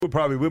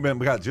We've been,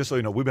 God, just so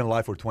you know, we've been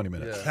live for 20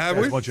 minutes. Yeah. Have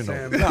we? Just want you to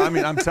know. Sam- No, I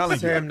mean, I'm telling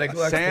Sam you.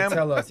 neglects to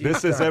tell us This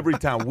each is time. every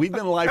time. We've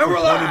been live And for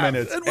we're 20 live.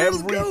 minutes. And where's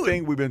it Everything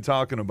going? we've been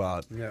talking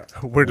about. Yeah.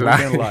 We've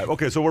been live.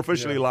 Okay, so we're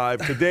officially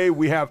live. Today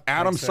we have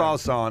Adam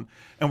Sauce on,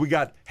 and we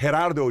got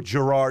Gerardo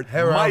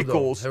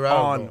Michaels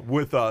on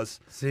with us.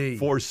 Si.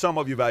 For some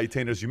of you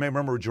Valleitainers, you may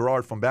remember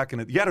Gerard from back in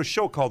the... You had a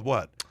show called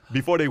what?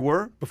 Before They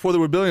Were? Before they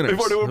were billionaires.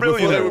 Before They Were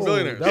Billionaires. Before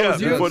they were billionaires. That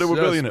was you. Before They Were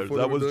Yes, Billionaires. before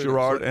That they were was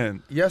billionaires. Gerard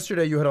and...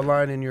 Yesterday, you had a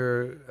line in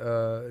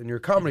your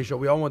comedy show.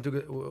 We all went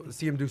to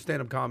see him do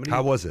stand-up comedy.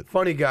 How was it?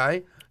 Funny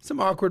guy. Some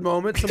awkward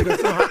moments. Some good,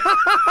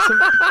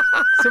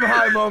 some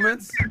high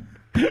moments.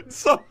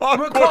 So I'm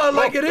gonna call it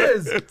like it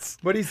is.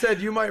 But he said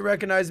you might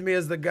recognize me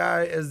as the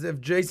guy, as if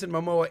Jason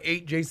Momoa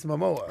ate Jason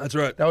Momoa. That's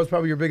right. That was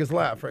probably your biggest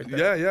laugh, right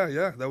there.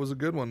 Yeah. That was a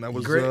good one. That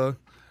was Great.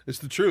 it's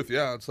the truth.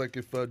 Yeah, it's like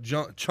if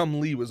Chum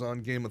Lee was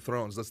on Game of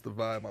Thrones. That's the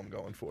vibe I'm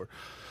going for.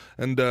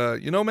 And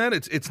you know, man,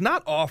 it's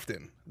not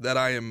often that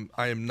I am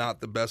not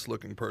the best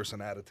looking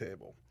person at a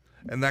table.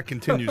 And that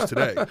continues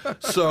today.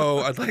 So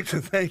I'd like to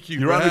thank you.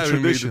 You're for on the having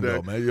me tradition, today.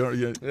 though,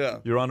 man. Yeah.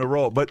 You're on the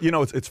roll. But, you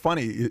know, it's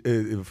funny.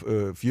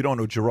 If you don't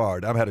know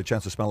Gerard, I've had a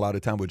chance to spend a lot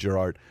of time with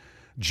Gerard.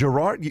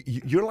 Gerard,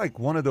 you're like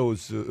one of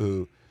those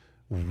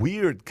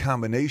weird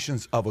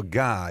combinations of a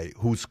guy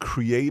who's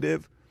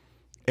creative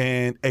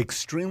and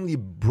extremely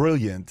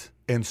brilliant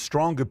and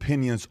strong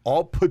opinions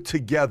all put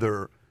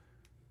together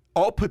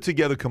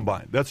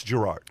combined. That's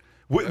Gerard.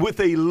 With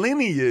a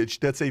lineage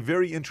that's a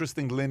very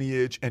interesting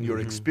lineage, and your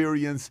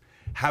experience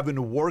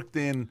having worked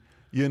in,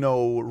 you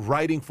know,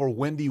 writing for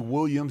Wendy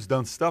Williams,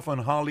 done stuff on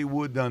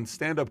Hollywood, done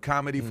stand-up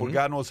comedy for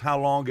God knows how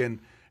long, and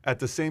at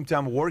the same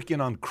time working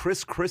on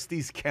Chris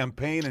Christie's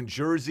campaign in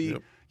Jersey.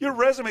 Yep. Your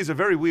resume is a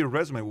very weird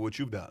resume with what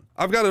you've done.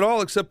 I've got it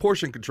all except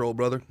portion control,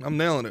 brother. I'm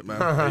nailing it, man.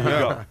 There you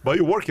go. But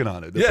you're working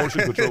on it. The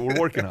portion control, we're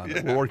working on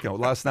it. We're working on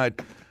it. Last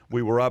night,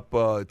 we were up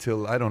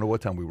till, I don't know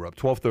what time we were up,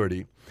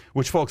 12:30,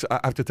 which, folks, I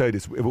have to tell you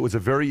this, it was a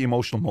very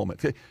emotional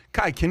moment.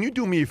 Kai, can you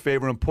do me a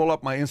favor and pull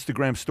up my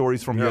Instagram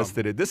stories from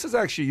yesterday? This is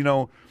actually, you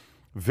know,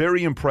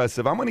 very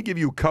impressive. I'm going to give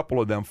you a couple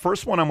of them.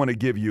 First one I'm going to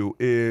give you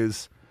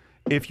is,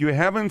 if you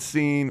haven't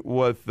seen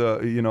what,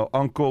 you know,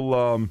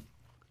 Uncle...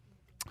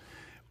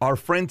 our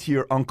friend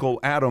here, Uncle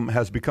Adam,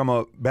 has become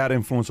a bad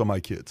influence on my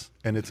kids,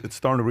 and it's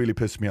starting to really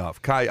piss me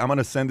off. Kai, I'm going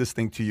to send this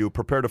thing to you.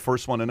 Prepare the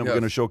first one, and then we're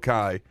going to show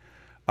Kai.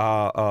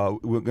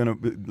 We're going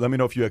to let me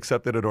know if you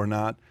accepted it or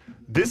not.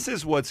 This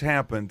is what's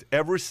happened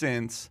ever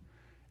since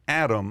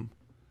Adam.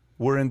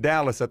 We're in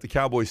Dallas at the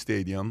Cowboy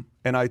Stadium,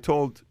 and I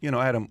told, you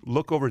know, Adam,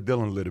 look over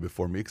Dylan a little bit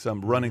for me because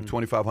I'm running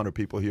 2,500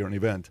 people here an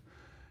event,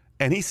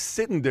 and he's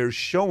sitting there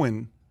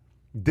showing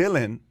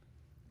Dylan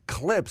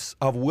clips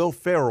of Will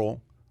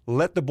Ferrell.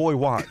 Let the boy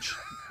watch,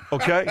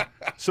 okay?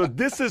 So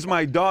this is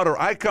my daughter.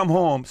 I come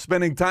home,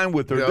 spending time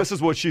with her. Yep. This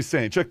is what she's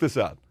saying. Check this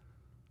out.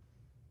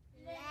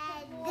 Let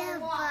the boy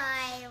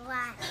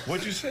watch.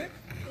 What'd you say?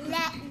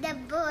 Let the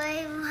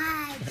boy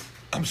watch.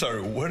 I'm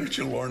sorry, where did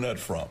you learn that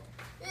from?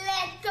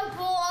 Let the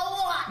boy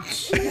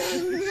watch.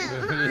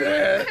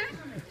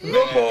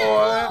 Good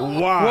boy.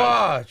 Wow.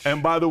 Watch.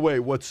 And by the way,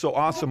 what's so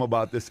awesome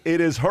about this, it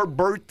is her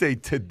birthday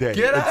today.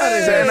 Get It's out of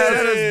here.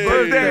 Senna's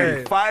birthday.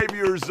 Hey. 5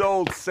 years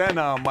old,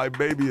 Senna. My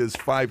baby is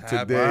 5 Happy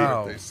today.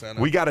 birthday, Senna.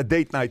 We got a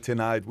date night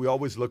tonight. We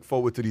always look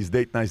forward to these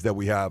date nights that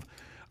we have.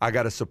 I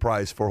got a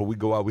surprise for her. We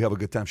go out, we have a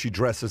good time. She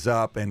dresses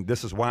up, and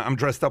this is why I'm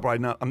dressed up right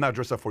now. I'm not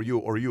dressed up for you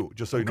or you,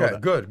 just so you know Okay,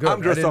 that. good.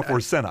 I'm dressed I up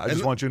for Senna. I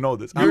just want you to know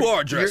this. You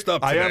are dressed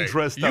up I today. am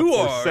dressed up You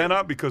for are.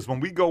 Senna because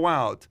when we go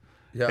out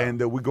Yeah. and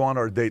we go on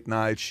our date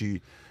night,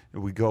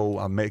 we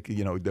go make,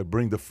 you know, they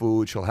bring the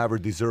food. She'll have her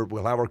dessert.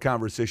 We'll have our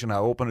conversation.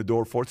 I'll open the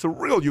door for it. It's a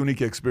real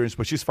unique experience,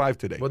 but she's 5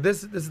 today. Well,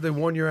 this is the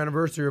 1 year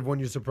anniversary of when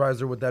you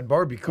surprised her with that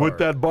Barbie car. With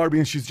that Barbie,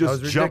 and she's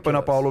just was jumping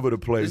up ridiculous. all over the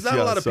place. There's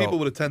not a lot of so- people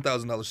with a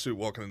 $10,000 suit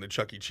walking into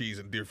Chuck E. Cheese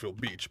in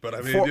Deerfield Beach, but I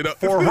mean, For, you know,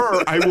 for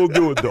her, I will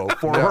do it, though.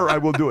 For her, I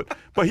will do it.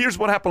 But here's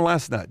what happened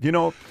last night. You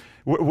know,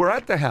 we're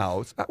at the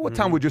house. What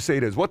time would you say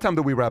it is? What time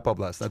did we wrap up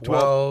last night?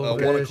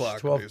 12, 1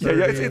 o'clock. 12:30.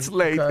 Yeah, it's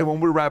late. Okay. And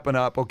when we're wrapping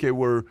up, okay,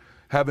 we're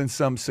having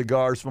some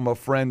cigars from a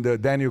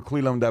friend, Daniel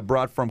Cleveland, that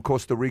brought from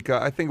Costa Rica.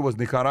 I think it was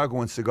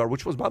Nicaraguan cigar,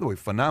 which was, by the way,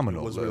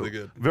 phenomenal. It was really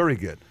good. Very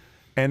good.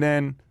 And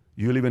then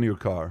you leave in your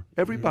car.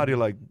 Everybody,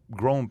 like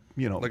grown,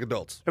 you know. like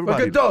adults.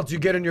 Everybody. Like adults, you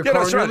get in your Yeah,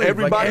 car that's and you right. leave,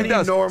 Everybody like any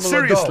does. normal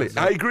Seriously, adult.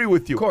 I agree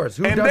with you. Of course.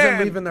 Who and doesn't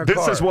then, leave in their this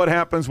car? is what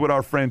happens with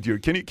our friend here.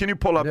 Can you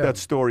pull up Yeah. that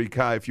story,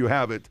 Kai, if you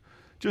have it?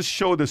 Just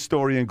show the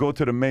story and go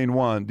to the main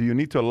one. Do you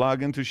need to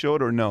log in to show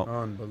it or no?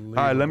 Unbelievable,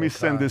 All right, let me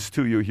send Kai. this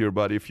to you here,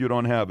 buddy, if you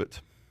don't have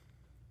it.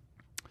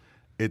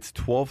 It's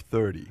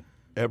 12:30.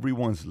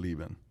 Everyone's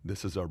leaving.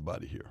 This is our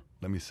buddy here.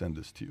 Let me send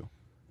this to you.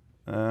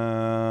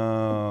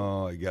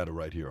 Oh, I got it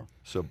right here.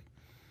 So,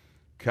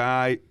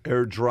 Kai,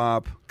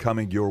 airdrop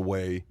coming your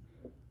way.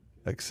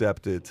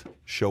 Accept it.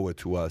 Show it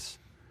to us.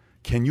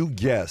 Can you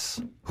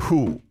guess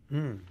who?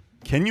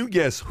 Can you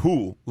guess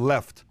who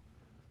left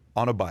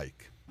on a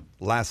bike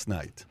last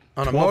night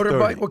On a 12:30.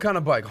 motorbike? What kind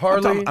of bike?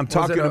 Harley? I'm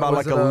talking about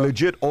like a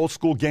legit old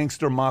school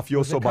gangster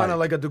mafioso bike. Kind of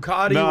like a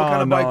Ducati? No, what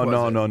kind of bike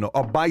was it? no.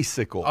 A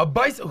bicycle. A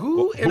bicycle?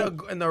 Who in the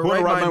Who in right the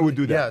right mind mind would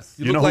do that? Yes.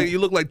 You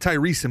look like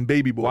Tyrese and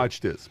Baby Boy.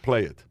 Watch this.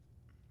 Play it.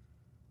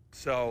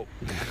 So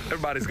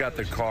everybody's got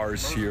their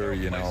cars here,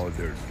 you know,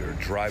 they're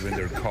driving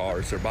their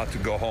cars, they're about to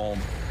go home.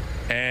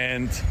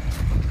 And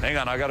hang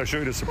on, I got to show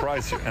you the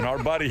surprise here. And our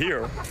buddy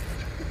here,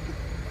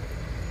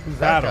 Who's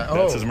that guy? that's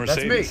Oh, his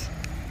Mercedes. That's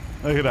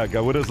me. Look at that guy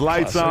with his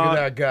lights Look on.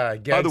 at that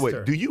guy. By the way,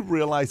 Gangster. do you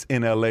realize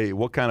in LA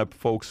what kind of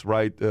folks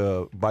ride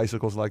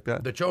bicycles like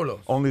that? The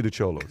Cholos. Only the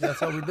cholos. That's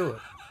how we do it.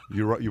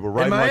 You were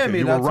riding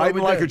Miami, like that's how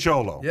we like a did.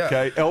 cholo. Yeah.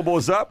 Okay,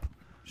 elbows up,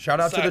 Shout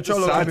out to the Side to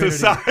Cholo side to community.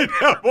 side,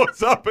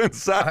 elbows up and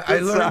side I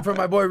to learned side. from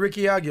my boy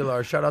Ricky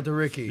Aguilar. Shout out to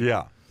Ricky.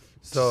 Yeah.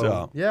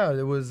 So yeah,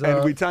 it was.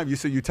 And we timed. You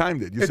said you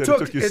timed it. You said it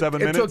took you 7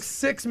 minutes. It took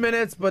 6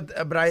 minutes, but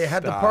I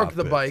had to park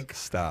the bike.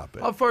 Stop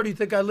it. How far do you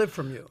think I live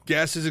from you?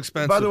 Gas is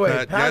expensive. By the way,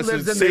 Pat. Pat Gas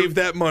lives is, in the- save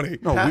that money.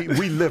 No,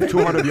 we live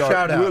 200 yards.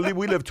 Shout out.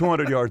 We live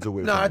 200 yards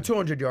away. No, from not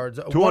 200 yards.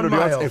 200 1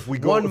 mile. yards. If we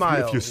go, 1 if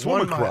mile. you swim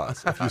 1 mile.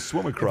 across, if you swim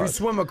If you across,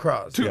 swim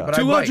across. Yeah. But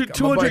I bike. I'm a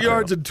 200 biker.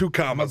 yards and 2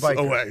 commas biker.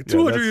 away. Yeah,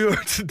 200 that's-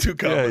 yards and 2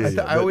 commas.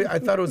 Yeah, I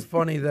thought it was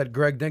funny that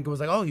Greg Dinkin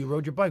was like, "Oh, you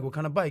rode your bike. What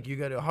kind of bike? You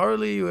got a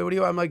Harley? What do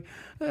you?" I'm like,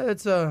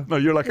 "It's a." No,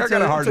 you're like, I it's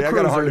got a it's Harley. I got a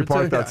cruiser. Harley It's a-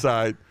 parked yeah.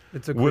 outside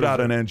It's a without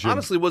cruiser. an engine.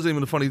 Honestly, it wasn't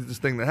even the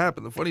funniest thing that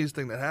happened. The funniest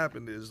thing that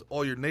happened is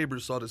all your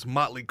neighbors saw this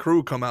motley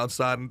crew come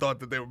outside and thought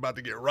that they were about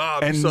to get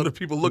robbed. And And so the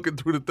people looking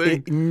through the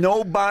thing.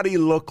 Nobody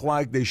looked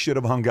like they should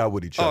have hung out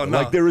with each Oh, other. no.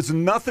 Like there is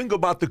nothing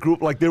about the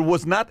group. Like there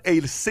was not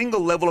a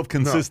single level of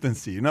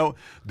consistency. You know,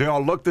 they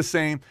all look the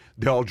same.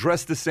 They all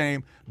dress the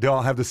same. They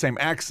all have the same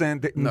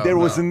accent. There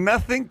was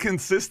nothing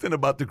consistent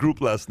about the group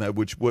last night,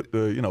 which what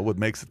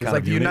makes it It's kind like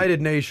of the unique.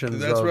 United Nations.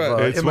 That's of,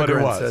 right. It's what it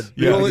immigrants was. at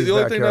Yeah. The only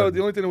backyard.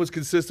 thing that was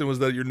consistent was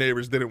that your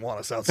neighbors didn't want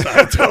us outside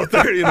at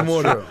 12:30 in the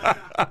morning.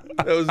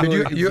 That was the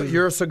only consistent.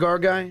 You're a cigar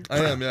guy. I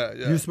am, yeah.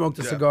 You smoked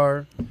a Yeah.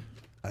 cigar.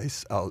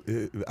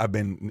 I've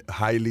been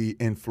highly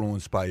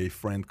influenced by a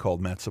friend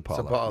called Matt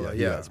Sapala. Sapala,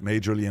 He yeah. has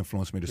majorly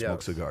influenced me to smoke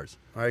Yes. cigars.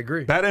 I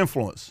agree. Bad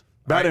influence.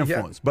 Bad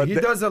influence. Yeah. But he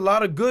the- does a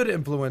lot of good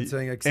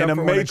influencing, except and a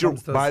for when it major,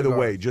 comes to by the cigars.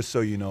 way, just so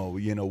you know,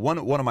 one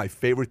of my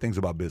favorite things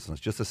about business,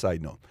 just a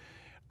side note,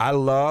 I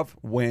love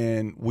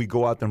when we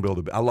go out there and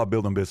build. I love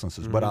building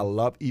businesses, but I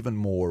love even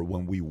more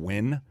when we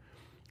win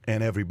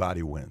and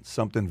everybody wins.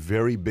 Something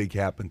very big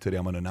happened today.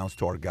 I'm going to announce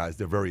to our guys.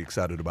 They're very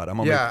excited about it. I'm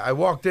gonna Yeah, I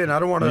walked in. I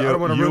don't want to. I don't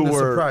want to you ruin the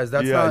were- surprise.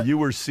 That's yeah, not. you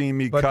were seeing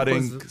me but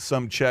cutting was-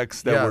 some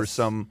checks that were Yes.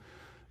 some,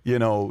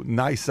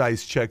 nice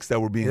size checks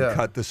that were being Yeah.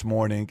 cut this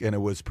morning, and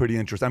it was pretty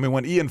interesting. I mean,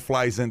 when Ian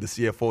flies in, the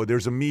CFO,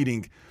 there's a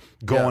meeting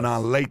going Yes.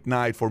 on late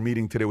night for a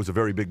meeting today. It was a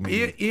very big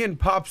meeting. Ian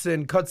pops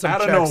in, cuts some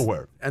Out of checks,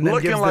 nowhere, and then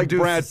looking gives like the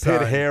deuce Brad sign.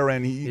 Pitt hair,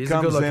 and he He's a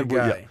comes good-looking in with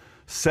guy.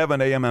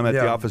 7 a.m. I'm at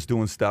the Yeah. office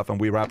doing stuff, and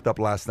we wrapped up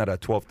last night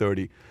at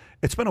 12:30.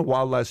 It's been a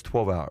wild last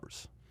 12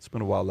 hours.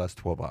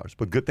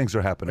 But good things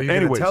are happening. Are you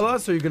going Anyways, to tell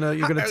us, or you're going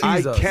to tease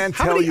I us? can't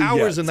How tell many you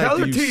hours yet. a night Tell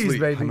do the you tease, sleep?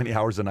 baby. How many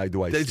hours a night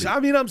do I sleep? I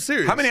mean, I'm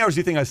serious. How many hours do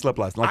you think I slept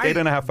last night? Like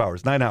 8.5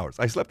 hours, 9 hours.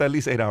 I slept at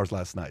least 8 hours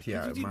last night.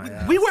 Yeah, my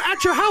ass. We were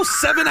at your house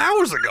 7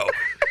 hours ago.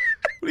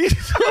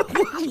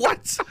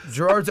 What?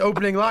 Gerard's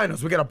opening line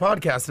was, "We got a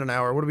podcast in an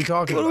hour. What are we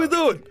talking What are we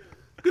about?" doing?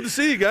 Good to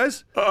see you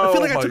guys. I Oh,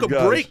 feel like I my took a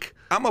gosh. break.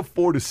 I'm a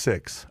 4 to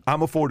 6.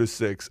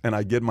 And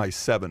I get my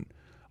 7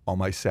 on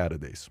my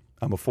Saturdays.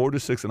 I'm a 4 to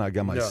 6, and I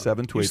get my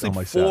 7 to You 8 sleep on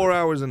my 4 Saturdays.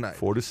 hours a night.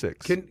 4 to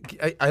 6.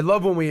 I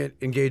love when we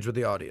engage with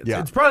the audience. Yeah.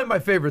 It's probably my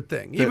favorite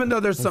thing. Even though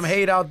there's some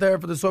hate out there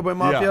for the Soyboy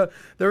Mafia, Yeah.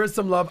 there is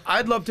some love.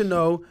 I'd love to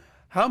know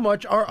how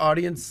much our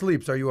audience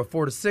sleeps. Are you a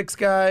 4 to 6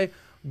 guy,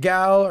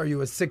 gal? Are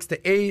you a 6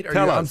 to 8?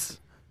 Tell us.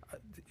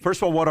 First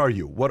of all, what are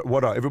you?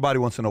 What are everybody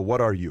wants to know?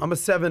 What are you? I'm a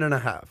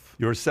 7.5.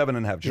 You're a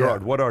 7.5.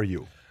 Gerard, Yeah. what are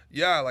you?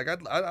 Yeah, like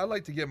I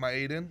like to get my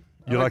 8 in.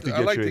 You like to get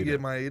I like your to 8 get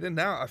in. my 8 in.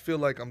 Now I feel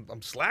like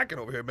I'm slacking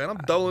over here, man. I'm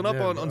doubling up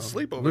on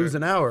sleep over Lose here.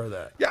 an hour of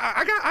that. Yeah,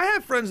 I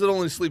have friends that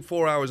only sleep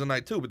 4 hours a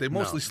night too, but they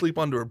mostly sleep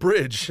under a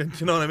bridge.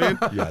 You know what I mean?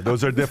 Yeah,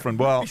 those are different.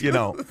 Well,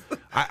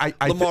 I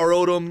Lamar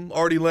Odom,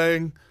 Artie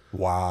Lang.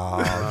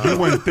 wow, you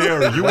went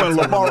there. You went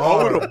Lamar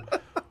Odom.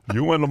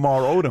 You went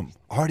Lamar Odom.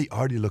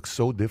 Artie looks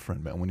so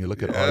different, man. When you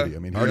look at Artie, I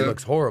mean, Artie he-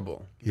 looks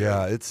horrible.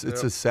 yeah, it's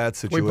a sad Can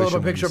situation. we pull up a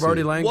when you picture of see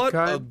Artie it. Lang? What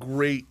Kai? a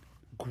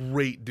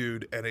great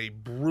dude and a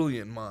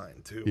brilliant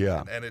mind too.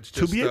 Yeah, and it's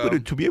to just be able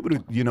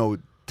to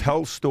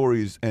tell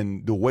stories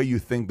and the way you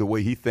think, the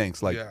way he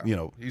thinks, like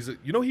yeah. He's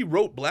he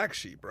wrote Black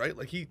Sheep, right?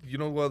 Like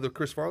the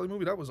Chris Farley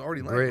movie that was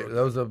Artie Lang. Great. wrote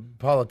That was a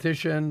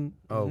politician.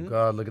 Oh,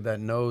 God, look at that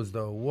nose,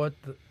 though. What?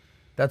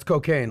 That's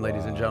cocaine,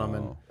 ladies and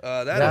gentlemen.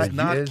 That That is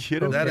not is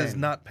that is cocaine.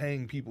 not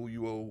paying people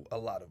you owe a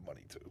lot of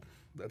money to.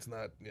 That's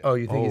not. Yeah. Oh,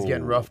 you think he's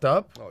getting Oh. roughed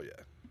up? Oh yeah.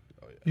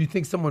 You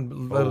think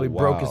someone literally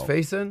broke his wow.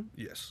 face in?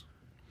 Yes.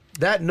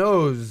 That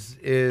nose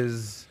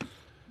is.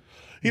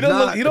 He don't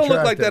look. not He don't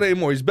look like that attractive.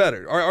 anymore. He's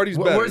better. Artie's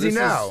better. Where's he This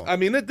is- now? I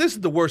mean, this is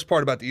the worst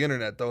part about the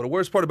internet, though. The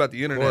worst part about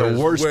the internet The is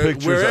worst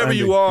pictures wherever are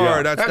you ending. are.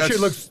 Yeah. That's Actually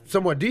looks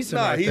somewhat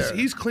decent. Nah, right there.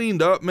 he's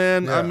cleaned up,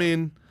 man. I Yeah.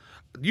 mean,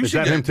 you Is should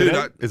that get him dude,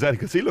 today? Is that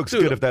because he looks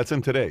dude, good if that's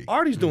him today?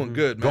 Artie's doing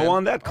good, man. Go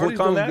on that. Artie's Click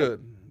on doing that.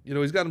 Good. You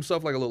know, he's got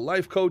himself like a little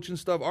life coach and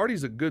stuff.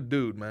 Artie's a good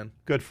dude, man.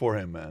 Good for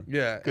him, man.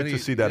 Yeah, Good and to he-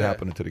 see that yeah.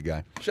 happening to the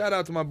guy. Shout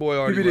out to my boy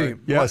Artie. PBD,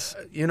 Lang. Yes.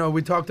 You know,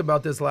 we talked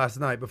about this last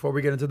night before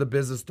we get into the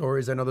business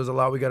stories. I know there's a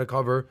lot we got to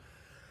cover.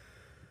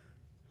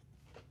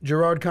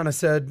 Gerard kind of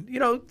said, you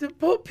know,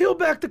 peel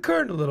back the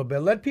curtain a little bit.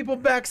 Let people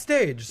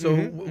backstage. So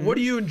what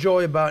do you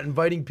enjoy about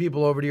inviting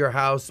people over to your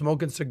house,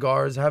 smoking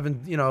cigars,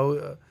 having, you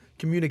know,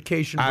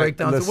 communication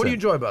breakdowns? Listen, What do you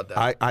enjoy about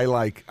that?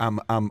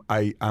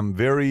 I'm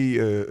very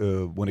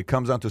when it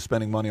comes down to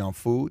spending money on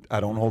food, I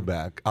don't hold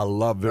back. I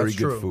love very That's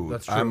good true. food.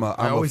 That's true. I'm I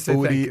a always say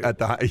thank foodie you. at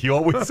the high. You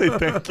always say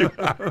thank you.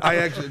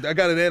 I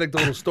got an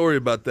anecdotal story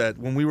about that.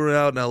 When we were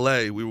out in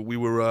L.A., we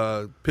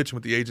were pitching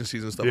with the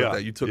agencies and stuff Yeah, like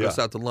that. You took yeah. us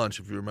out to lunch,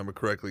 if you remember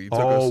correctly. You took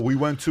Oh, us, we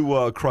went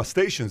to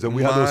crustaceans and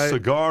we had those My-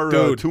 cigar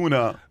dude.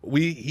 tuna.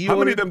 he How many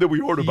ordered- of them did we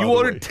order, by You the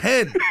ordered way?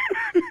 10,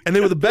 and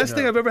they were the best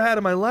thing I've ever had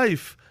in my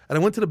life. And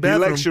I went to the He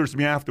bathroom. lectures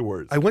me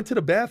afterwards. I went to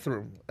the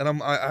bathroom,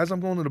 and as I'm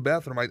going to the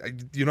bathroom, I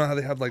you know how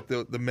they have like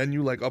the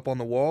menu like up on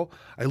the wall.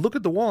 I look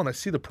at the wall and I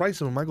see the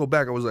price of them. I go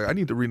back. I was like, I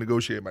need to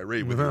renegotiate my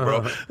rate with you,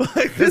 bro.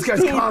 Like, this guy's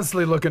dude-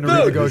 constantly looking to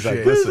Dude, He's like,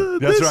 renegotiate. listen,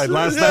 that's right.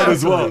 Last night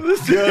as well.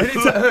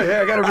 Anytime,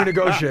 yeah, I got to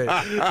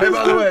renegotiate. Hey,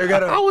 by the way, I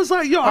got to. I was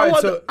like, yo,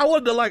 right, I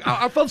wanted to like,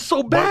 I felt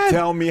so But bad.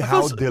 tell me I how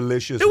felt so-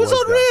 delicious It was was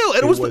that? unreal.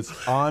 And It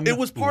was it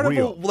was part of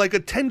unreal. like a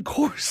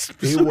 10-course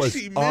It was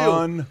sushi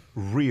meal.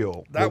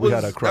 unreal. That we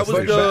had was- at that was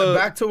Crustaceans. the-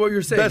 Back to what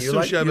you're saying. best You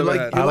like, sushi I've you ever like,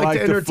 had. you I like like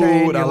to the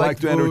entertain. food. I you like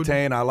to food.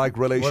 entertain. I like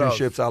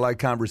relationships. I like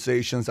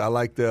conversations. I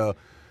like the,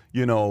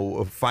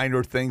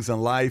 finer things in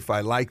life.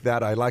 I like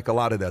that. I like a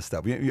lot of that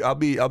stuff. I'll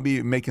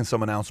be making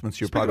some announcements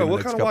here Speaking probably of, in the what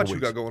next kind of couple watch you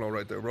weeks. got going on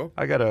right there, bro?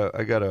 I got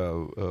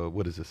a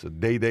what is this? A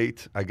day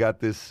date. I got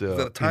this that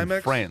a in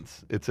Timex?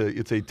 France. It's a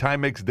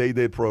Timex day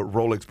date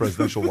Rolex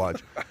presidential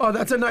watch. Oh,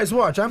 that's a nice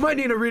watch. I might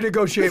need to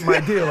renegotiate my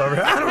deal. All right?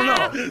 I don't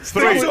know. It's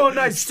Three. also a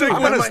nice suit. I'm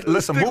I gonna might-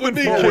 listen. stick Moving with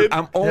me, forward, kid.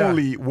 I'm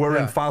only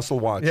wearing Yeah. Fossil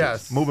watches.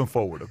 Yes. Moving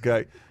forward,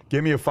 okay.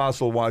 Give me a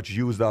Fossil watch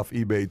used off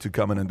eBay to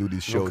come in and do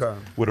these shows Okay.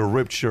 with a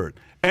ripped shirt.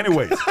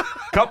 Anyways,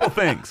 couple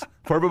things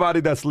for everybody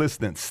that's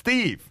listening.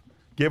 Steve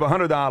gave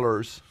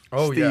 $100.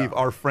 Oh, Steve, yeah.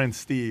 our friend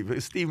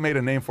Steve. Steve made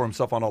a name for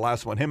himself on the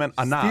last one. Him and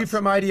Anas. Steve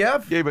from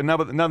IDF? gave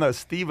another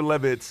Steve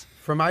Levitz.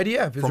 From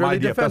IDF, From Israeli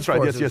IDF. Defense That's right.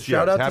 Forces. Yes.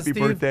 Shout out Happy to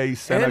Steve birthday, and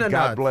Senna. God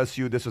Anat. bless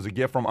you. This is a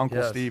gift from Uncle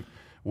Yes. Steve.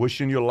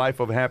 Wishing you a life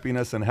of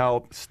happiness and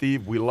health.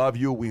 Steve, we love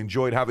you. We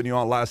enjoyed having you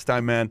on last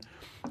time, man.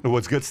 It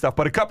was good stuff.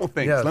 But a couple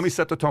things. Yes. Let me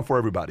set the tone for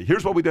everybody.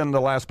 Here's what we did in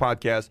the last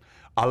podcast.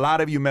 A lot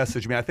of you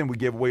messaged me. I think we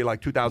gave away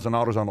like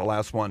 $2,000 on the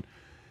last one.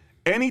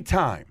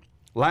 Anytime,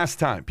 last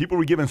time, people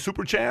were giving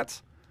super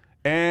chats.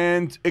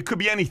 And it could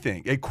be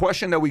anything, a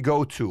question that we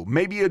go to,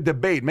 maybe a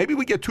debate. Maybe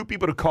we get two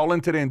people to call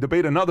in today and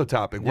debate another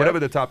topic, whatever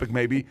the topic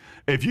may be.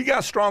 If you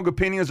got strong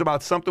opinions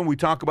about something we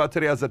talk about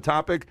today as a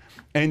topic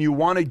and you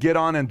want to get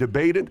on and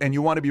debate it and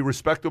you want to be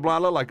respectable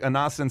like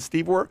Anas and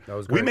Steve were,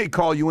 was we great. may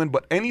call you in.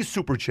 But any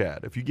super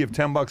chat, if you give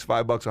 $10,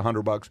 $5,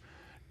 $100,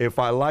 if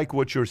I like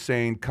what you're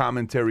saying,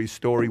 commentary,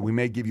 story, we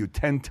may give you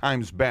 10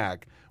 times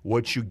back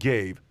what you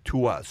gave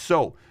to us.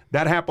 So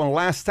that happened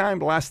last time.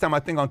 Last time, I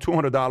think on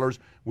 $200,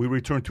 we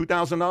returned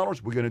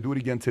 $2,000. We're going to do it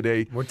again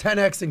today. We're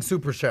 10xing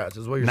super chats,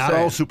 is what you're Not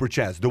saying. all super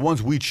chats, the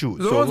ones we choose.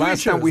 The so ones we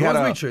last time choose, we the had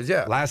ones a, we choose,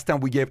 yeah. last time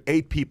we gave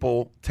 8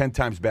 people 10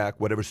 times back,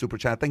 whatever super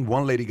chat. I think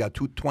one lady got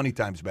 20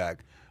 times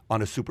back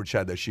on a super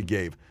chat that she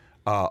gave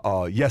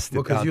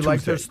yesterday. Because you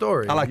liked her Tuesday.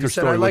 story. I like you her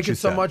said, story. I what like she it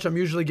so said. much, I'm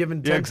usually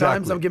giving 10 Yeah, exactly.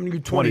 times, I'm giving you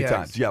 20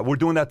 times. Yeah, we're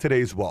doing that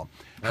today as well.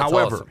 That's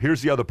However, awesome.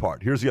 here's the other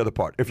part.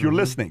 If you're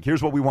listening,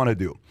 here's what we want to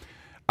do.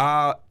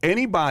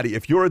 Anybody,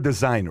 if you're a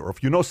designer, or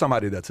if you know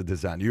somebody that's a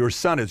designer, your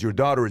son is, your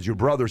daughter is, your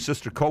brother,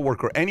 sister,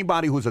 coworker,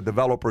 anybody who's a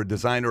developer,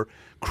 designer,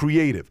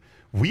 creative,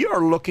 we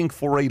are looking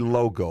for a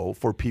logo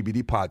for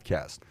PBD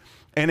Podcast.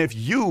 And if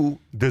you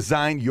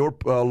design your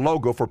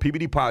logo for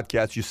PBD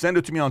Podcast, you send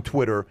it to me on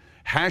Twitter,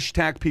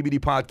 hashtag PBD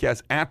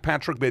Podcast, at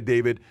Patrick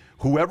Bet-David.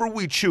 Whoever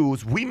we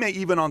choose, we may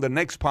even on the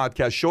next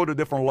podcast show the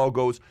different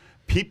logos.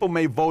 People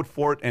may vote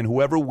for it, and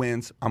whoever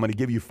wins, I'm going to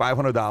give you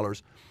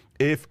 $500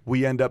 if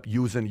we end up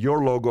using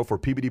your logo for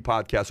PBD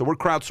Podcast. So we're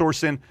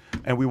crowdsourcing,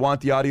 and we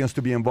want the audience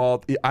to be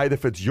involved. Either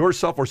if it's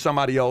yourself or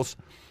somebody else,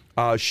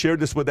 share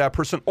this with that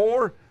person,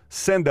 or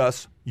send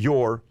us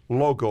your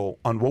logo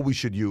on what we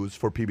should use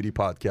for PBD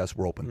Podcast.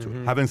 We're open to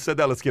it. Having said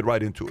that, let's get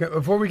right into it. Okay,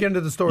 before we get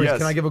into the stories, Yes.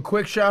 can I give a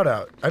quick shout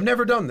out? I've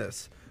never done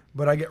this,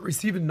 but I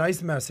received a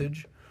nice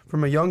message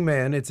from a young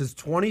man. It's his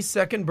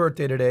 22nd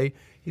birthday today.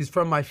 He's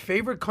from my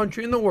favorite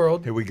country in the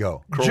world. Here we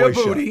go. Croatia.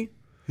 Djibouti.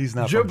 He's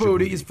not from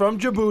Djibouti. He's from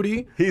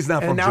Djibouti. He's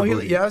not and from now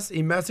Djibouti.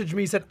 He messaged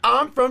me. He said,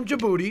 I'm from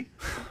Djibouti,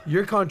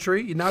 your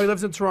country. Now he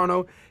lives in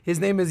Toronto. His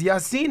name is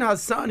Yassine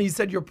Hassan. He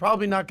said, you're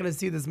probably not going to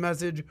see this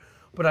message,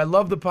 but I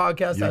love the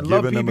podcast. You're I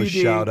love giving him a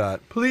PBD. shout out.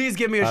 Please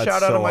give me a That's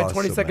shout out so on my awesome,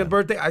 22nd man.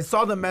 birthday. I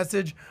saw the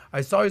message.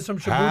 I saw he's from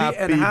Djibouti.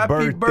 And Happy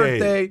happy birthday.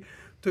 birthday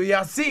to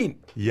Yassine.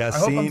 I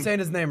hope I'm saying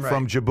his name right.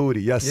 From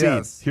Djibouti. Yassine,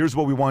 Yes. here's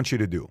what we want you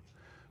to do.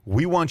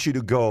 We want you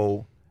to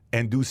go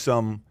and do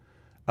some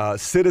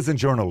citizen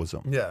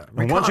journalism. Yeah,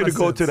 I want you to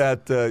go to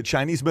that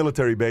Chinese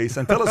military base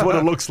and tell us what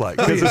it looks like.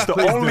 Because it's the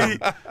only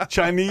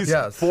Chinese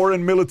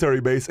foreign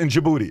military base in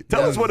Djibouti.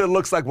 Tell us what it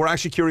looks like. We're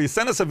actually curious.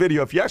 Send us a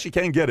video. If you actually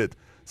can't get it,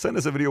 send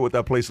us a video what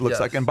that place looks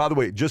like. And by the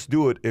way, just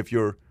do it if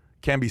you're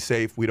can be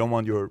safe. We don't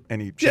want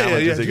any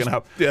challenges you're gonna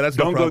have. That's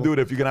don't no go do it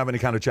if you're gonna have any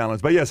kind of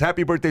challenge. But yes,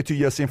 happy birthday to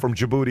Yassin from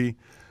Djibouti.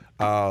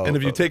 And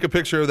if you take a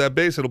picture of that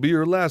base, it'll be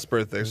your last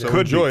birthday. So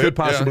could enjoy it. Could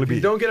possibly be. If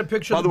you don't get a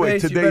picture of the way,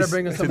 base, you better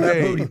bring us some of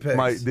that booty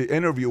pics. The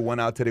interview went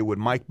out today with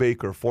Mike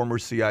Baker, former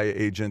CIA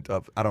agent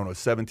of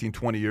 17,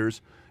 20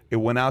 years. It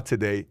went out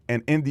today,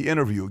 and in the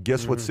interview,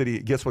 guess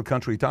what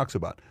country he talks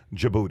about?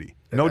 Djibouti.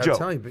 No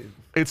joke.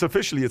 It's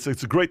officially, it's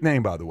a great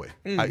name, by the way.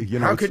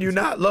 How can you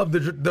not love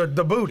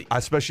the booty?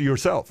 Especially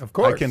yourself. Of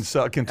course. I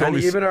can totally.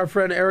 And even our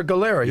friend Eric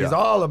Galera, he's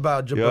all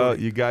about Djibouti.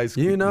 Yeah, you guys,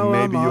 maybe you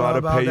ought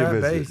to pay a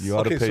visit. You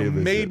ought to pay a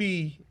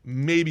visit.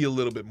 Maybe a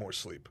little bit more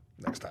sleep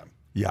next time.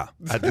 Yeah,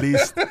 at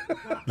least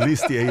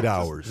the 8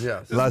 hours.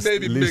 Yes.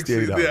 Maybe at least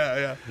the 8 hours.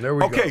 Yeah. There we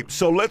go. Okay,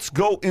 so let's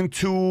go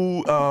into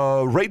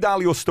Ray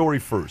Dalio's story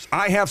first.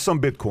 I have some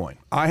Bitcoin.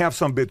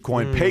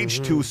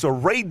 Page 2. So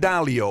Ray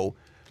Dalio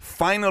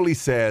finally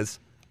says,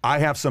 I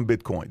have some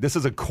Bitcoin. This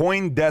is a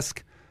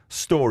CoinDesk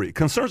story.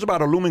 Concerns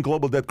about a looming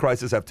global debt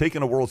crisis have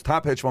taken the world's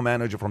top hedge fund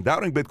manager from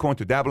doubting Bitcoin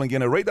to dabbling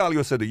in it. Ray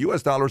Dalio said the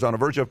U.S. dollar is on the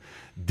verge of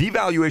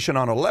devaluation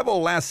on a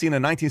level last seen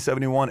in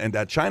 1971, and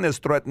that China has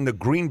threatened the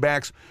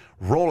greenback's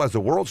role as the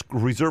world's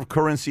reserve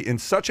currency. In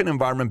such an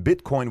environment,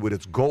 Bitcoin, with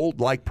its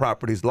gold-like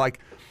properties,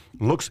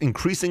 looks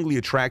increasingly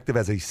attractive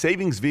as a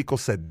savings vehicle,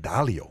 said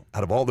Dalio,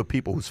 out of all the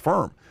people whose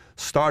firm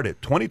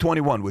started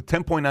 2021 with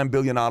 $10.9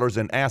 billion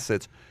in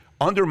assets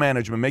under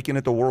management, making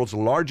it the world's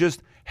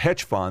largest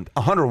hedge fund,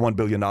 $101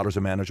 billion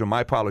in management. My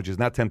apologies,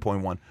 not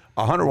 10.1,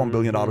 $101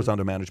 billion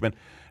under management.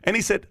 And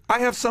he said, I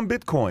have some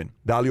Bitcoin.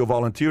 Dalio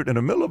volunteered in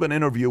the middle of an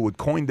interview with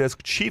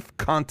CoinDesk Chief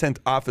Content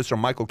Officer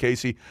Michael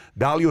Casey.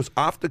 Dalio's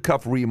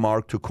off-the-cuff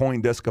remark to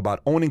CoinDesk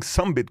about owning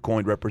some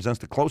Bitcoin represents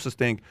the closest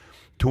thing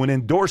to an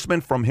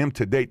endorsement from him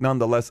to date.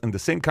 Nonetheless, in the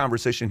same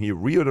conversation, he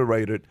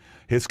reiterated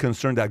his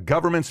concern that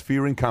governments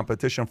fearing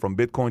competition from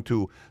Bitcoin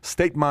to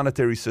state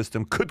monetary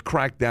system could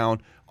crack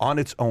down on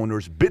its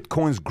owners.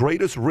 Bitcoin's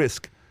greatest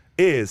risk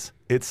is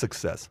its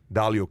success.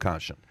 Dalio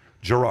cautioned.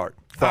 Gerard,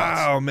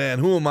 thoughts? Oh, man,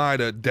 who am I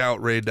to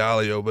doubt Ray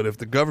Dalio? But if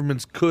the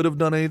governments could have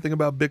done anything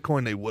about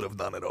Bitcoin, they would have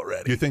done it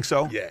already. You think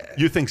so? Yeah.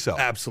 You think so?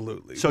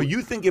 Absolutely. So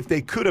you think if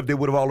they could have, they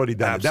would have already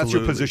done it? That's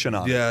your position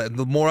on it? Yeah,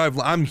 the more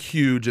I'm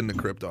huge into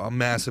crypto. I'm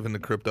massive into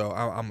crypto.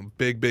 I'm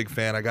a big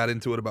fan. I got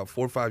into it about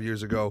 4 or 5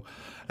 years ago.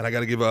 And I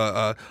got to give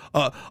a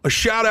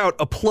shout out,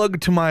 a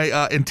plug to my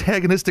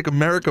Antagonistic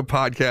America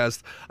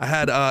podcast. I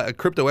had a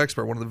crypto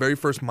expert, one of the very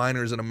first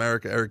miners in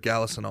America, Eric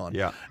Gallison, on.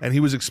 Yeah. And he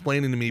was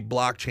explaining to me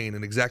blockchain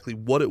and exactly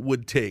what it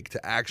would take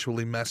to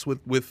actually mess with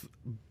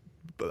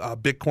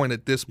Bitcoin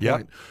at this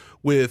point.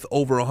 With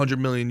over 100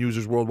 million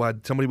users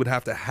worldwide, somebody would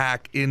have to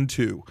hack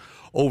into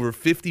over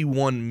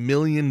 51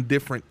 million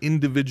different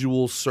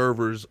individual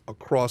servers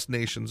across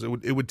nations.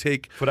 It would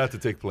take for that to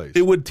take place.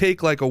 It would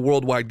take like a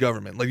worldwide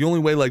government. Like the only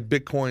way like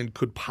Bitcoin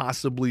could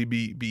possibly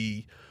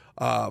be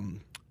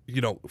defrauded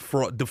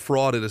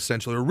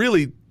essentially, or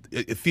really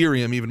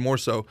Ethereum even more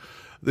so,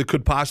 that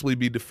could possibly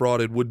be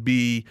defrauded would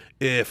be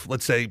if,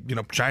 let's say,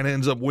 China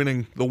ends up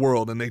winning the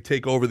world and they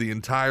take over the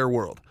entire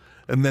world.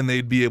 And then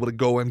they'd be able to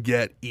go and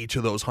get each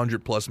of those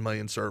 100+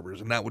 million servers.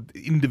 And that would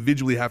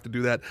individually have to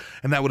do that.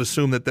 And that would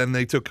assume that then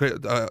they took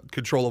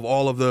control of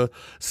all of the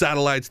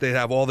satellites. They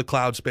have all the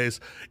cloud space.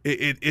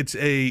 It's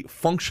a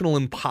functional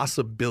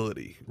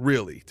impossibility,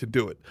 really, to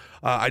do it.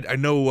 I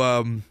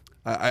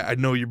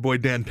know your boy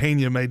Dan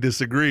Pena may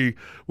disagree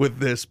with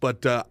this,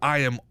 but I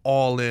am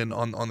all in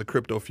on the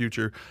crypto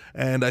future.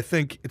 And I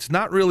think it's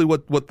not really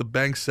what the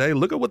banks say.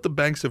 Look at what the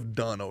banks have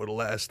done over the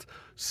last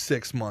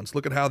 6 months.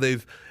 Look at how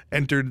they've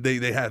entered.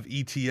 They have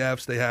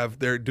ETFs.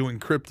 They're doing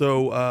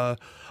crypto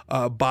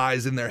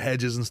buys in their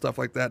hedges and stuff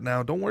like that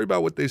now. Don't worry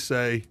about what they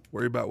say.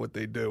 Worry about what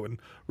they do. And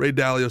Ray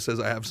Dalio says,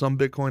 I have some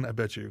Bitcoin. I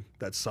bet you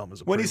that sum is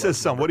a When he says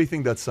sum, number. what do you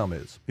think that sum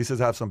is? He says,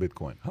 I have some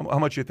Bitcoin. How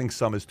much do you think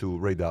sum is to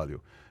Ray Dalio?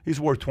 He's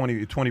worth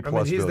 20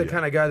 plus he's billion. the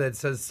kind of guy that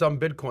says some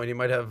Bitcoin. He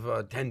might have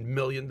 $10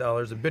 million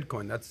of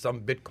Bitcoin. That's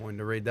some Bitcoin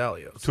to Ray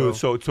Dalio.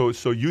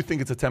 So you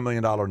think it's a $10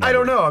 million number? I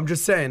don't know. I'm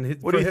just saying.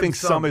 What do you think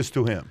sum is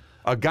to him?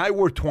 A guy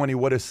worth 20,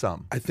 what is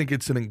sum? I think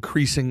it's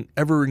an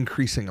ever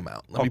increasing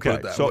amount. Let me put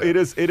it that so way.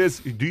 it is.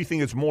 Do you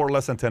think it's more or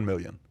less than 10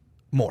 million?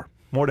 More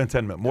than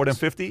 10 million. More than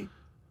 50?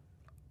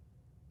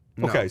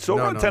 No, okay, so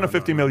no, around no, 10 no, or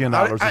 50 no. million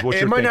dollars is what it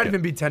you're might thinking. not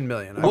even be 10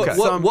 million. Okay.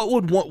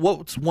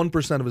 What's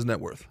 1% of his net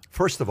worth?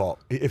 First of all,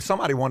 if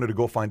somebody wanted to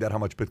go find out how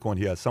much Bitcoin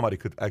he has, somebody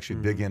could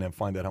actually dig in and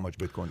find out how much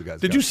Bitcoin the guy's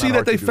got. Did you see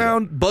that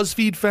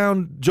BuzzFeed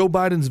found Joe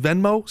Biden's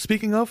Venmo,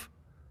 speaking of?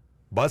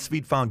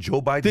 BuzzFeed found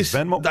Joe Biden's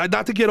Venmo?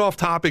 Not to get off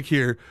topic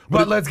here.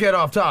 But let's get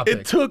off topic.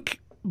 It took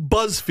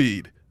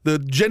BuzzFeed, the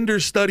gender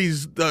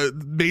studies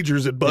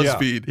majors at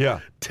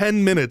BuzzFeed,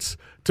 10 minutes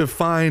to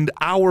find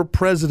our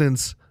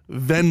president's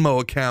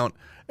Venmo account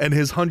and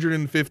his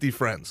 150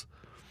 friends.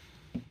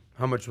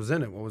 How much was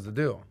in it? What was the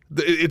deal?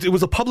 It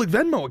was a public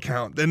Venmo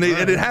account, and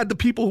it had the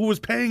people who was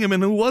paying him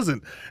and who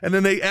wasn't. And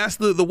then they asked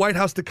the White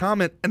House to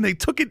comment, and they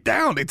took it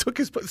down. They took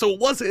his, so it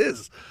was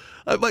his.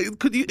 Like,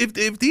 could you,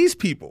 if these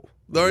people,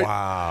 all right,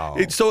 Wow.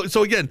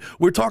 So again,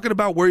 we're talking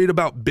about worried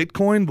about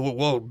Bitcoin.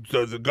 Well,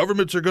 the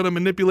governments are going to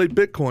manipulate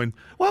Bitcoin.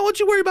 Why don't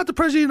you worry about the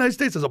president of the United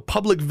States as a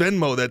public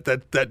Venmo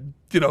that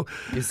you know?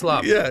 He's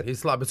sloppy. Yeah, He's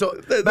sloppy. So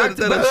that back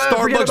to, a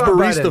forget Starbucks about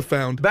barista Biden.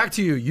 found. Back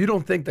to you. You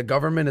don't think the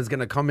government is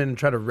going to come in and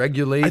try to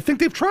regulate I think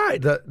they've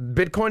tried. the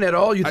Bitcoin at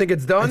all? You think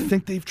it's done? I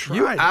think they've tried.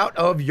 You out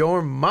of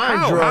your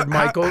mind, Gerard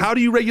Michaels. How do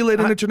you regulate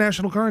an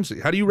international currency?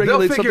 How do you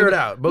regulate They'll figure something? it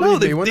out.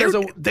 Believe me,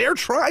 when they're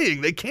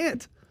trying. They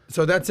can't.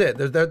 So that's it.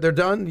 They're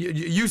done.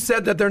 You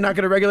said that they're not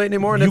going to regulate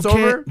anymore, and You it's can't.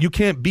 over. You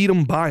can't beat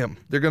them, buy them.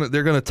 They're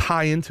gonna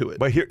tie into it.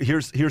 But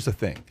here's the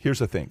thing. Here's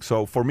the thing.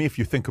 So for me, if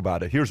you think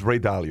about it, here's Ray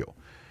Dalio.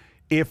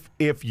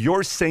 If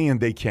you're saying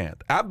they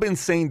can't, I've been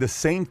saying the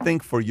same thing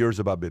for years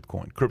about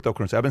Bitcoin,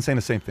 cryptocurrency. I've been saying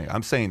the same thing.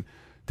 I'm saying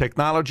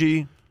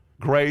technology,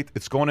 great.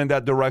 It's going in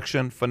that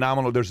direction.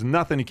 Phenomenal. There's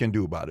nothing you can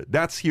do about it.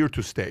 That's here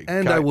to stay.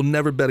 And okay? I will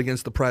never bet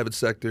against the private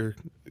sector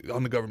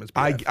on the government's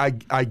behalf.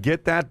 I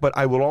get that, but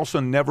I will also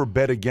never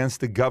bet against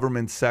the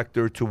government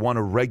sector to want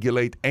to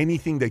regulate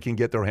anything they can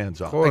get their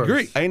hands on. Of course. I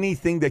agree.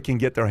 Anything they can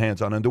get their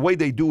hands on. And the way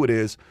they do it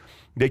is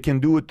they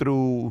can do it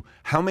through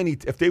how many,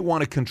 if they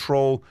want to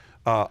control,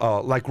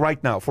 like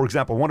right now, for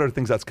example, one of the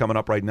things that's coming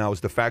up right now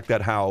is the fact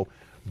that how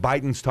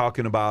Biden's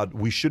talking about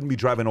we shouldn't be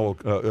driving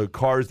old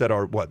cars that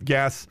are what,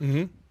 gas?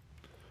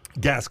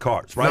 Gas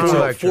cars, right? No, So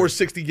electric.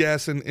 460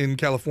 gas in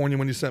California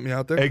when you sent me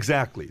out there.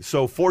 exactly.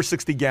 So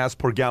 460 gas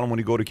per gallon when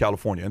you go to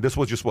California. And this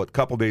was just what, a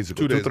couple days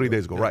ago, 3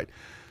 days ago, right?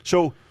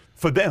 So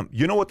for them,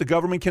 you know what the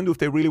government can do if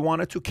they really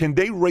wanted to? Can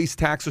they raise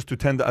taxes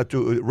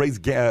to raise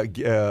gas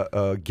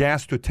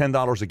to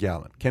 $10 a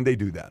gallon? Can they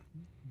do that?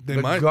 They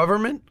The might.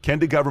 government. Can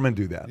the government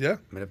do that? Yeah.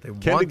 I mean, if they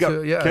Can want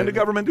to, yeah. Can the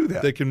government do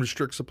that? They can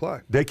restrict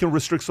supply. They can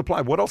restrict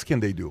supply. What else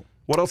can they do?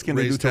 What else can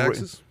Raise they do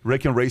taxes? They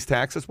can raise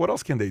taxes. What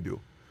else can they do?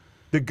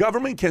 The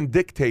government can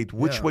dictate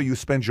which way you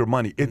spend your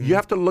money. You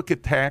have to look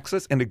at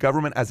taxes and the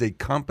government as a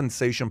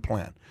compensation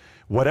plan.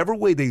 Whatever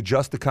way they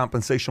adjust the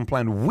compensation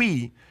plan,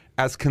 we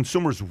as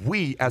consumers,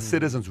 we as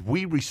citizens,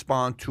 we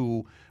respond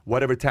to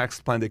whatever tax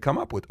plan they come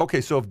up with.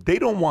 Okay, so if they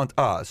don't want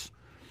us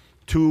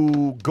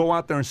to go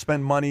out there and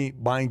spend money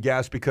buying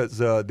gas because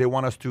they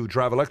want us to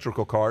drive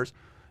electrical cars,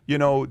 you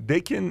know,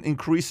 they can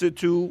increase it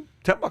to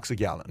 $10 a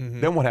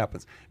gallon. Then what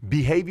happens?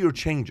 Behavior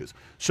changes.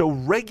 So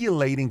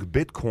regulating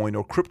Bitcoin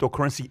or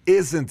cryptocurrency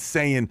isn't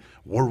saying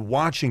we're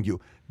watching you.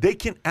 They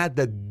can add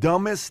the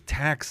dumbest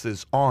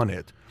taxes on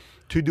it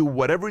to do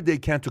whatever they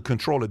can to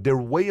control it. Their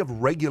way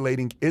of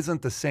regulating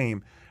isn't the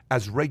same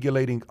as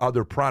regulating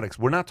other products.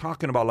 We're not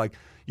talking about like,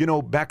 you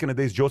know, back in the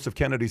days, Joseph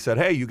Kennedy said,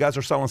 hey, you guys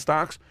are selling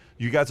stocks,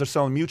 you guys are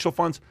selling mutual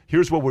funds,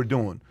 here's what we're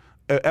doing.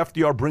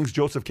 FDR brings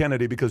Joseph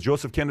Kennedy because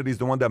Joseph Kennedy is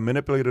the one that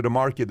manipulated the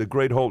market, the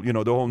great whole, you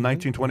know, the whole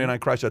 1929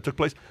 crash that took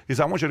place. He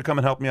said, I want you to come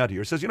and help me out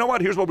here. He says, you know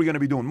what, here's what we're going to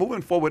be doing.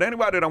 Moving forward,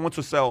 anybody that wants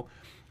to sell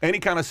any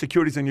kind of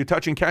securities and you're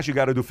touching cash, you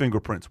got to do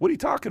fingerprints. What are you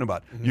talking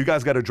about? You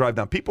guys got to drive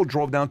down. People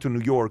drove down to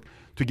New York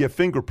to get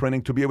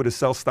fingerprinting to be able to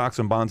sell stocks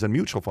and bonds and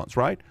mutual funds,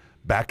 right?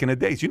 Back in the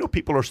days. You know,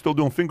 people are still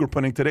doing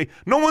fingerprinting today.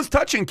 No one's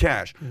touching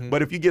cash.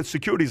 But if you get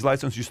securities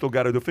license, you still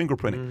got to do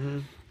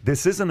fingerprinting.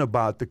 This isn't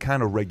about the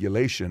kind of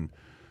regulation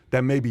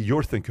that maybe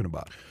you're thinking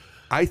about.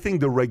 I think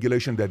the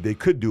regulation that they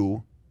could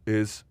do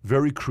is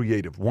very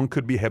creative. One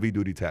could be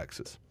heavy-duty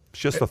taxes.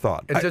 It's just a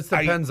thought. It just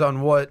depends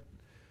on what.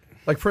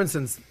 Like for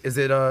instance, is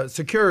it a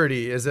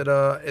security? Is it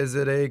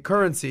a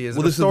currency? Is it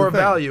a this is the store of thing.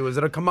 value? Is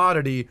it a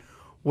commodity?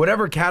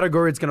 Whatever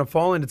category it's going to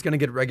fall in, it's going to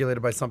get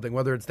regulated by something.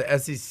 Whether it's the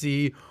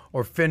SEC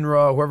or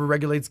FINRA, whoever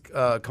regulates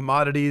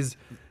commodities.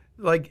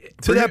 Like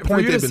To that point, for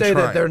you to they've been say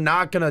trying. that they're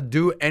not going to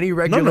do any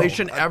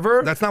regulation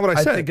ever. That's not what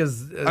I said. I think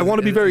is I want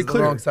to be very is the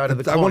clear. wrong side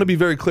of the I want to coin. be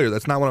very clear.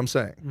 That's not what I'm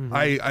saying.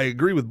 I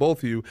agree with both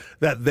of you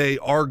that they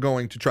are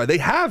going to try. They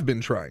have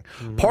been trying.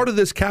 Part of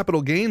this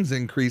capital gains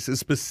increase is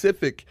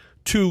specific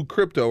to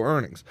crypto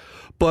earnings.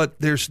 But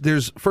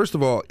there's first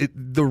of all,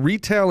 the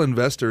retail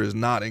investor is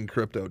not in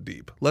crypto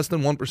deep. Less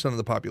than 1% of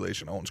the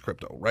population owns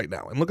crypto right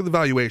now. And look at the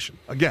valuation.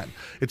 Again,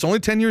 it's only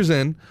 10 years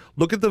in.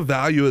 Look at the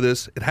value of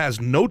this. It has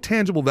no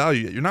tangible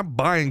value yet. You're not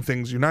buying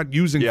things. You're not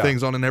using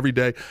things on an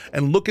everyday.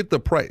 And look at the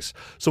price.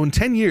 So in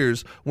 10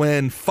 years,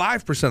 when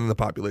 5% of the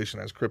population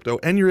has crypto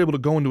and you're able to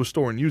go into a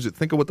store and use it,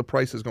 think of what the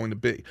price is going to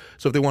be.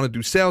 So if they want to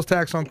do sales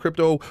tax on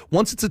crypto,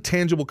 once it's a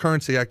tangible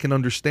currency, I can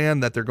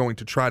understand that they're going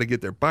to try to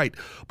get their bite.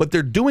 But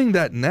they're doing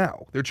that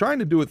now. They're trying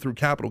to do it through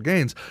capital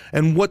gains.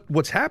 And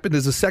what's happened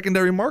is a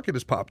secondary market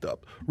has popped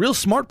up. Real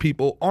smart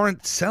people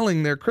aren't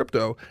selling their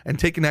crypto and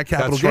taking that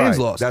capital That's gains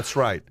right. loss. That's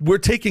right. We're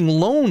taking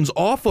loans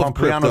off of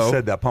Pompliano crypto.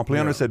 said that.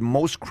 Pompliano said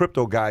most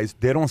crypto guys,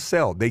 they don't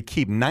sell. They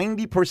keep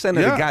 90% of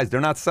the guys,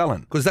 they're not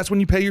selling. Because that's when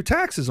you pay your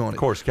taxes on it. Of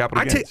course,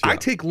 capital gains, I yeah.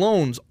 take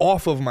loans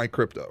off of my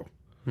crypto.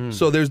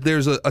 So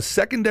there's a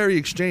secondary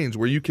exchange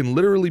where you can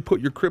literally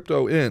put your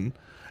crypto in,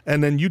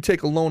 and then you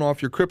take a loan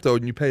off your crypto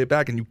and you pay it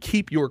back and you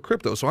keep your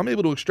crypto. So I'm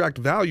able to extract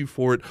value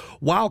for it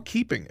while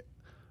keeping it.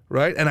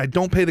 right? And I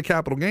don't pay the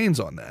capital gains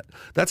on that.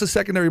 That's a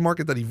secondary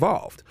market that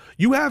evolved.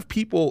 You have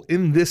people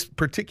in this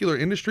particular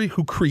industry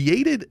who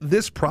created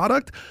this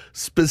product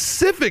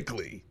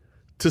specifically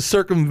to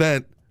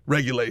circumvent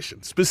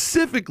regulation,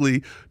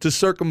 specifically to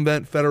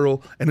circumvent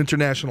federal and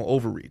international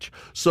overreach.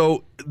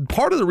 So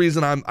part of the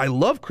reason I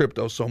love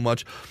crypto so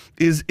much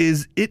is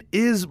it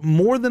is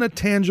more than a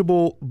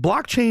tangible.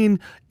 Blockchain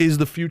is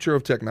the future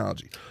of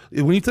technology.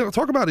 When you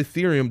talk about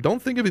Ethereum,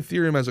 don't think of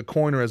Ethereum as a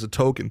coin or as a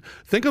token.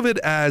 Think of it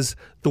as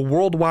the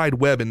World Wide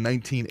Web in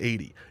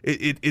 1980.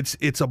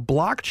 It's a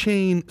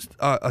blockchain,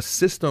 a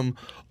system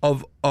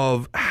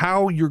of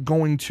how you're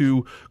going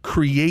to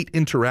create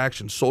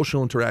interaction,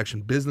 social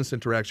interaction, business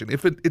interaction.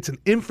 It's an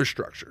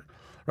infrastructure,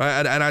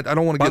 right? And I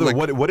don't want to get By the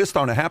way, what is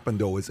starting to happen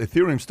though is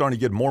Ethereum's starting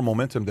to get more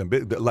momentum than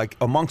like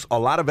amongst a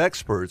lot of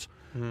experts.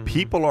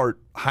 People are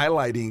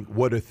highlighting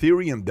what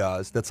Ethereum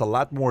does that's a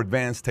lot more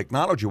advanced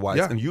technology-wise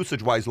and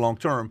usage-wise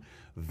long-term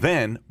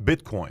than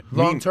Bitcoin.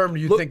 Long-term,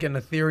 you think an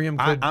Ethereum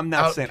could I'm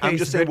not saying. I'm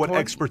just saying what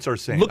experts are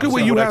saying. Look at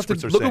what you have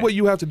to look at what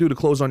you have to do to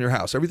close on your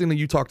house. Everything that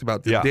you talked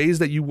about, the days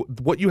that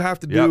what you have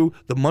to do,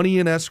 the money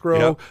in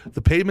escrow,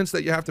 the payments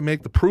that you have to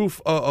make, the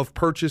proof of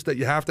purchase that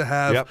you have to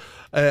have,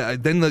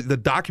 then the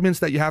documents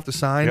that you have to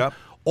sign.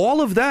 All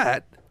of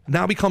that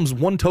now becomes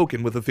one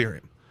token with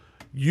Ethereum.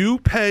 You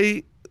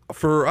pay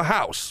for a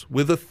house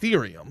with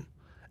Ethereum,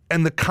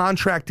 and the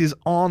contract is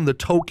on the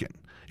token.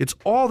 It's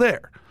all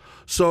there.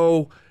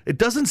 So it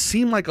doesn't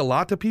seem like a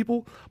lot to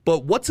people,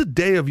 but what's a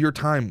day of your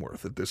time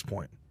worth at this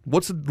point?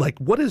 What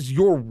is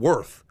your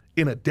worth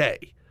in a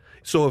day?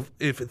 So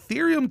if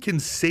Ethereum can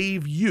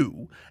save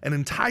you an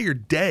entire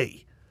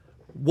day,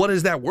 what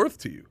is that worth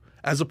to you?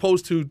 As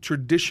opposed to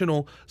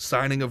traditional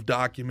signing of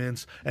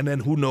documents, and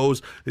then who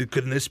knows,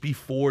 could this be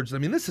forged? I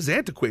mean, this is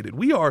antiquated.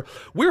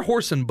 We're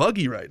horse and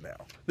buggy right now.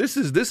 This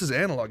is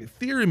analog.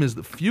 Ethereum is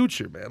the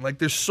future, man. Like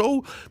there's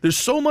so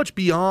much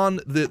beyond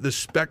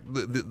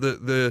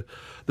the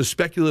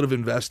speculative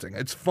investing.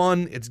 It's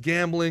fun, it's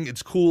gambling,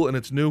 it's cool, and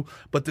it's new.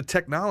 But the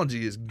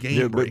technology is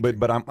game breaking.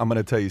 But I'm going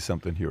to tell you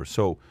something here.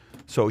 So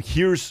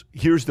here's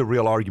the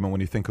real argument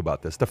when you think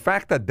about this. The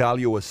fact that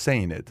Dalio is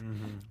saying it,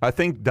 I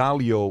think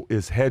Dalio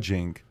is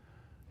hedging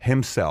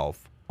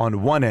himself.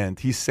 On one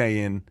end, he's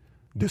saying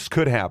this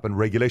could happen,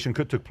 regulation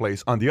could take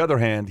place. On the other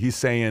hand, he's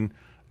saying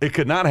it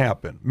could not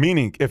happen.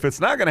 Meaning, if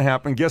it's not going to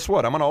happen, guess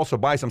what? I'm going to also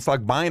buy some. It's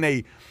like buying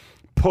a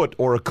put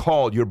or a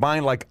call. You're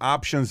buying like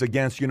options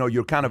against,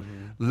 you're kind of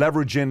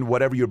leveraging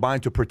whatever you're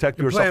buying to protect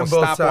yourself, a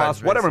stop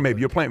loss, whatever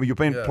maybe. You're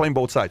playing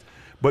both sides.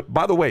 But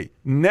by the way,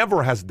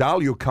 never has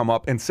Dalio come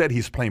up and said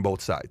he's playing both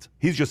sides.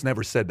 He's just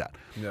never said that.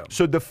 Yeah.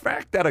 So the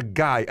fact that a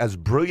guy as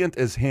brilliant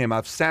as him,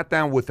 I've sat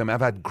down with him,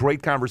 I've had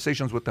great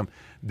conversations with him,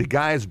 the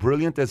guy as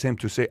brilliant as him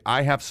to say,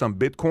 I have some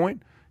Bitcoin,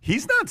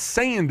 he's not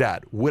saying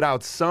that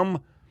without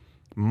some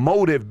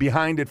motive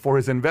behind it for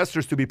his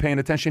investors to be paying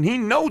attention. He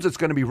knows it's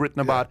going to be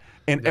written about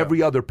in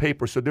every other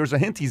paper. So there's a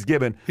hint he's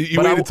given. He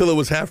waited until it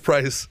was half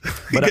price.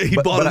 He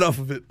bought enough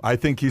of it. I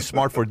think he's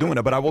smart for doing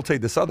it. But I will tell you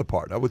this other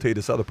part.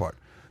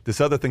 This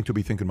other thing to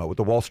be thinking about with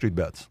the Wall Street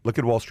bets. Look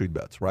at Wall Street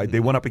bets, right? They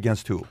went up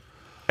against who?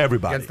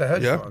 Everybody. Against the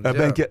hedge funds.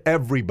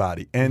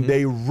 Everybody. And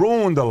they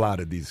ruined a lot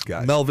of these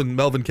guys.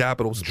 Melvin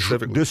Capital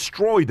specifically.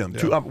 Destroyed them.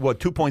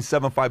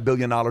 $2.75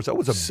 billion. That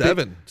was a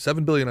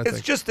 $7 billion, I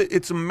think.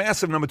 It's a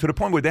massive number to the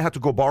point where they had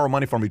to go borrow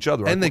money from each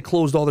other. And they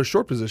closed all their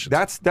short positions.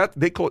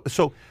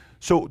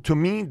 So to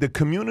me, the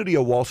community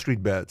of Wall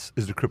Street bets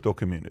is the crypto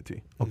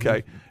community,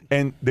 okay?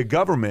 And the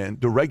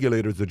government, the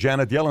regulators, the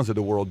Janet Yellens of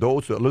the world,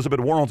 those Elizabeth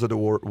Warrens of the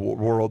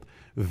world,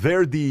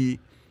 they're these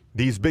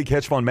big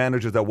hedge fund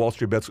managers that Wall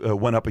Street bets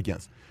went up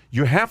against.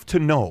 You have to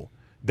know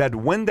that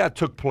when that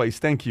took place,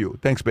 thanks,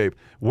 babe.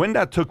 When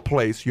that took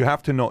place, you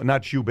have to know,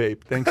 not you,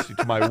 babe, thanks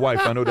to my wife.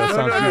 I know that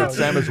sounds weird.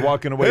 Sam is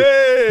walking away.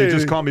 Hey! He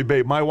just called me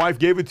babe. My wife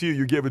gave it to you,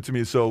 you gave it to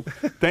me. So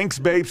thanks,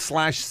 babe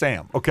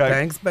 /Sam, okay?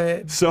 Thanks,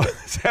 babe. So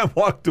Sam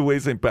walked away,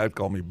 St. Pat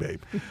called me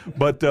babe.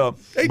 But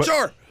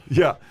HR.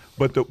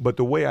 But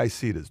the way I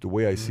see it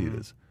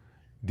is,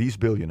 these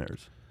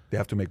billionaires, they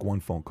have to make one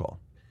phone call,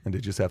 and they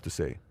just have to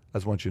say, I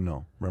just want you to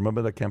know,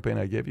 remember that campaign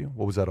I gave you?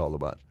 What was that all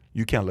about?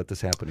 You can't let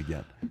this happen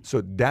again.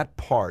 So that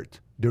part,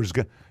 you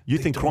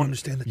don't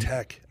understand the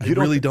tech. I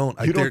really don't.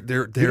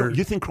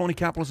 You think crony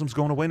capitalism's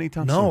going away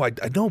anytime soon? No, I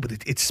know, but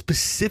it's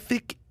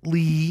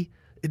specifically.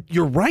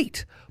 You're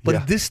right,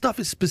 but this stuff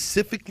is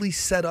specifically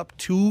set up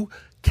to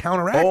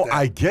counteract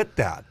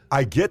that.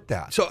 I get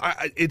that. So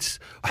this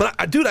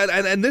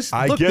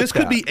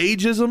could be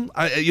ageism.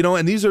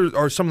 And these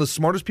are some of the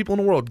smartest people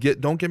in the world.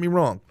 Don't get me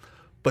wrong.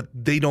 But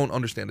they don't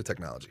understand the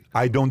technology.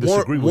 I don't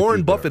disagree with you.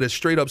 Warren Buffett has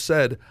straight up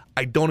said,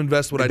 I don't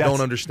invest what I don't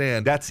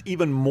understand. That's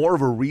even more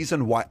of a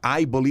reason why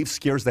I believe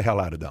scares the hell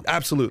out of them.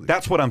 Absolutely.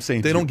 That's what I'm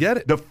saying. They don't get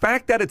it. The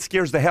fact that it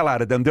scares the hell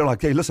out of them, they're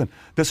like, hey, listen,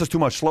 this is too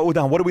much. Slow it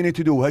down. What do we need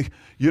to do? Hey,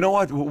 you know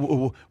what?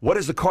 What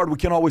is the card we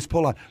can always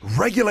pull out?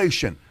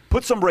 Regulation.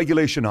 Put some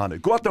regulation on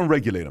it. Go out there and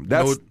regulate them.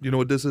 You know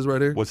what this is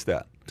right here? What's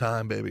that?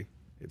 Time, baby.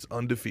 It's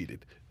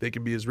undefeated. They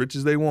can be as rich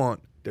as they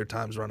want. Their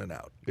time's running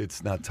out.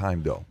 It's not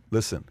time, though.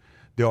 Listen.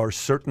 There are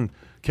certain.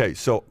 Okay,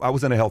 so I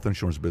was in the health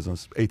insurance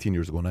business 18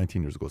 years ago,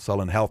 19 years ago,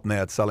 selling Health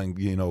Net, selling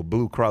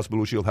Blue Cross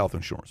Blue Shield health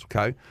insurance.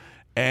 Okay,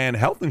 and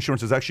health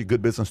insurance is actually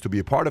good business to be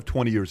a part of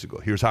 20 years ago.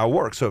 Here's how it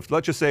works. So if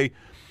let's just say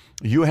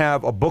you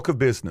have a book of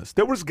business.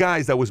 There was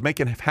guys that was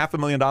making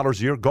 $500,000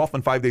 a year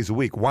golfing 5 days a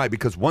week. Why?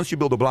 Because once you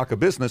build a block of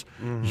business,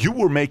 you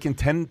were making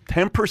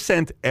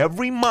 10%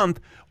 every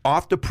month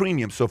off the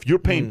premium. So if you're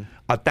paying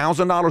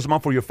 $1,000 a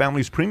month for your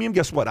family's premium,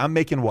 guess what? I'm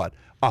making what?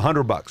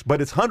 $100.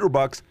 But it's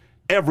 $100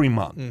 every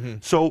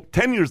month. So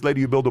 10 years later,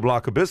 you build a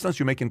block of business,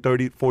 you're making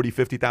 $30,000,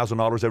 $40,000,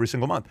 $50,000 every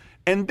single month.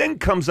 And then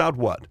comes out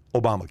what?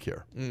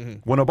 Obamacare.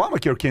 When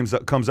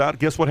Obamacare comes out,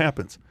 guess what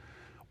happens?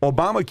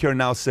 Obamacare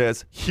now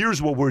says, here's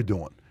what we're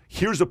doing.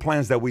 Here's the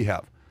plans that we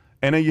have.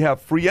 And then you have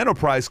free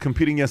enterprise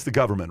competing against the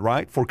government,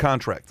 right, for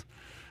contracts.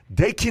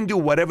 They can do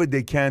whatever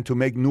they can to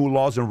make new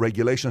laws and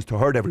regulations to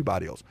hurt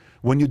everybody else.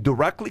 When you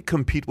directly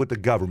compete with the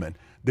government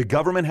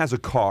has a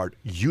card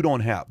you don't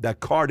have. That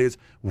card is,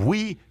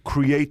 we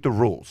create the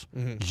rules.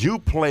 You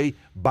play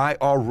by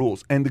our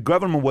rules. And the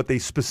government, what they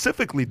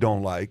specifically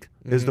don't like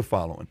is the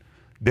following.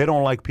 They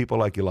don't like people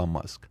like Elon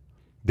Musk.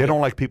 They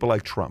don't like people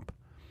like Trump.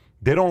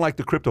 They don't like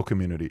the crypto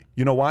community.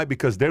 You know why?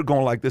 Because they're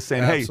going like this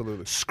saying, hey,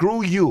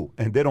 screw you.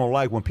 And they don't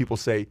like when people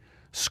say,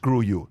 screw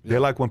you. They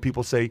like when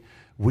people say,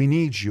 we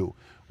need you.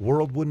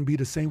 World wouldn't be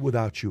the same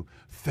without you.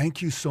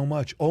 Thank you so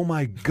much. Oh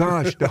my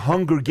gosh, the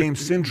Hunger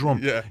Games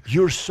syndrome.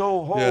 You're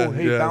so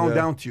bound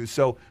down to you.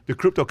 So the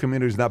crypto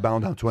community is not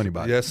bound down to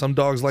anybody. Yeah, some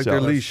dogs like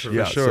their leash.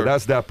 Yeah, for sure. So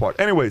that's that part.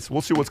 Anyways,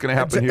 we'll see what's going to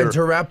happen here. And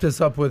to wrap this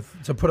up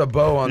to put a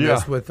bow on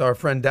this with our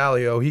friend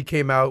Dalio, he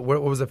came out,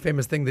 what was a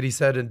famous thing that he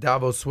said in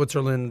Davos,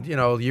 Switzerland,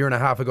 a year and a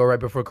half ago, right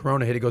before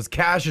Corona hit. He goes,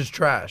 cash is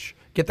trash.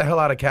 Get the hell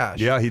out of cash.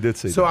 Yeah, he did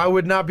say that. So I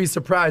would not be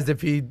surprised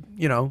if he,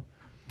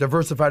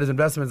 diversified his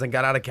investments and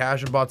got out of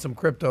cash and bought some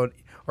crypto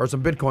or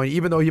some Bitcoin,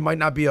 even though he might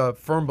not be a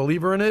firm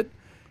believer in it.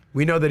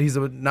 We know that he's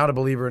not a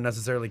believer in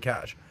necessarily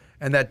cash.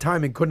 And that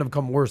timing couldn't have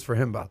come worse for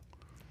him,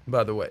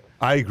 by the way.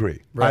 I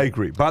agree. I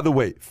agree. By the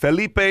way,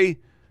 Felipe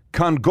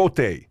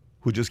Congote,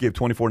 who just gave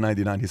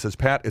 $24.99, he says,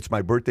 Pat, it's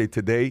my birthday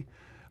today.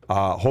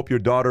 Hope your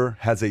daughter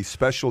has a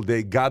special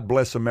day. God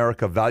bless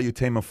America.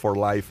 Valuetainment for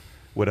life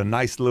with a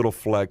nice little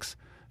flex.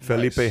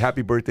 Felipe,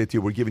 happy birthday to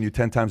you. We're giving you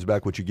 10 times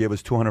back what you gave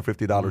us,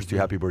 $250 to you.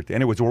 Happy birthday.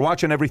 Anyways, we're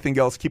watching everything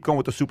else. Keep going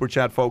with the super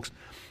chat, folks.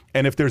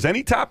 And if there's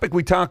any topic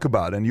we talk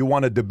about and you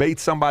want to debate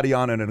somebody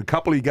on it and a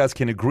couple of you guys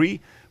can agree,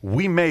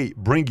 we may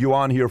bring you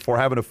on here for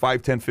having a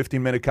 5, 10,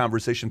 15-minute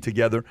conversation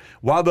together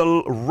while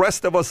the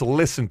rest of us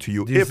listen to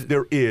you, if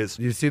there is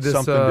you see this,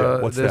 something there.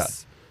 What's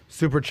this that?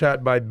 Super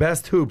chat by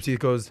Best Hoops. He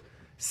goes,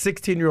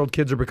 16-year-old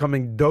kids are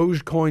becoming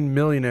Dogecoin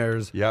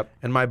millionaires. Yep.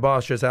 And my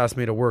boss just asked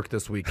me to work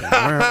this weekend.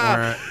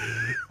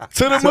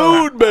 To the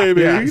moon,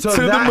 baby. Yeah, so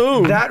to the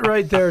moon. That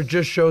right there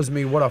just shows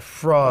me what a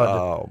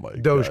fraud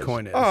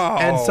Dogecoin is.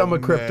 And some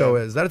of crypto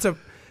is. That's a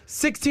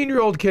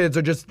 16-year-old kids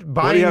are just buying Dogecoin.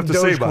 What do you have to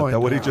say about that?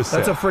 What he just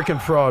said? That's a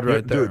freaking fraud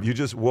right there. Dude, you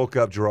just woke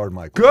up Gerard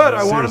Michael. Good.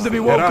 I want him to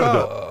be woke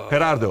up.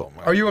 Gerardo.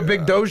 Are you a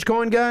big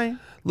Dogecoin guy?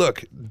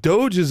 Look,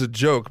 Doge is a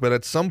joke, but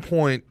at some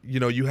point,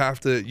 you have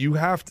to.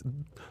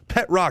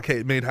 Pet Rock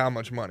made how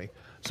much money?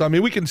 So I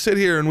mean, we can sit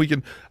here and we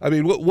can. I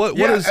mean, what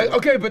is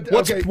okay? But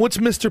what's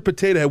Mr.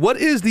 Potato Head? What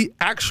is the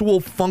actual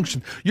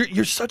function?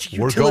 You're such a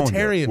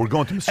utilitarian. We're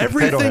going to Mr.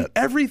 Potato Head.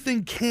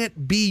 Everything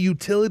can't be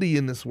utility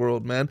in this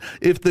world, man.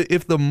 If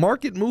the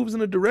market moves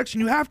in a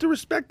direction, you have to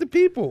respect the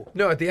people.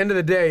 No, at the end of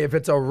the day, if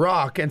it's a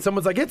rock and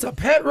someone's like, it's a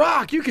pet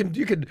rock, you could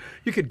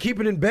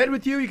keep it in bed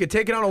with you. You could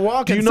take it on a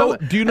walk. Do you know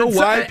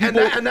why people?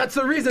 And that's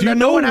the reason. Do you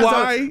know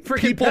why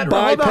people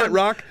buy Pet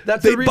Rock?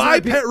 They buy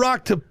Pet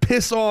Rock to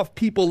piss off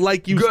people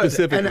like you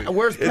specifically. And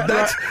where's Pet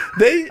Rock?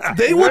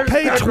 They will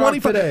pay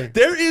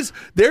 $25.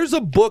 There's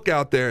a book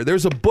out there.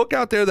 There's a book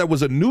out there that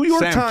was a New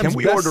York Times can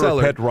we bestseller. Order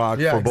a Pet Rock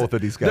for both of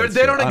these guys?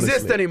 They don't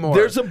exist anymore.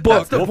 There's a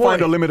book. We'll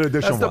find a limited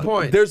edition That's the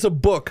point. There's a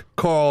book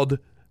called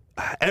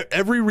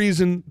Every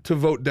Reason to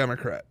Vote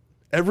Democrat.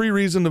 Every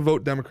Reason to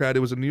Vote Democrat. It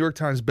was a New York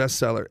Times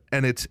bestseller,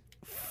 and it's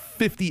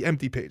 50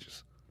 empty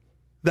pages.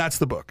 That's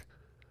the book.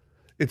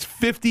 It's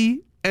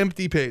 50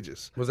 empty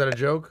pages. Was that a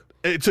joke?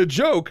 It's a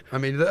joke. I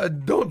mean,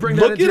 don't bring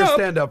that into your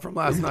stand-up from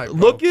last night, bro.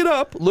 Look it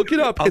up.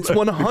 It's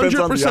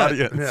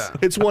 100%. Yeah.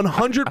 It's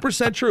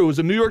 100% true. It was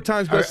a New York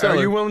Times bestseller. Are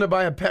you willing to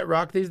buy a Pet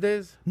Rock these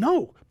days?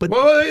 No. But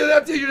well,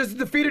 you just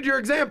defeated your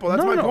example.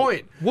 That's my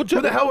point. Who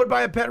the hell would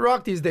buy a Pet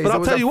Rock these days? But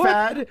I'll tell you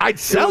fad. what. I'd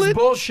sell it.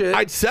 Bullshit.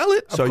 I'd sell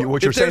it. So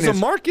what you're saying is, a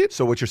market.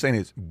 So what you're saying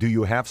is, do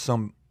you have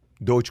some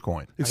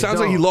Dogecoin? It sounds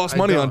like he lost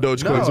money on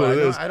Dogecoin. What it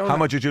is. How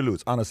much did you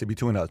lose? Honestly,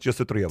 between us, just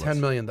the three of us. $10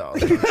 million. All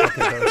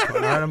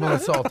right, I'm a little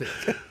salty.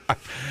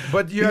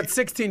 But you had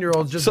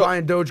 16-year-olds just So-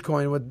 buying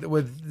Dogecoin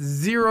with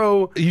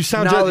zero. You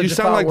sound knowledge just,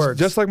 of how it works.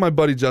 just like my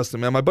buddy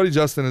Justin, man. My buddy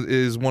Justin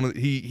is one of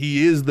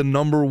he is the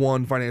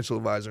 #1 financial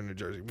advisor in New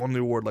Jersey. Won the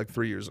award like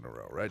 3 years in a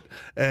row, right?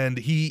 And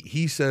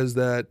he says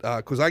that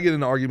because I get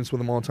into arguments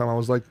with him all the time. I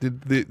was like,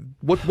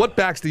 what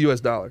backs the U.S.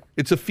 dollar?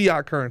 It's a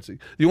fiat currency.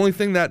 The only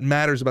thing that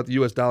matters about the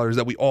U.S. dollar is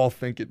that we all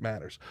think it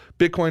matters.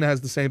 Bitcoin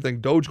has the same thing.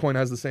 Dogecoin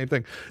has the same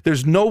thing.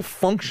 There's no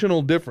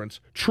functional difference,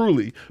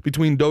 truly,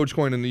 between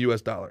Dogecoin and the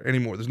U.S. dollar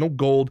anymore. There's no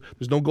gold.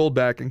 There's no gold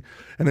backing.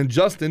 And then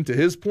Justin, to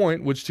his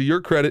point, which to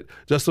your credit,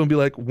 Justin will be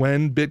like,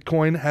 when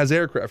Bitcoin has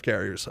aircraft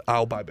carriers,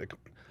 I'll buy Bitcoin.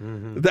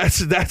 That's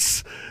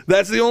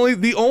the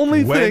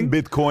only When thing.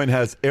 Bitcoin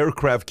has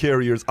aircraft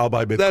carriers, I'll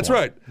buy Bitcoin. That's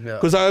right. Yeah.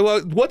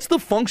 Because what's the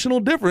functional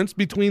difference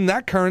between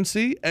that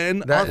currency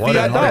and our What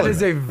fiat an dollar? That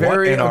is a What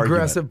very an argument.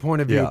 aggressive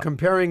point of view. Yeah.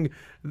 Comparing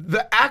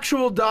the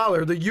actual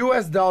dollar, the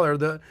U.S. dollar,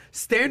 the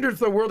standard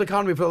for the world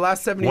economy for the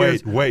last 7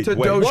 years Wait, to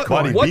wait, Dogecoin.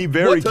 buddy, What- be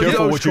very what-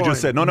 careful what you Dogecoin.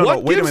 just said. No,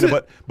 What wait a gives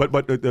minute.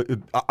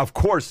 But of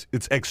course,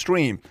 it's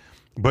extreme.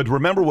 But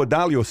remember what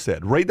Dalio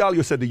said. Ray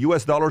Dalio said the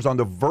U.S. dollar is on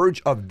the verge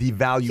of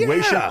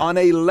devaluation Yeah. on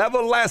a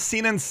level last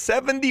seen in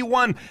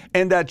 71,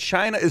 and that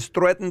China is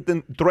threatening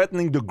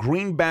the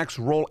greenback's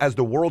role as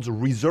the world's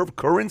reserve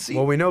currency.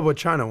 Well, we know what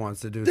China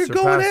wants to do. They're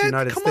surpass going the ahead.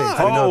 United Come States.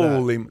 on. We know that.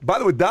 Holy! By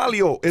the way,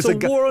 Dalio is It's a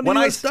guy. war on the when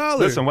US dollar.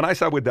 Listen, when I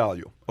sat with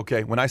Dalio,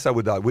 okay, when I sat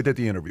with Dalio, we did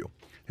the interview.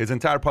 His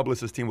entire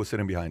publicist team was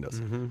sitting behind us.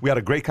 Mm-hmm. We had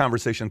a great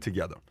conversation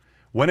together.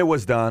 When it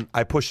was done,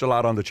 I pushed a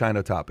lot on the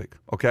China topic.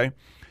 Okay.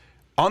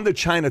 On the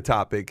China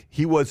topic,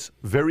 he was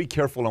very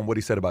careful on what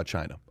he said about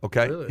China.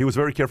 Okay, he was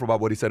very careful about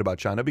what he said about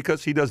China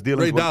because he does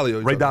dealings. Ray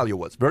Dalio, Ray Dalio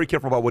was very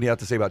careful about what he had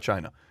to say about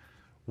China.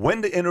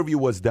 When the interview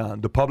was done,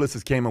 the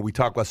publicist came and we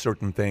talked about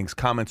certain things,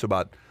 comments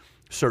about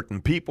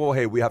certain people.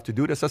 Hey, we have to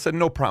do this. I said,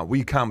 no problem.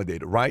 We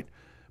accommodated, right?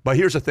 But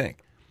here's the thing.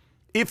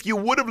 If you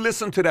would have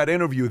listened to that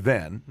interview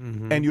then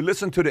and you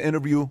listened to the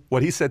interview,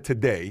 what he said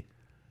today,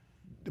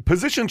 the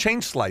position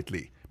changed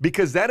slightly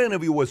because that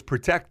interview was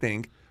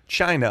protecting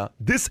China.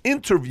 This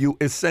interview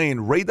is saying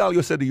Ray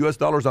Dalio said the U.S.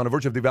 dollar is on the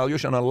verge of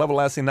devaluation on a level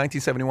last in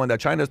 1971, that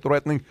China is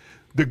threatening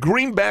the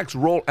greenback's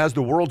role as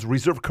the world's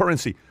reserve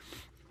currency.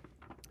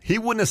 He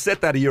wouldn't have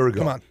said that a year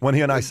ago when he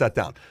and I sat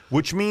down,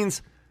 which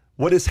means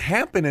what is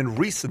happening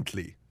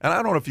recently, and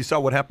I don't know if you saw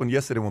what happened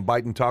yesterday when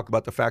Biden talked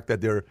about the fact that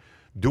they're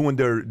doing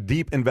their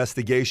deep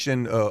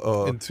investigation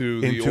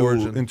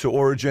into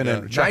origin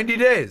and 90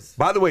 days.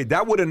 By the way,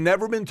 that would have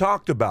never been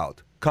talked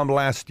about come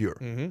last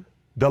year.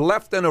 The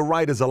left and the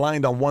right is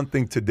aligned on one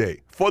thing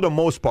today, for the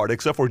most part,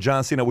 except for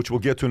John Cena, which we'll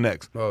get to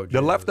next.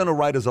 The left and the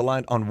right is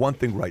aligned on one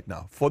thing right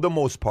now, for the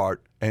most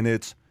part, and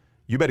it's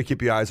you better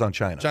keep your eyes on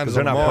China because China's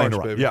they're on not playing Mars,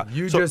 around. baby. Yeah,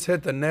 You so, just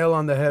hit the nail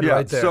on the head yeah.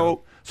 right there.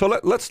 So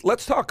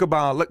let's talk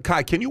about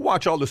Kai. Can you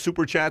watch all the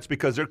super chats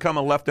because they're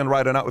coming left and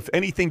right and out? If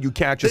anything you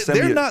catch, just send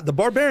They're me. not. The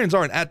barbarians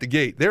aren't at the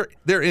gate.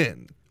 They're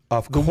in.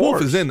 Of the course.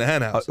 wolf is in the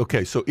hen house.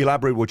 Okay, so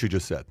elaborate what you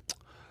just said.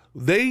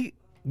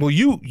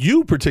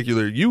 You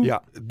particular, Yeah.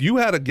 you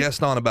had a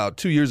guest on about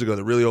 2 years ago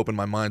that really opened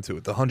my mind to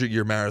it, the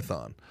 100-year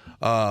marathon.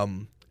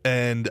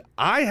 And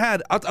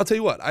I'll tell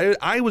you what,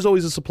 I was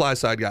always a supply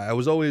side guy. I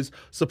was always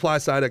supply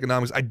side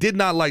economics. I did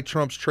not like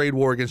Trump's trade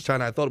war against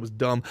China. I thought it was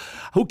dumb.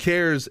 Who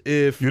cares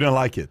if You didn't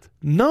like it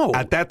no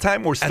at that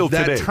time or still at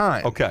that today?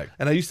 time. Okay.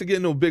 And I used to get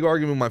into a big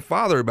argument with my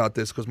father about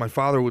this because my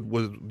father I would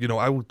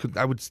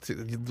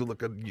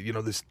look at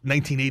this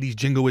 1980s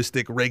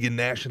jingoistic Reagan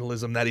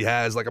nationalism that he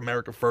has, like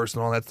America First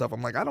and all that stuff.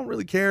 I'm like, I don't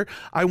really care.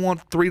 I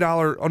want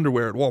 $3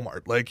 underwear at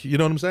Walmart. Like, you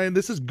know what I'm saying?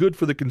 This is good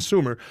for the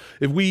consumer.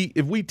 If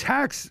we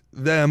tax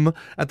them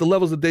at the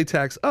levels that they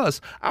tax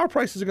us, our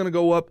prices are going to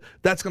go up.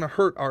 That's going to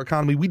hurt our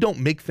economy. We don't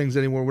make things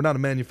anymore. We're not a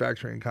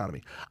manufacturing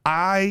economy.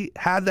 I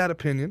had that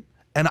opinion.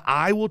 And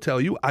I will tell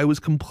you, I was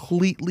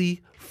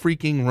completely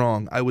freaking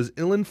wrong. I was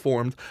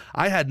ill-informed.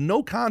 I had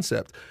no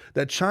concept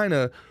that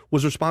China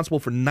was responsible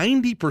for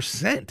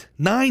 90%,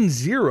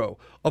 90,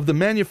 of the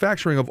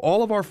manufacturing of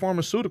all of our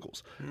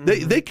pharmaceuticals.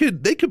 They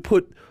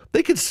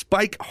could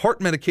spike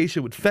heart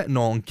medication with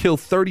fentanyl and kill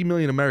 30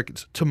 million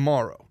Americans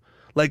tomorrow.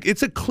 Like,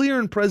 it's a clear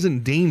and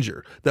present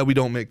danger that we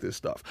don't make this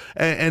stuff.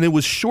 And it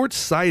was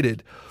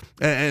short-sighted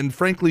and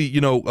frankly,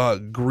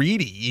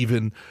 greedy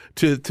even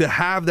to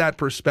have that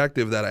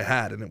perspective that I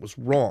had, and it was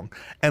wrong.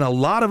 And a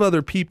lot of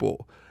other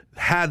people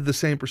had the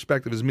same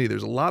perspective as me.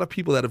 There's a lot of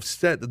people that have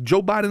said,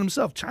 Joe Biden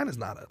himself, China's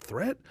not a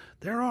threat.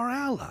 They're our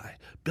ally,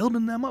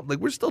 building them up. Like,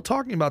 we're still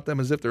talking about them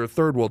as if they're a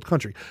third world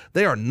country.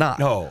 They are not.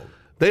 No.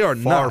 They are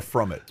Far not.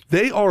 from it.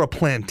 They are a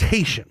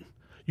plantation.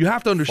 You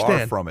have to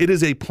understand, from it. it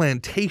is a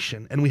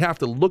plantation, and we have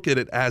to look at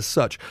it as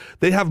such.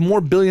 They have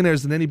more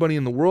billionaires than anybody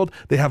in the world.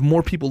 They have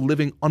more people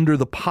living under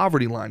the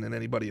poverty line than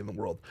anybody in the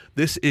world.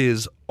 This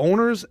is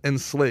owners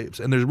and slaves,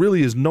 and there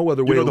really is no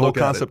other way You know to the whole look at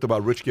concept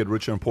about rich get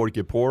richer and poor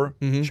get poor?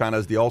 China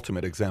is the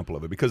ultimate example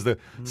of it because the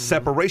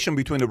separation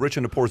between the rich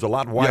and the poor is a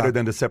lot wider Yeah.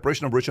 than the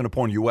separation of rich and the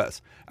poor in the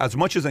U.S. As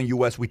much as in the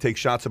U.S. we take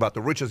shots about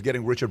the richest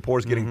getting richer, poor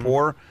is getting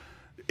poor,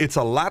 it's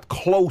a lot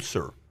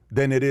closer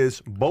than it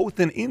is both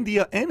in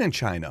India and in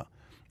China.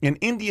 In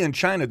India and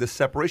China, the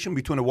separation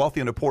between the wealthy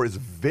and the poor is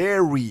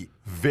very,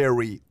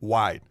 very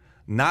wide.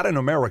 Not in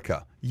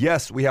America.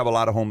 Yes, we have a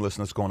lot of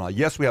homelessness going on.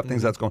 Yes, we have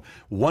things that's going on.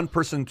 One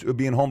person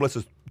being homeless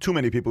is too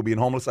many people being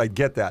homeless. I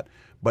get that.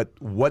 But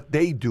what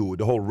they do,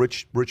 the whole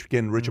rich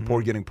getting richer,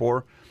 poor getting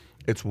poor,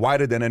 it's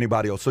wider than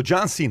anybody else. So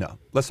John Cena,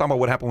 let's talk about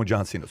what happened with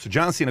John Cena. So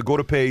John Cena, go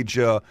to page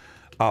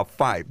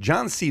 5.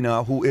 John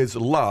Cena, who is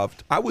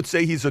loved, I would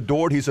say he's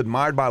adored, he's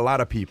admired by a lot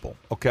of people,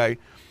 okay?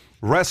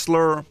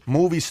 Wrestler,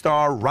 movie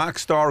star, rock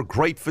star,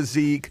 great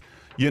physique.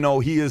 You know,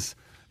 he is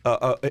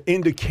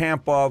in the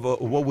camp of,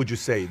 what would you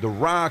say, The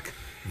Rock,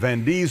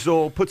 Vin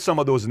Diesel, put some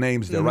of those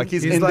names there, right?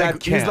 He's in like, that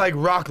camp. He's like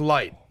Rock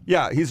Light.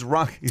 Yeah, he's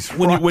rock. He's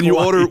When you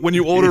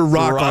order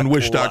rock on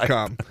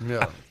Wish.com.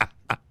 Yeah.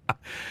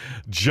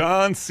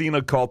 John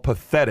Cena called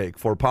pathetic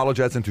for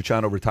apologizing to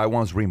China over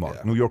Taiwan's remark.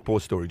 Yeah. New York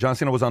Post story. John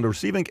Cena was on the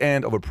receiving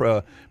end of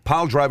a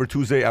pile driver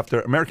Tuesday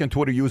after American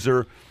Twitter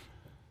users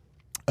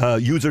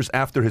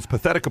after his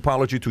pathetic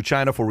apology to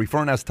China for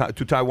referring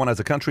to Taiwan as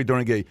a country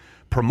during a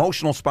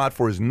promotional spot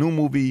for his new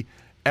movie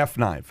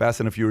F9, Fast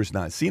and the Furious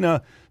 9.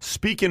 Cena,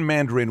 speaking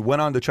Mandarin,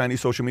 went on the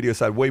Chinese social media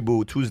site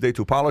Weibo Tuesday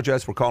to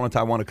apologize for calling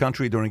Taiwan a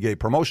country during a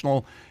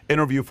promotional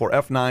interview for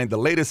F9, the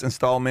latest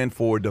installment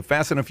for the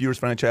Fast and the Furious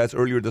franchise.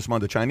 Earlier this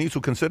month, the Chinese,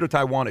 who consider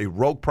Taiwan a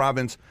rogue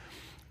province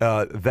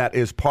that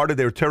is part of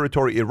their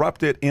territory,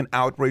 erupted in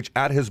outrage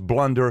at his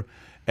blunder.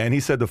 And he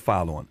said the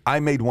following: I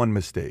made one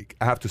mistake.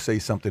 I have to say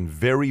something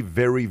very,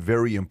 very,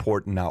 very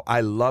important now.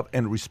 I love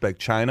and respect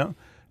China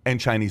and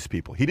Chinese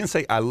people. He didn't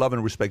say I love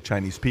and respect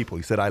Chinese people.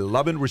 He said I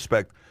love and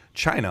respect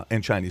China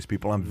and Chinese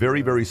people. I'm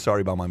very, very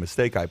sorry about my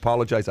mistake. I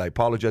apologize.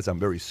 I'm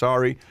very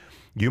sorry.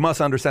 You must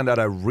understand that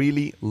I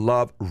really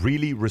love,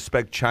 really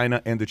respect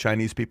China and the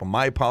Chinese people.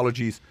 My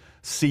apologies.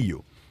 See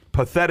you.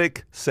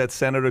 Pathetic, said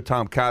Senator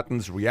Tom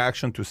Cotton's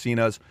reaction to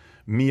Cena's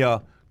mea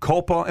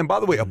culpa. And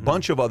by the way, a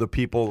bunch of other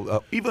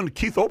people, even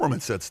Keith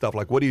Olbermann said stuff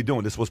like, what are you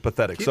doing? This was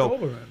pathetic. Keith so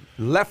Olbermann.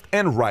 Left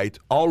and right,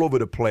 all over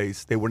the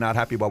place, they were not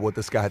happy about what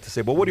this guy had to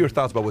say. But what are your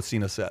thoughts about what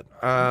Cena said?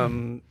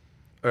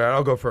 All right,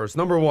 I'll go first.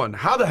 Number one,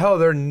 how the hell are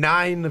there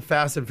 9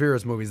 Fast and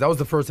Furious movies? That was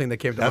the first thing that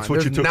came to mind. That's what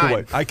There's you took 9.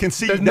 away. I can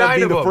see There's that 9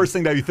 being of the them. first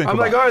thing that you think I'm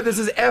about. like, all right, this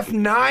is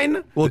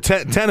F9. Well,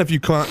 10 if you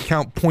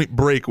count Point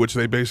Break, which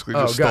they basically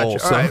just stole.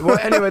 Gotcha. All right. Well,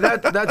 anyway,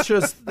 that's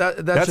just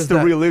That's just the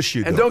that. real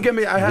issue, And though. don't get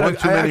me. I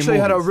actually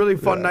had a movies. really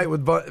fun night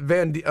with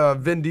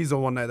Vin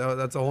Diesel one night.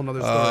 That's a whole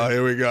nother story. Oh,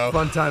 here we go.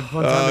 Fun time. Oh,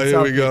 in here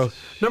South we go.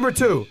 Beach. Number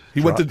 2.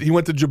 He went to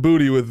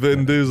Djibouti with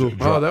Vin Diesel.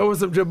 Oh, there was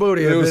some Djibouti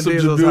There at was Vin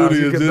some Diesel's house. Djibouti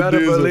You at can Vin better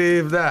Diesel.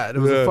 believe that. It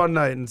was Yeah. a fun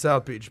night in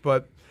South Beach,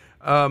 but.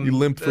 He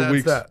limped for that's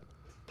weeks. That.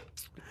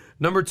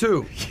 Number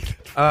 2.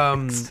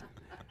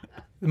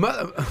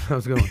 That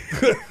was a good one.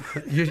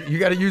 You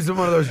got to use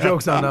one of those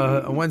jokes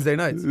on Wednesday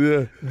nights.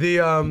 Yeah.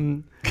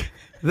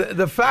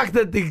 The fact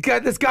that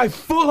this guy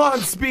full on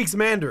speaks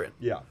Mandarin.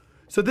 Yeah.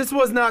 So this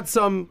was not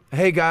some,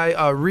 hey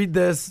guy, read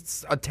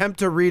this, attempt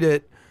to read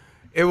it.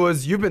 It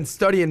was, you've been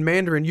studying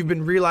Mandarin. You've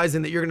been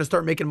realizing that you're going to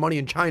start making money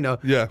in China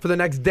for the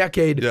next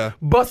decade. Yeah.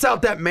 Bust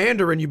out that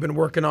Mandarin you've been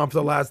working on for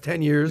the last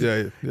 10 years.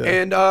 Yeah.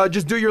 And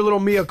just do your little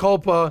mea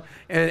culpa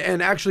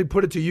and actually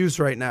put it to use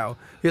right now.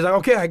 He's like,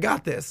 okay, I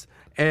got this.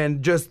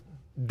 And just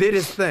did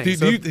his thing.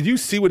 Did you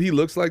see what he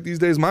looks like these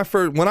days? My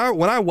first when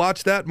I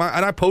watched that, and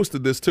I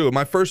posted this too.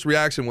 My first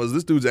reaction was,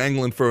 this dude's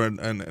angling for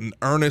an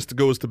Ernest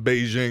Goes to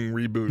Beijing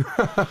reboot.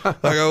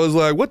 Like, I was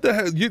like, what the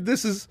hell?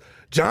 This is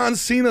John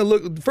Cena.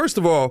 Look, first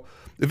of all,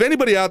 if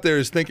anybody out there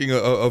is thinking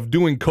of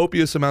doing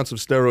copious amounts of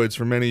steroids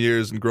for many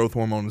years and growth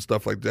hormone and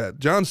stuff like that,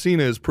 John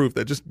Cena is proof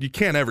that just you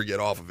can't ever get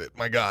off of it.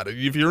 My God,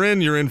 if you're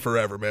in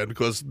forever, man.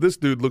 Because this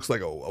dude looks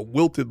like a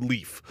wilted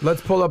leaf.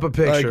 Let's pull up a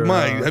picture.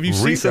 Like, have you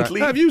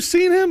recently? Have you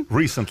seen him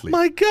Recently.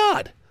 My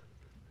God,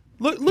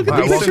 look at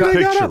Right, the picture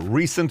they got picture. up.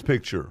 Recent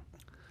picture.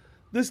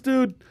 This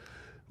dude.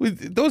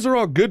 Those are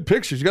all good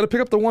pictures. You got to pick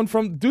up the one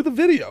from. Do the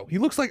video. He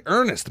looks like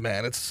Ernest,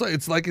 man. It's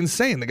like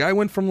insane. The guy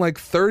went from like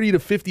 30 to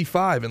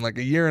 55 in like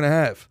a year and a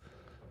half.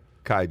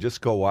 Kai, just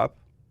go up.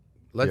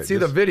 Let's see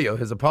the video,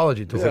 his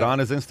apology to Is it on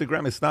his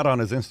Instagram? It's not on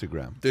his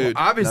Instagram. Dude.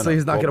 Obviously,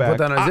 he's not Go going to put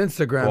back. that on his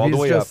Instagram. All the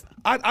He's way just,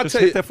 up. I'll Just tell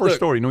hit you, that first look,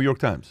 story, New York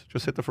Times.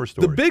 Just hit the first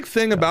story. The big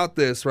thing about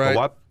this, right?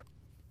 Go up.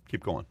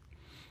 Keep going.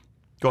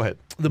 Go ahead.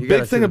 The You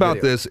gotta big see thing the about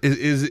video. this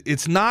is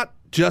it's not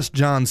just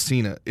John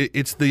Cena.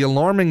 It's the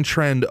alarming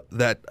trend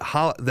that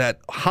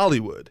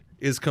Hollywood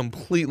is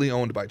completely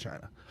owned by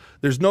China.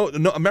 There's no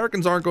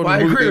Americans aren't going well, I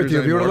to movie agree with theaters you.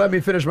 If you would anymore. have let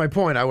me finish my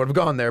point, I would have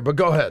gone there. But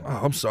go ahead.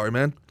 Oh, I'm sorry,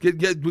 man.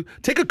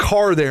 Take a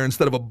car there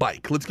instead of a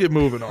bike. Let's get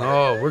moving on.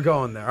 Oh, we're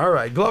going there. All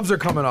right, gloves are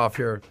coming off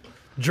here.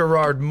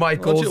 Gerard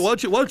Michaels. Why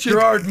don't you-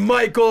 Gerard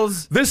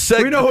Michaels. This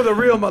we know who the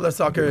real mother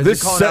sucker is.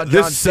 This You're calling out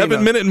John Cena.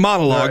 7-minute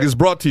monologue All right. is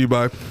brought to you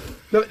by.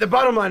 The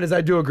bottom line is I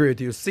do agree with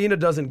you. Cena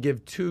doesn't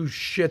give two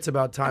shits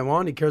about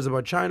Taiwan. He cares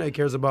about China, he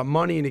cares about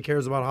money, and he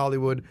cares about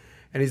Hollywood.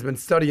 And he's been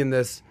studying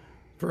this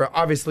for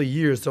obviously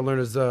years to learn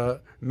his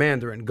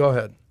Mandarin. Go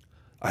ahead.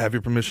 I have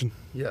your permission.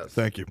 Yes.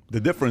 Thank you. The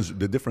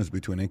difference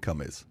between income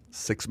is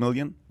 6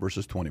 million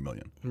versus 20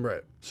 million.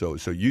 Right. So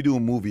you do a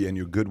movie and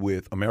you're good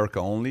with America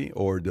only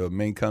or the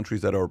main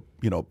countries that are,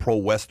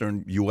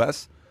 pro-Western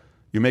US,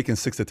 you're making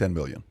 6 to 10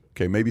 million.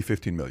 Okay, maybe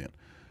 15 million.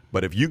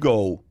 But if you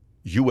go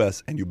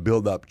US and you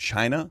build up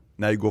China,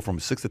 now you go from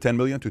 6 to 10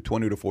 million to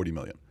 20 to 40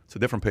 million. It's a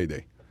different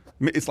payday.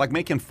 It's like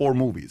making 4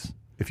 movies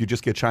if you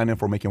just get China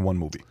for making 1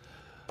 movie.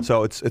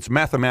 So it's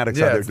mathematics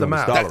Yeah, how they're it's the doing.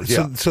 It's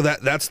math.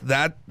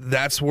 dollars. So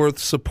that's worth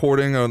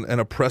supporting an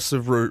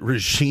oppressive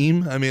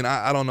regime. I mean,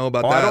 I don't know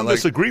about that. I don't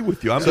disagree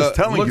with you. I'm just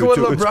telling Look you at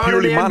what it's LeBron and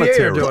purely the NBA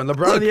monetary. are doing.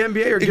 LeBron and the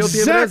NBA are guilty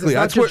of this. It's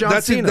not just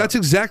John Cena. That's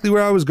exactly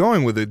where I was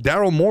going with it.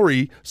 Daryl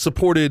Morey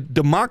supported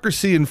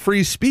democracy and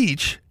free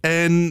speech,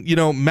 and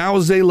Mao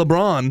Zedong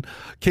LeBron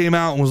came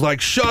out and was like,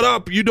 "Shut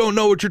up! You don't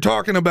know what you're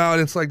talking about."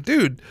 It's like,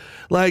 dude,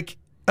 like.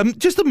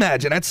 Just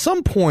imagine, at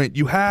some point,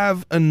 you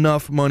have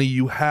enough money,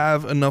 you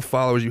have enough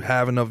followers, you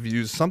have enough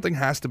views. Something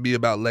has to be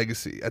about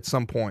legacy at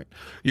some point.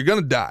 You're going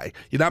to die.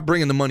 You're not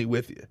bringing the money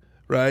with you,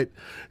 right?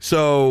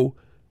 So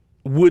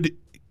would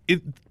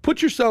it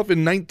put yourself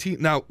in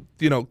 19... Now,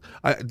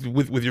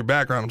 with your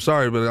background, I'm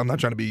sorry, but I'm not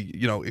trying to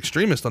be,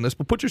 extremist on this,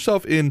 but put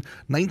yourself in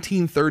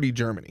 1930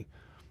 Germany,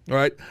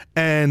 right?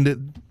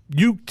 And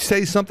you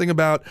say something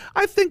about,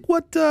 I think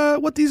what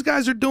these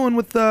guys are doing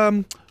with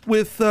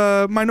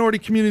minority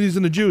communities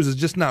and the Jews is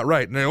just not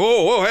right. And they,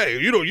 hey,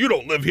 you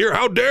don't live here.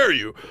 How dare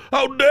you?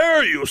 How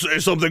dare you say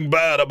something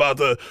bad about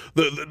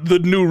the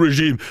new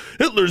regime?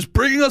 Hitler's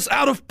bringing us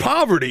out of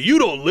poverty. You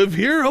don't live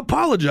here.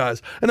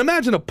 Apologize. And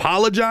imagine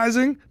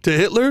apologizing to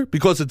Hitler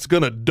because it's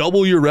going to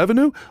double your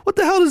revenue. What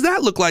the hell does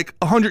that look like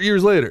 100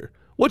 years later?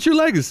 What's your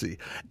legacy?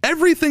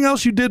 Everything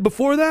else you did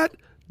before that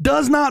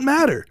does not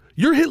matter.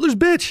 You're Hitler's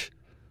bitch.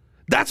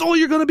 That's all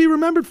you're going to be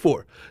remembered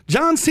for.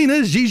 John Cena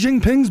is Xi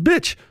Jinping's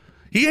bitch.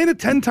 He ain't a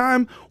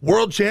 10-time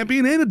world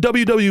champion, ain't a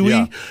WWE.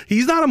 Yeah.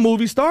 He's not a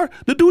movie star.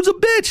 The dude's a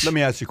bitch. Let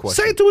me ask you a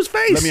question. Say it to his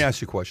face. Let me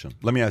ask you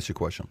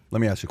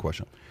a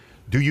question.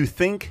 Do you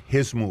think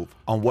his move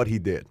on what he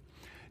did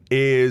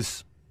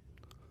is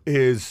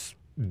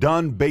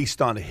done based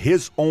on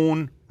his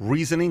own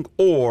reasoning,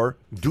 or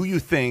do you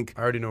think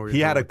I already know where you're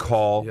he had going a with this.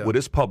 call Yeah. with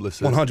his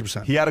publicist?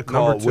 100%. He had a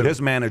call Number two. with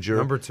his manager.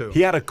 Number two.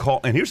 He had a call,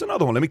 and here's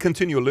another one. Let me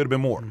continue a little bit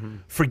more.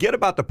 Forget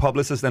about the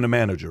publicist and the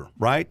manager,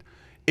 right?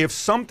 If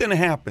something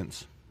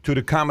happens to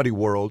the comedy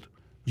world,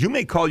 you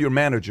may call your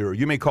manager,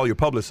 you may call your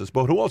publicist,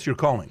 but who else you're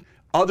calling?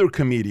 Other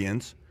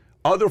comedians,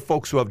 other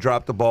folks who have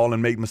dropped the ball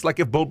and made mistakes. Like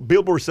if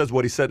Bill Burr says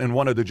what he said in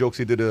one of the jokes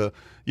he did,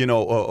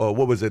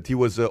 what was it? He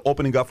was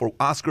opening up for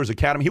Oscars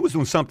Academy. He was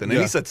doing something, and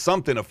Yeah. he said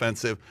something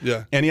offensive,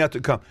 Yeah. and he had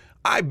to come.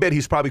 I bet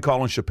he's probably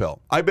calling Chappelle.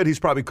 I bet he's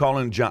probably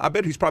calling John. I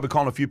bet he's probably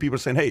calling a few people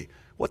saying, hey,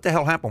 what the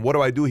hell happened? What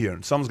do I do here?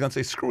 And someone's going to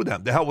say, screw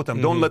them. The hell with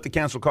them. Don't let the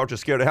cancel culture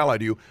scare the hell out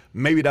of you.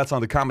 Maybe that's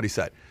on the comedy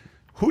side.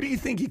 Who do you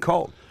think he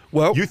called?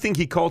 Well, you think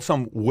he called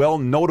some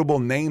notable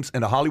names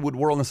in the Hollywood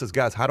world and says,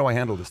 guys, how do I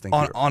handle this thing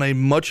here? on a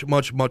much,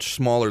 much, much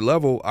smaller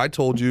level, I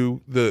told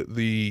you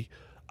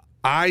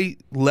I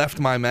left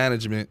my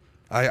management.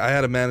 I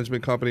had a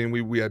management company and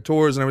we had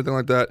tours and everything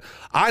like that.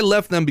 I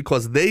left them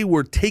because they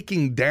were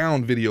taking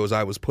down videos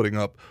I was putting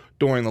up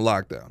during the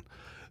lockdown.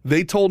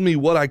 They told me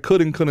what I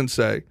could and couldn't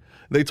say.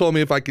 They told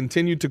me if I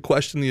continued to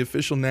question the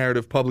official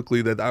narrative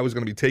publicly that I was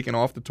going to be taken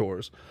off the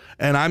tours.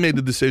 And I made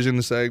the decision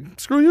to say,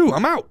 screw you,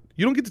 I'm out.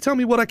 You don't get to tell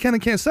me what I can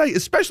and can't say,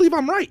 especially if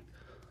I'm right.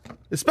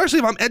 Especially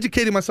if I'm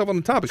educating myself on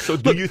the topic. So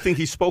do you think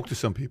he spoke to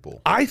some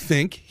people? I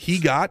think he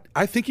got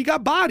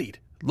bodied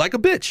like a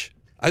bitch.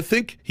 I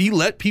think he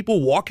let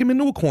people walk him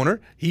into a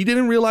corner. He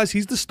didn't realize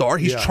he's the star.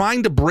 He's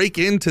trying to break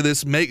into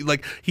this,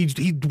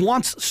 he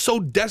wants so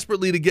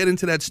desperately to get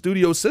into that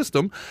studio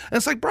system. And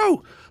it's like,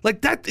 bro,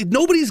 like that,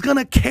 nobody's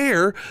gonna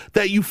care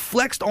that you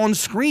flexed on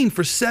screen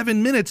for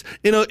 7 minutes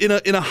in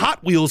a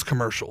Hot Wheels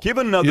commercial. Give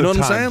another you know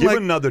time. What I'm saying? Give Like,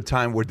 another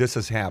time where this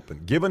has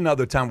happened. Give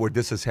another time where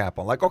this has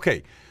happened. Like,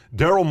 okay,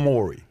 Daryl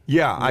Morey.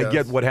 Yeah, I Yes.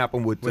 get what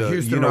happened with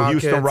Houston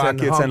Houston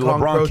Rockets Rockets, and and Hong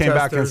Kong LeBron came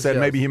back and protesters, said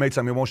yes. maybe he made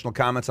some emotional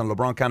comments, and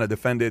LeBron kind of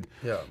defended.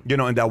 Yeah.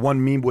 And that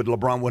one meme with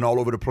LeBron went all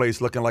over the place,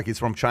 looking like he's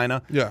from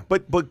China. Yeah.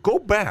 But go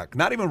back,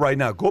 not even right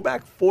now. Go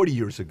back 40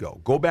 years ago.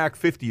 Go back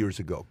 50 years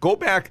ago. Go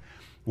back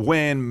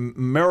when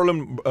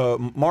Marlon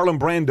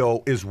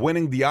Brando is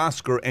winning the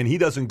Oscar and he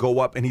doesn't go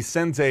up and he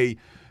sends a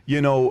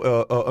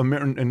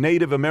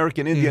Native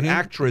American Indian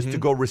actress to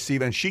go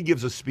receive, and she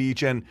gives a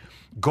speech. And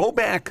go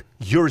back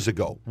years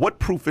ago. What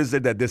proof is there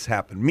that this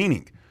happened?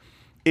 Meaning,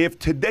 if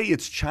today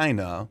it's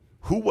China,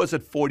 who was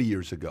it 40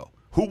 years ago?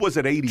 Who was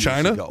it 80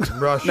 China? years ago?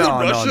 Russia.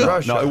 No,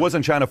 Russia. it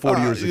wasn't China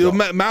 40 years ago.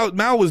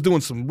 Mao was doing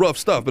some rough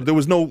stuff, but there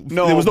was no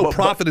but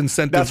profit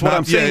incentive. That's what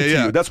I'm saying to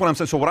yeah. you. That's what I'm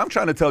saying. So what I'm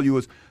trying to tell you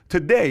is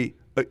today,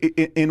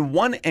 on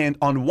one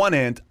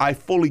end, I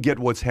fully get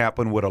what's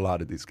happened with a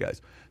lot of these guys.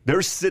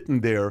 They're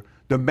sitting there.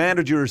 The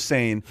manager is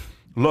saying,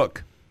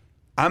 look,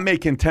 I'm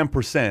making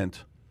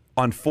 10%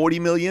 on 40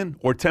 million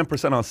or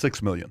 10% on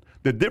 6 million.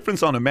 The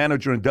difference on a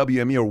manager in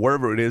WME or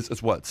wherever it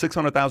is what?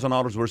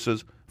 $600,000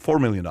 versus $4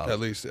 million. At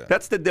least, yeah.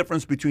 That's the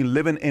difference between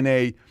living in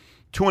a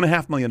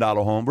 $2.5 million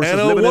home versus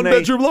And a living in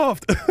one-bedroom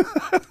loft.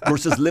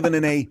 versus living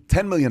in a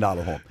 $10 million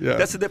home. Yeah.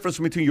 That's the difference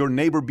between your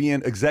neighbor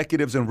being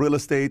executives in real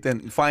estate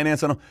and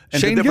finance, and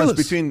Shane the difference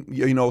Gillis.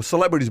 between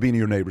celebrities being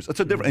your neighbors. It's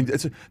a different.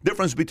 It's a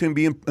difference between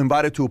being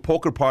invited to a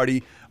poker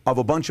party of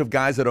a bunch of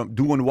guys that are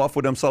doing well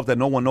for themselves that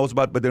no one knows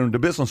about, but they're in the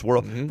business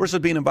world, versus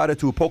being invited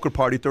to a poker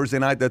party Thursday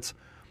night that's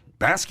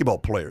basketball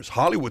players,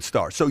 Hollywood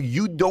stars. So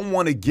you don't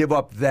want to give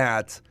up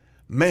that.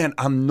 Man,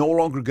 I'm no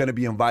longer going to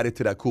be invited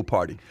to that cool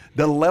party.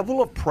 The level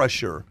of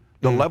pressure,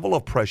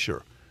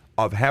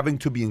 of having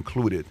to be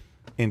included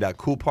in that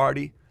cool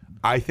party,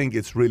 I think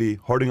it's really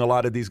hurting a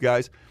lot of these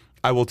guys.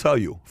 I will tell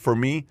you, for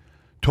me,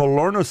 to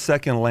learn a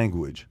second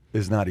language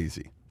is not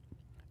easy.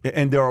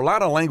 And there are a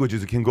lot of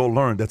languages you can go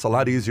learn that's a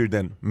lot easier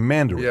than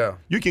Mandarin. Yeah.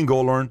 You can go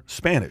learn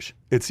Spanish.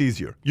 It's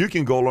easier. You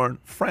can go learn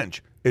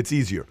French. It's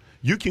easier.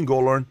 You can go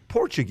learn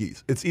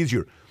Portuguese. It's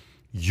easier.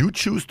 You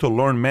choose to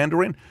learn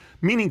Mandarin,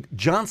 meaning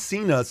John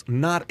Cena's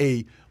not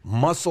a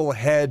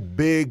musclehead,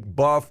 big,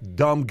 buff,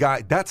 dumb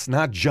guy. That's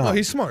not John. No,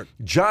 he's smart.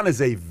 John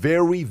is a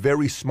very,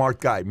 very smart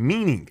guy,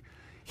 meaning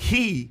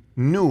he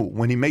knew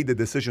when he made the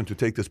decision to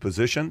take this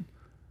position,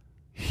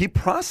 he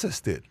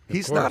processed it.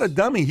 He's not a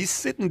dummy. He's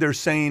sitting there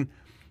saying,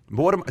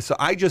 so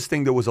I just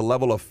think there was a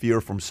level of fear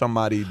from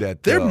somebody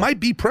that There might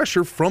be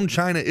pressure from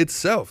China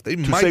itself. They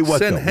might say what,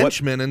 send though?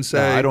 henchmen and say,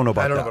 No, I don't know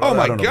about that. Oh,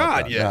 my I don't know about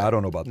God, that. yeah. No, I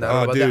don't know about that.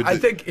 No, about dude, that. I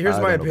think here's I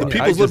my don't know about opinion. that.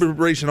 People's I just-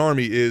 Liberation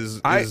Army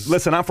is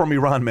Listen, I'm from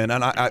Iran, man,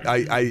 and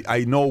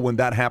I know when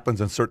that happens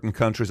in certain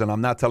countries, and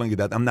I'm not telling you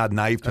that. I'm not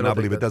naive to don't not think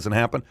believe it that- doesn't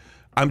happen.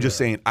 I'm just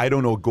saying I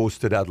don't know it goes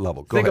to that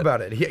level. Go Think ahead.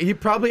 about it. He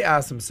probably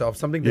asked himself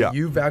something that Yeah.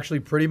 you've actually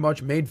pretty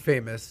much made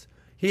famous.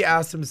 He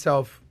asked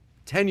himself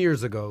 10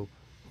 years ago,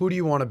 who do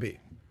you want to be?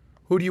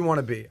 Who do you want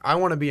to be? I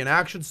want to be an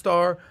action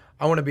star.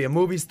 I want to be a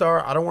movie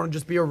star. I don't want to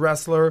just be a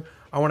wrestler.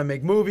 I want to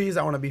make movies.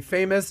 I want to be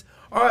famous.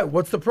 All right,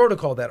 what's the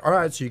protocol then? All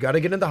right, so you got to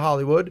get into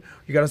Hollywood.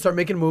 You got to start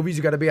making movies.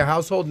 You got to be a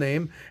household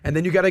name. And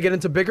then you got to get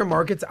into bigger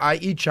markets,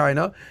 i.e.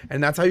 China.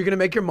 And that's how you're going to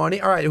make your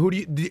money. All right,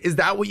 is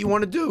that what you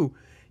want to do?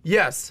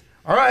 Yes.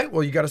 All right,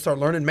 well, you got to start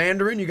learning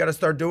Mandarin. You got to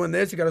start doing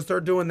this. You got to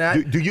start doing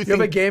that. Do you have a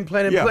think- game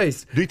plan in yeah.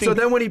 place. Do you So think-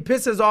 then when he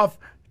pisses off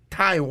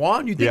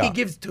Taiwan, you think Yeah. he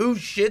gives two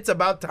shits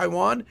about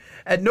Taiwan?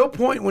 At no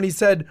point when he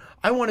said,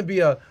 I want to be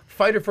a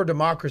fighter for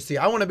democracy.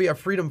 I want to be a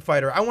freedom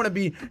fighter. I want to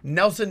be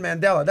Nelson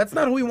Mandela. That's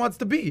not who he wants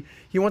to be.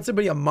 He wants to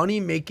be a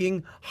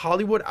money-making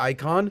Hollywood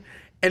icon.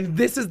 And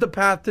this is the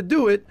path to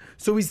do it.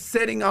 So he's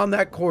setting on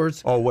that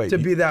course to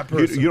be that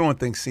person. You don't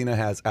think Cena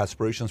has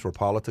aspirations for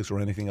politics or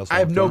anything else? I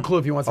have no long-term? clue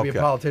if he wants to be a Okay.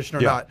 politician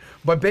or Yeah. not.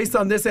 But based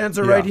on this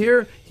answer Yeah. right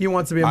here, he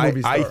wants to be a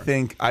movie star.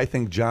 I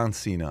think John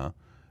Cena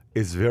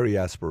is very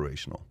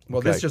aspirational. Well,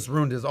 okay? this just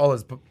ruined all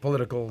his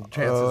political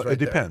chances. Right It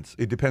depends.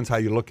 It depends how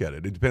you look at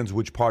it. It depends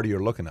which party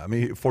you're looking at. I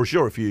mean, for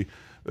sure, if you.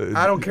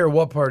 I don't care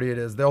what party it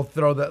is. They'll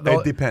throw that.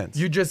 It depends.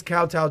 You just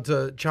kowtow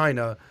to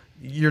China,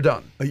 you're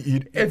done.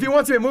 you- If he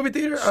wants to be a movie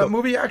theater, a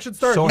movie action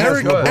star, So yes,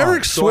 has go ahead. LeBron.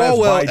 Eric So has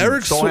Swalwell. Biden.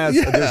 Eric So has-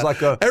 there's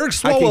like a- Eric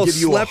I can Swalwell give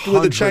you slept with a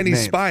 100 Chinese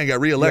names. spy and got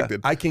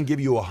reelected. Yeah, I can give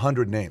you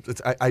 100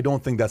 names. I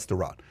don't think that's the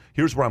route.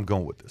 Here's where I'm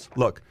going with this.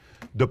 Look,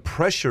 the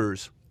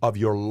pressures of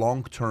your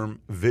long-term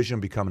vision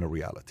becoming a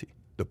reality.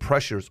 The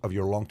pressures of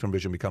your long-term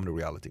vision becoming a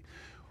reality.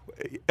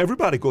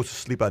 Everybody goes to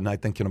sleep at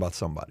night thinking about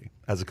somebody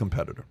as a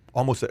competitor.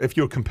 Almost, if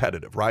you're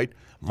competitive, right?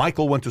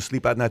 Michael went to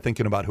sleep at night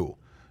thinking about who?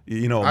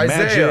 Isaiah.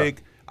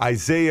 Magic,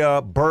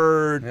 Isaiah,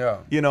 Bird. Yeah.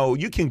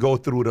 You can go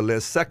through the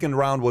list. Second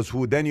round was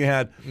who? Then you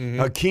had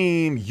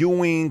Hakeem,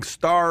 Ewing,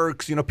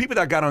 Starks. People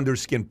that got on their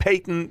skin.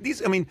 Peyton.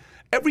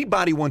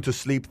 Everybody went to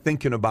sleep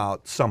thinking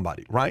about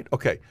somebody, right?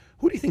 Okay.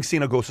 Who do you think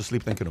Cena goes to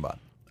sleep thinking about?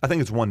 I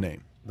think it's one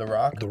name. The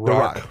Rock. The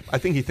Rock. I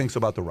think he thinks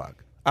about The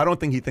Rock. I don't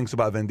think he thinks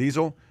about Vin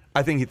Diesel.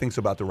 I think he thinks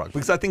about The Rock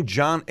because I think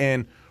John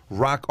and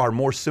Rock are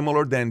more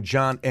similar than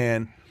John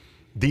and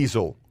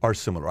Diesel are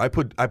similar. I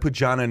put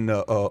John and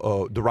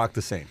The Rock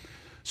the same.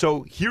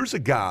 So here's a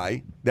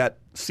guy that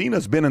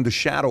Cena's been in the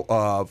shadow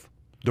of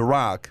The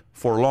Rock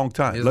for a long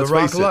time. He's Let's The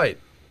Rock face it. light.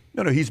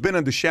 No, he's been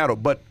in the shadow,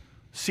 but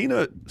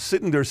Cena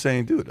sitting there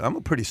saying, "Dude, I'm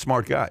a pretty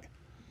smart guy,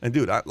 and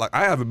dude, I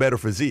have a better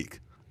physique,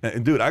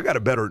 and dude, I got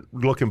a better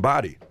looking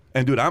body,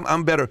 and dude,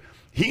 I'm better."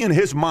 He in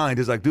his mind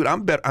is like, "Dude,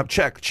 I'm better. I'm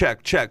check."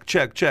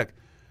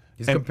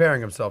 He's comparing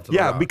himself to The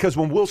Yeah, Rock. because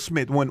when Will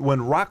Smith, when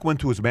Rock went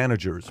to his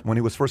managers when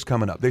he was first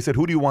coming up, they said,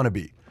 "Who do you want to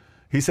be?"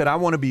 He said, "I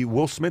want to be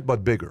Will Smith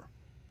but bigger."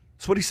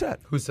 That's what he said.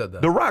 Who said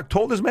that? The Rock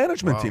told his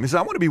management team. He said,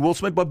 "I want to be Will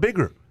Smith but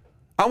bigger.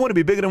 I want to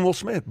be bigger than Will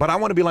Smith, but I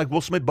want to be like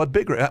Will Smith but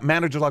bigger."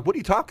 Manager's like, "What are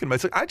you talking about?" He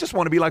said, "I just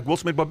want to be like Will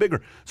Smith but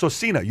bigger." So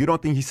Cena, you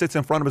don't think he sits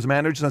in front of his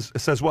manager and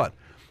says what?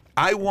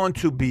 "I want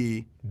to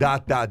be ...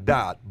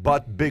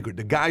 but bigger."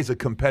 The guy's a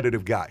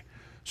competitive guy.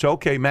 So,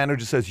 okay,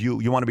 manager says, you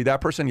want to be that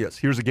person? Yes,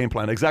 here's the game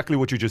plan. Exactly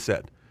what you just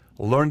said.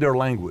 Learn their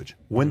language.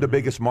 Win the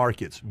biggest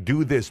markets.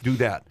 Do this, do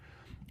that.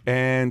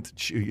 And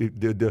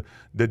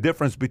the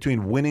difference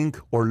between winning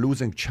or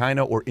losing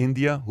China or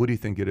India, who do you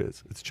think it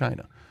is? It's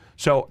China.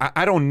 So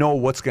I don't know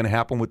what's going to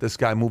happen with this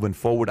guy moving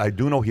forward. I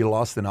do know he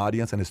lost an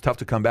audience, and it's tough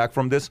to come back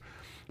from this.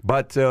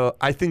 But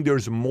I think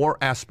there's more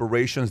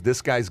aspirations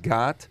this guy's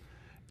got.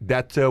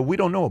 that we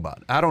don't know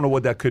about. I don't know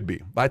what that could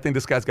be. I think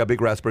this guy's got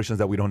bigger aspirations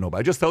that we don't know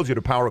about. It just tells you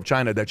the power of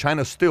China, that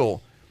China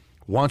still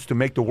wants to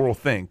make the world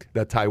think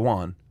that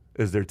Taiwan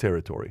is their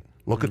territory.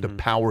 Look at the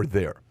power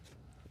there.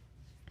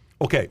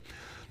 Okay,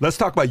 let's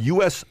talk about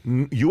U.S.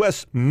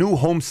 new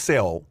home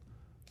sale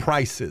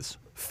prices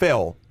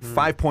fell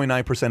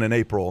 5.9% in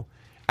April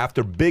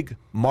after big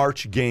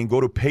March gain.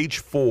 Go to page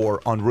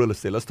 4 on real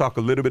estate. Let's talk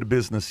a little bit of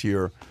business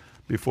here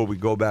before we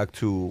go back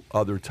to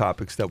other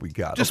topics that we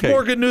got. Just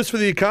more good news for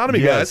the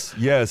economy, guys.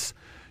 Yes.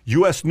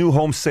 U.S. new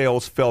home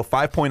sales fell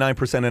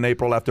 5.9% in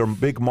April after a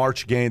big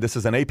March gain. This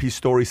is an AP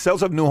story.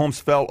 Sales of new homes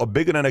fell a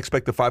bigger than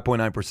expected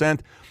 5.9%,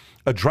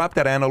 a drop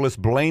that analysts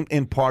blame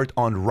in part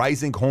on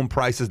rising home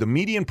prices. The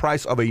median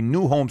price of a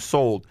new home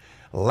sold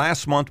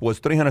last month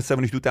was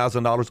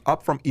 $372,000,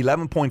 up from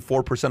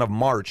 11.4% of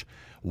March,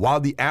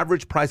 while the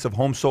average price of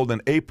homes sold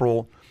in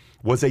April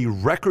was a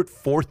record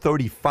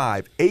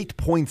 $435,000,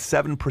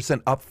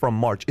 8.7% up from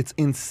March. It's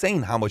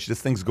insane how much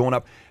this thing's going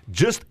up.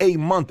 Just a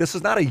month. This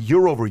is not a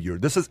year over year.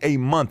 This is a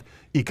month.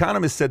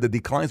 Economists said the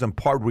declines in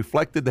part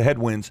reflected the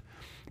headwinds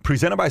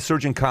presented by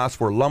surging costs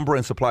for lumber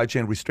and supply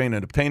chain restraint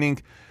in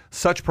obtaining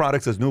such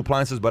products as new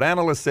appliances. But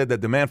analysts said that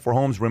demand for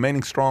homes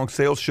remaining strong,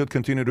 sales should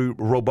continue to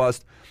be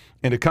robust.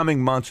 In the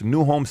coming months,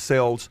 new home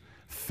sales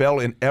fell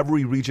in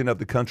every region of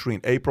the country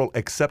in April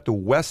except the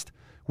West,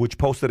 which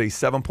posted a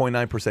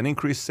 7.9%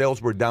 increase.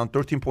 Sales were down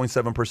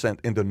 13.7%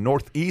 in the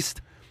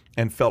Northeast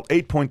and fell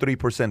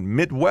 8.3%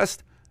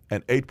 Midwest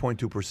and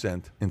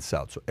 8.2% in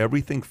South. So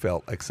everything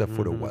fell except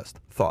for the West.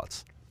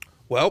 Thoughts?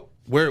 Well,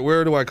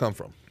 where do I come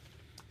from?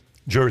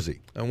 Jersey.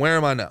 And where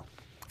am I now?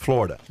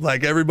 Florida.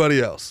 Like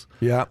everybody else.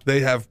 Yeah.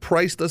 They have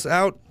priced us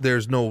out.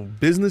 There's no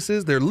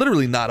businesses. They're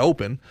literally not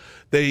open.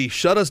 They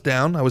shut us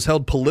down. I was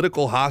held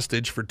political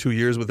hostage for 2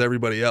 years with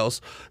everybody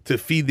else to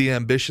feed the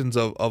ambitions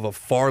of a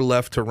far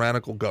left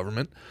tyrannical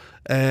government.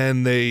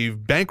 And they've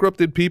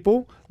bankrupted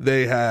people.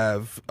 They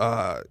have,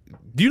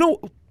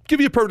 give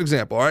you a perfect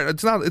example, all right?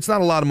 It's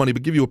not a lot of money,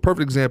 but give you a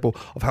perfect example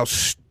of how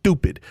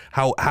stupid,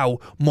 how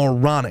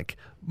moronic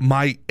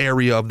my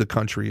area of the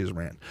country is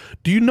ran.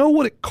 Do you know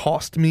what it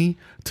cost me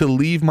to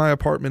leave my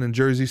apartment in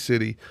Jersey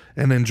City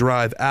and then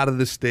drive out of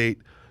the state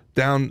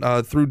down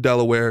through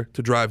Delaware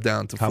to drive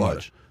down to Florida?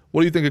 much?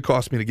 What do you think it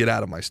cost me to get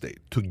out of my state?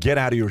 To get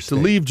out of your state.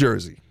 To leave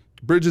Jersey.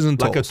 Bridges and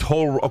tolls. Like a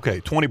toll,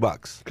 okay,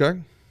 $20.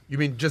 Okay? You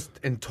mean just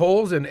in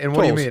tolls and what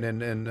do you Tolls. mean?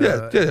 And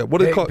Yeah. What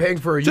did it cost? paying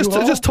for a just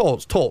U-Haul? just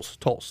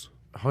tolls.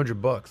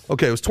 $100.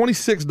 Okay, it was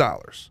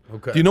 $26.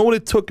 Okay. Do you know what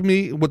it took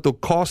me, what the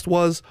cost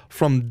was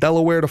from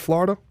Delaware to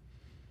Florida?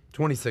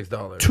 $26.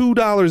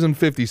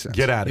 $2.50.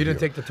 Get out of You here. didn't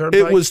take the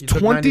turnpike? It was You took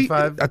 20.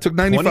 95? I took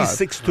 95.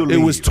 26 to It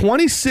was leave.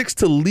 26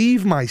 to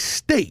leave my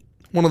state,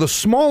 one of the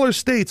smaller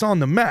states on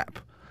the map.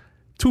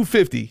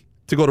 $2.50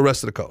 to go to the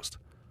rest of the coast.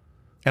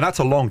 And that's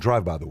a long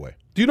drive, by the way.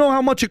 Do you know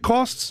how much it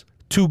costs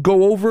to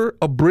go over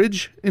a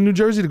bridge in New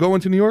Jersey to go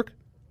into New York?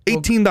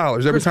 $18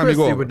 every Chris time you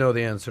go Christie over. would know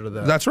the answer to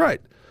that. That's right.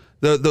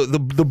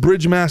 The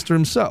bridge master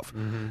himself.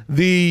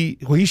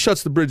 He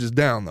shuts the bridges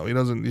down though. He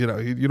doesn't.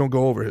 You don't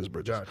go over his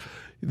bridges. Gotcha.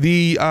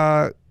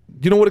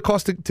 You know what it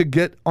costs to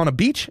get on a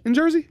beach in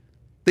Jersey?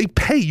 They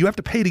pay. You have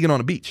to pay to get on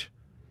a beach.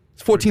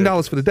 It's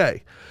 $14 for the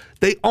day.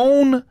 They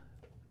own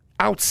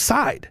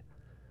outside.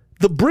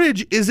 The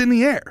bridge is in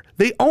the air.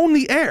 They own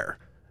the air.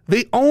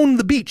 They own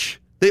the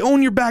beach. They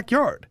own your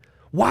backyard.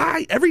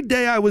 Why? Every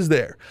day I was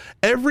there,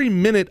 every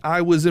minute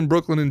I was in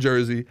Brooklyn and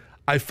Jersey,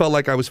 I felt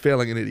like I was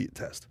failing an idiot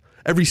test.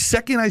 Every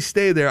second I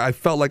stayed there, I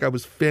felt like I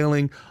was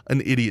failing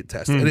an idiot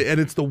test. And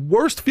it's the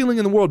worst feeling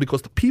in the world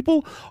because the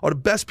people are the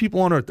best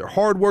people on earth. They're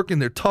hardworking,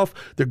 they're tough,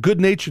 they're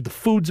good-natured, the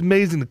food's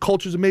amazing, the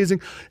culture's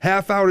amazing.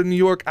 Half hour to New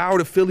York, hour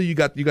to Philly, you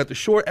got the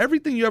shore.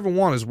 Everything you ever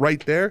want is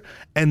right there,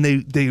 and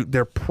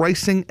they're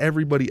pricing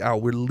everybody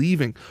out. We're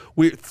leaving.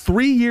 We're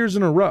 3 years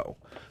in a row.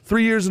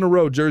 3 years in a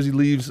row, Jersey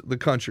leads the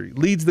country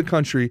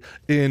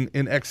in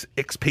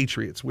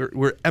expatriates.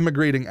 We're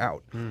emigrating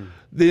out.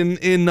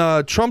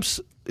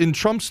 In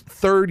Trump's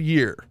third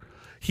year,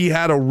 he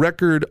had a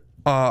record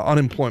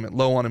unemployment,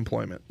 low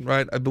unemployment,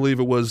 right? I believe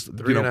it was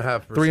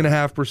 3.5%.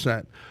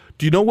 3.5%.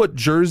 Do you know what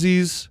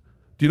Jersey's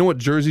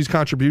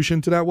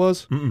contribution to that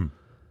was?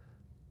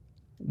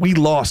 We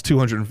lost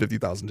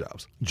 250,000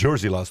 jobs.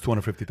 Jersey lost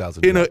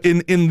 250,000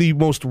 In the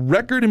most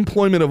record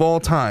employment of all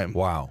time.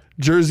 Wow.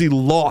 Jersey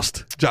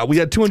lost jobs. We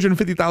had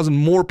 250,000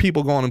 more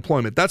people go on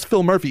unemployment. That's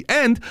Phil Murphy,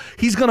 and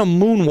he's going to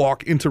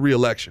moonwalk into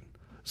re-election.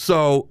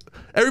 So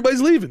everybody's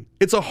leaving.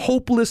 It's a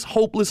hopeless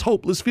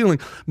feeling.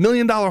 $1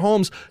 million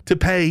homes to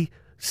pay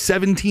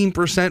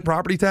 17%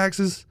 property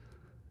taxes.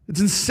 It's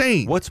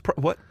insane. What?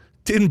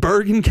 In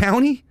Bergen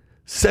County?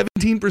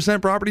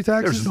 17% property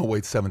taxes? There's no way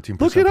it's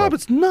 17%. Look it up.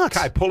 It's nuts.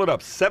 Kai, pull it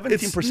up.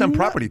 17%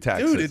 property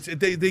taxes. Dude,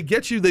 they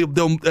get you.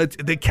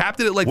 They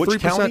capped it at like Which 3%.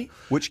 county?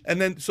 And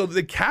then so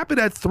they cap it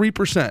at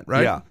 3%,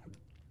 right? Yeah.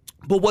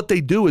 But what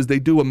they do is they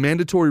do a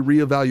mandatory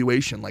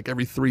reevaluation like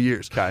every 3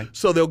 years. Okay.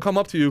 So they'll come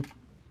up to you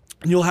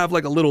And you'll have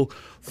like a little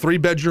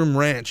 3-bedroom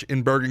ranch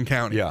in Bergen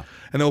County. Yeah.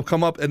 And they'll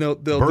come up and they'll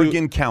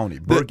Bergen County.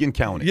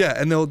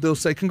 Yeah, and they'll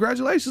say,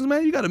 "Congratulations,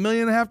 man! You got $1.5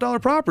 million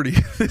property.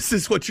 This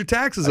is what your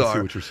taxes are." I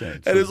see what you're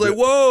saying. And So it's like,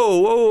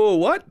 whoa,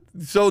 what?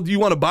 So do you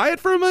want to buy it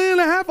for $1.5 million?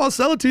 I'll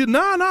sell it to you.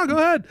 No, go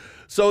ahead.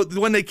 So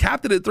when they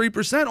capped it at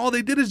 3%, all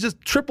they did is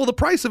just triple the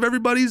price of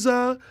everybody's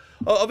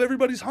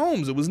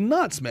homes. It was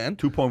nuts, man.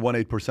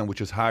 2.18%, which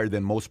is higher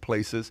than most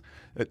places.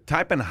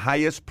 Type in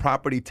highest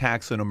property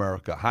tax in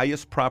America.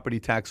 Highest property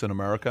tax in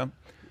America.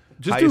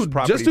 Just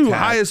Highest do tax.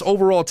 highest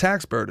overall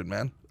tax burden,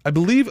 man. I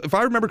believe, if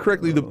I remember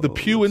correctly, the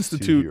Pew let's see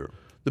Institute, here.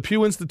 the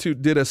Pew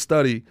Institute did a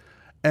study,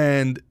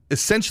 and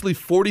essentially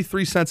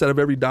 43 cents out of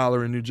every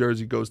dollar in New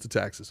Jersey goes to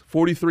taxes.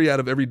 43 out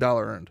of every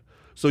dollar earned.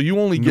 So you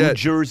only New get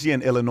Jersey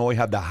and Illinois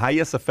have the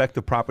highest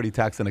effective property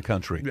tax in the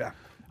country. Yeah.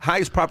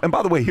 Highest property. And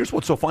by the way, here's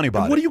what's so funny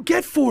about what it. do you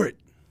get for it?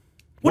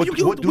 What do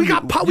you what get? do We you-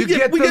 got pot. You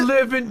get to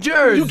live in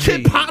Jersey. You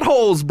get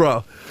potholes,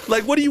 bro.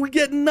 Like, what do you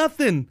get?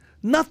 Nothing.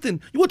 Nothing.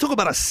 You want to talk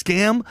about a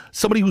scam?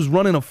 Somebody who's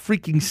running a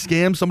freaking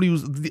scam. Somebody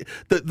who's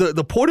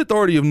the Port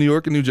Authority of New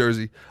York and New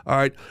Jersey. All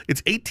right,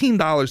 it's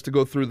 $18 to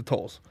go through the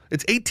tolls.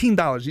 It's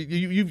 $18.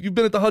 You've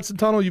been at the Hudson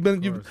Tunnel.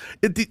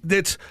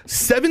 It's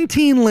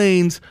 17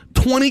 lanes,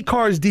 20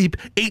 cars deep,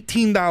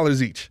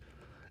 $18 each,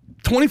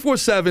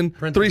 24/7,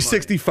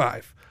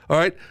 365. All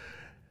right.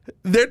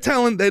 They're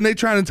trying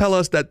to tell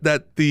us that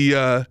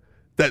the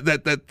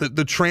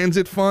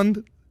transit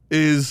fund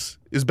is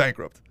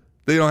bankrupt.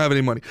 They don't have any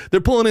money. They're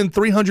pulling in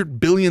 $300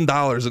 billion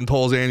in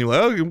tolls annually.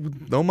 Oh,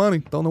 no money.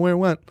 Don't know where it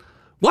went.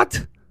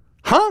 What?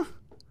 Huh?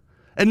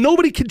 And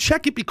nobody can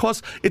check it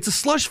because it's a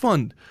slush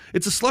fund.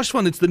 It's a slush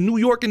fund. It's the New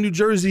York and New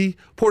Jersey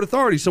Port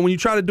Authority. So when you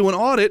try to do an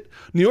audit,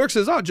 New York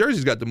says, "Oh,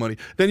 Jersey's got the money."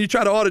 Then you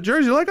try to audit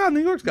Jersey, you're like, "Oh,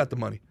 New York's got the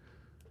money."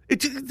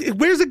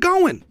 Where's it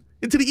going?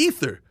 Into the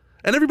ether.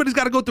 And everybody's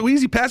got to go through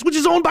Easy Pass, which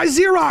is owned by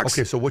Xerox.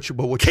 Okay, so what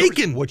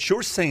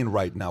you're saying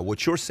right now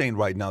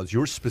is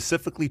you're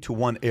specifically to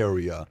one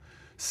area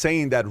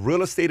saying that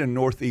real estate in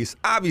Northeast,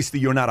 obviously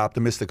you're not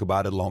optimistic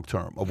about it long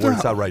term of where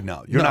it's at right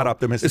now. You're not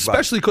optimistic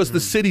especially about it. because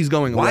the city's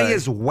going Why away.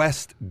 is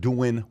West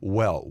doing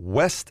well?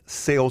 West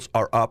sales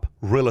are up.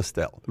 Real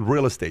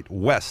estate.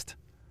 West.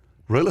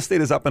 Real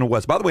estate is up in the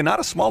West. By the way, not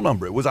a small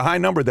number. It was a high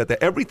number that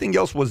everything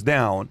else was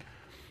down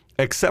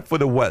except for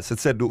the West. It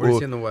said Where's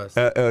he in the West?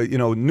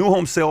 new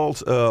home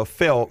sales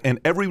fell in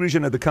every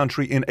region of the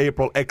country in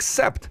April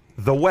except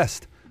the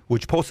West,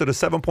 which posted a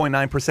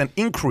 7.9%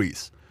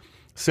 increase.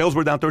 Sales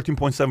were down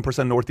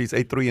 13.7% Northeast,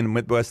 8.3% in the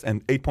Midwest,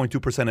 and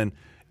 8.2%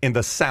 in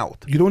the South.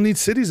 You don't need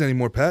cities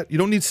anymore, Pat. You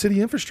don't need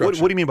city infrastructure.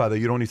 What do you mean by that?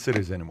 You don't need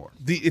cities anymore.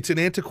 It's an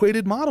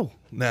antiquated model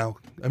now.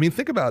 I mean,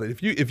 think about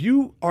it. If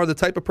you are the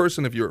type of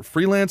person, if you're a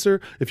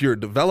freelancer, if you're a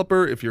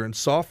developer, if you're in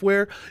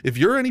software, if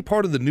you're any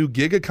part of the new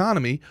gig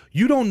economy,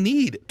 you don't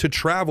need to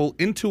travel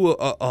into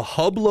a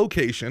hub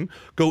location,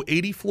 go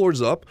 80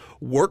 floors up,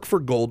 work for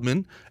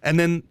Goldman, and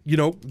then,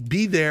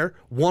 be there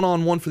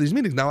one-on-one for these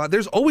meetings. Now,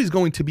 there's always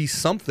going to be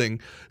something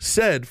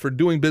said for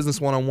doing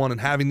business one-on-one and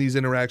having these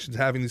interactions,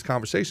 having these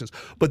conversations.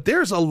 But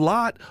there's a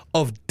lot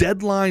of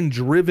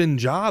deadline-driven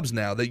jobs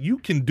now that you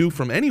can do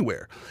from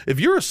anywhere. If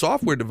you're a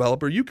software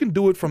developer, you can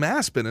do it from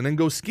Aspen and then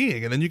go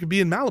skiing, and then you can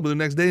be in Malibu the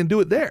next day and do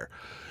it there.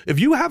 If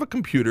you have a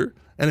computer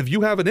and if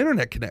you have an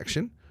internet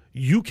connection,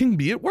 you can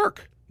be at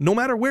work no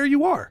matter where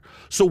you are.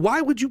 So why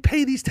would you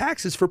pay these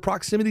taxes for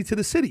proximity to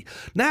the city?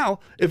 Now,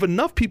 if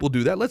enough people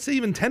do that, let's say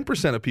even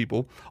 10% of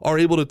people are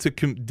able to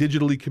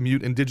digitally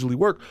commute and digitally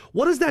work,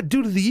 what does that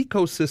do to the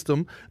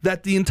ecosystem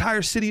that the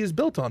entire city is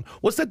built on?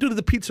 What's that do to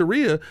the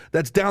pizzeria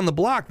that's down the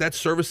block that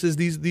services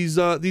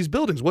these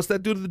buildings? What's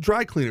that do to the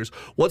dry cleaners?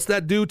 What's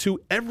that do to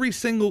every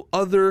single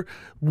other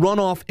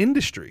runoff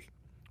industry,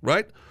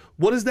 right?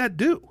 What does that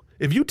do?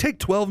 If you take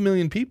 12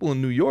 million people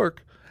in New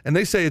York, and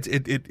they say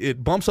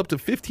it bumps up to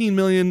 15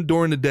 million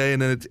during the day,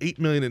 and then it's 8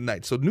 million at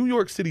night. So New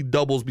York City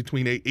doubles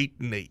between 8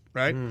 and 8,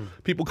 right?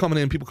 People coming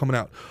in, people coming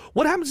out.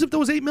 What happens if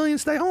those 8 million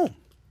stay home?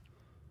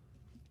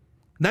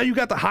 Now you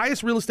got the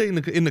highest real estate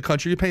in the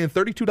country. You're paying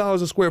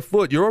 $32 a square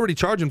foot. You're already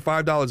charging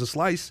 $5 a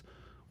slice.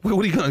 What are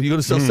you going to? You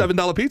going to sell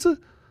 $7 pizza?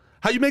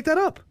 How you make that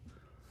up?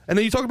 And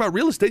then you talk about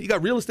real estate. You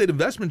got real estate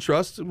investment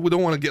trusts. We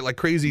don't want to get like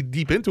crazy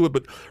deep into it,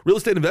 but real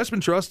estate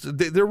investment trusts,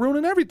 they're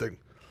ruining everything.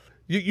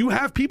 You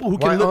have people who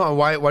can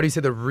Why do you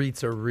say the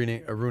REITs are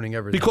ruining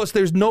everything? Because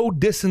there's no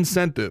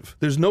disincentive.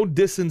 There's no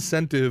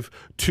disincentive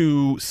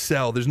to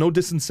sell. There's no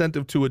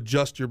disincentive to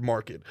adjust your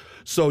market.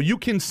 So you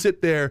can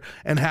sit there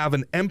and have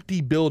an empty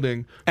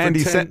building.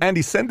 Andy,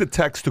 send a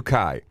text to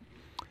Kai.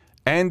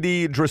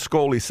 Andy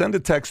Driscoll, send a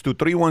text to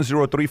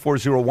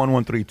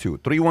 310-340-1132.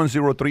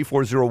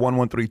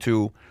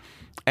 310-340-1132.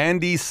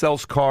 Andy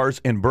sells cars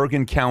in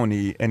Bergen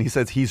County, and he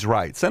says he's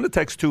right. Send a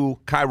text to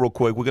Kai real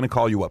quick. We're going to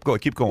call you up. Go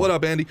ahead, keep going. What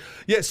up, Andy?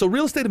 Yeah, so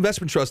real estate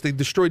investment trusts, they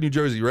destroyed New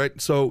Jersey, right?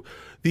 So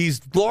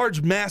these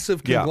large,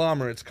 massive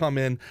conglomerates come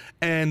in,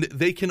 and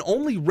they can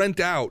only rent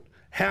out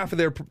half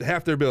their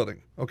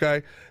building,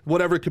 okay?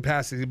 Whatever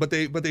capacity, but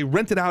they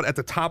rent it out at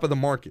the top of the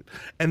market.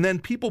 And then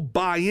people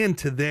buy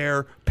into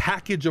their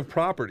package of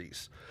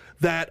properties.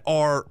 that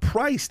are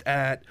priced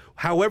at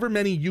however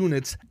many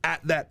units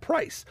at that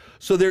price.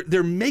 So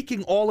they're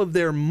making all of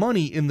their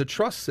money in the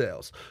trust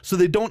sales. So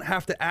they don't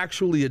have to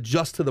actually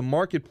adjust to the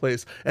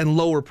marketplace and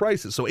lower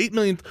prices. So 8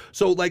 million.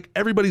 So like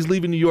everybody's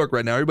leaving New York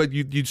right now.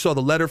 Everybody, you saw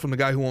the letter from the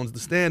guy who owns the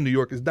stand. New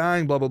York is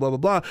dying. Blah blah blah blah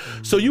blah.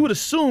 So you would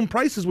assume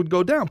prices would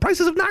go down.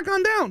 Prices have not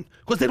gone down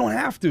because they don't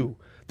have to.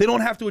 They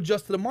don't have to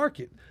adjust to the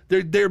market.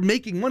 They're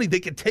making money.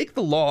 They can take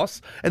the loss,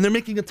 and they're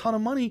making a ton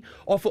of money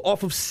off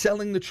of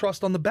selling the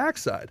trust on the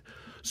backside.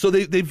 So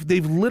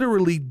they've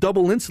literally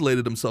double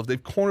insulated themselves.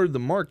 They've cornered the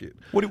market.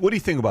 What do you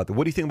think about that?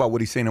 What do you think about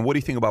what he's saying, and what do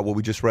you think about what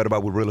we just read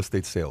about with real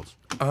estate sales?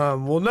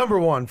 Well, number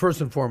one,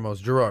 first and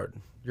foremost, Gerard,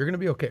 you're gonna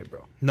be okay,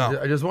 bro. No.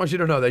 I just want you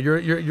to know that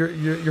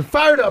you're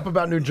fired up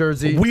about New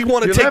Jersey. We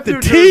want to You take left the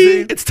New T.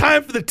 Jersey. It's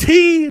time for the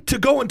T to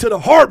go into the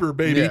harbor,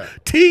 baby. Yeah.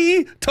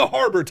 T to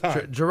harbor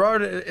time.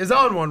 Gerard is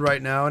on one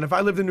right now, and if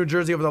I lived in New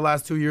Jersey over the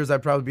last 2 years,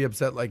 I'd probably be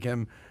upset like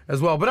him as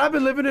well. But I've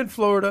been living in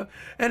Florida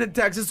and in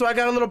Texas, so I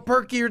got a little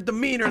perkier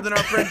demeanor than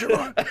our friend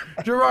Gerard.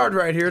 Gerard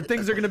right here.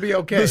 Things are going to be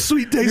okay. The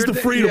sweet taste of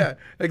freedom. Yeah,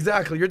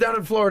 exactly. You're down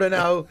in Florida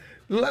now.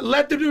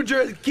 Let the New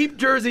Jersey keep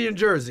Jersey in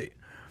Jersey.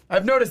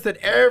 I've noticed that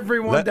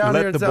everyone down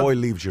here in Let the South- boy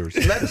leave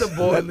Jersey. Let the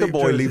boy Let the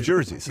boy leave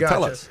Jersey. So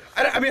tell Gotcha. us.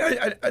 I mean,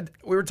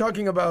 we were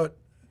talking about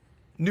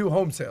new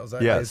home sales.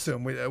 I Yes.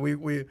 assume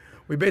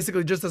we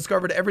basically just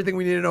discovered everything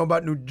we need to know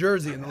about New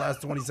Jersey in the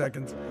last 20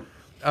 seconds.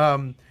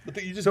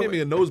 You just gave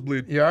me a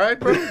nosebleed. You all right,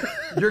 bro?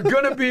 You're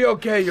gonna be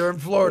okay. You're in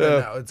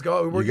Florida now. It's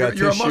go. You got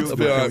you're tissue? amongst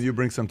me. Can you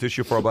bring some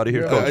tissue for our buddy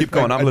here? Yeah. Go, keep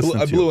going. I'm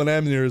listening I to blew you. an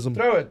aneurysm.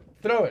 Throw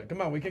it.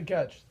 Come on, we can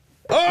catch.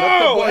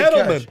 Oh, Let the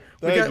boy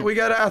Edelman. catch. We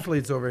got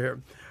athletes over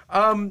here.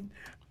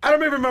 I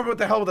don't even remember what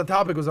the hell the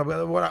topic was.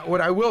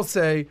 What I will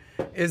say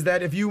is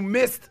that if you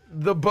missed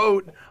the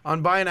boat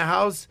on buying a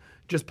house,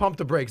 just pump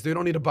the brakes. You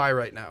don't need to buy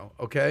right now,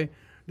 okay?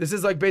 This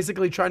is like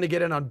basically trying to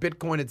get in on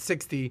Bitcoin at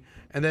 60,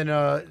 and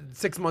then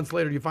 6 months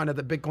later you find out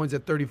that Bitcoin's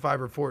at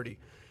 35 or 40.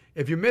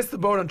 If you missed the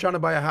boat on trying to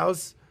buy a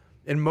house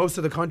in most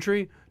of the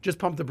country, just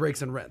pump the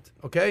brakes and rent,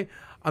 okay?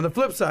 On the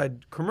flip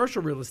side,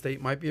 commercial real estate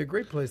might be a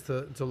great place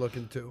to look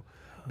into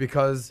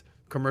because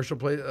commercial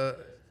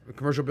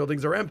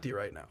buildings are empty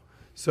right now.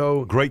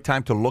 So Great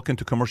time to look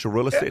into commercial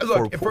real estate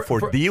look,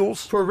 for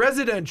deals. For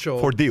residential.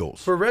 For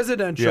deals. For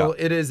residential,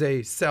 Yeah. it is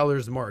a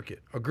seller's market.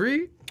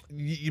 Agree?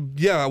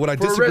 Yeah, what I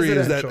For disagree is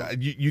residential.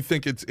 that you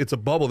think it's a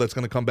bubble that's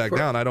going to come back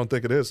down. I don't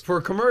think it is. For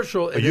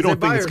commercial, it you is don't a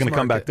think it's buyer's going to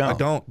come back market. down? I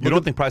don't. You Look don't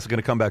at- think price is going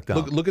to come back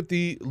down? Look at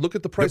the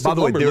price By of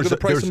the way, lumber. Look at the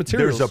price of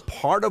materials. there's a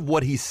part of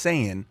what he's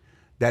saying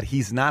that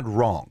he's not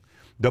wrong.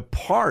 The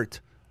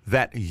part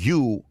that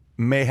you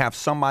may have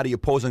somebody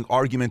opposing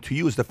argument to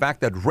you is the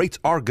fact that rates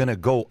are going to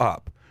go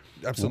up.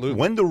 Absolutely.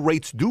 When the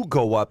rates do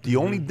go up, the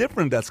only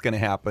difference that's going to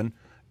happen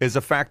is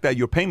the fact that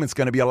your payment's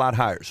going to be a lot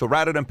higher. So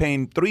rather than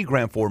paying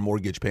 $3,000 for a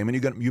mortgage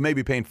payment, you may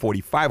be paying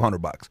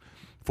 $4,500,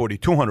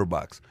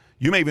 $4,200.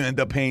 You may even end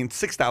up paying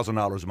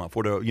 $6,000 a month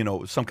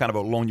for some kind of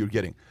a loan you're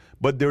getting.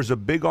 But there's a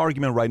big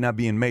argument right now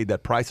being made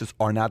that prices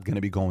are not going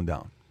to be going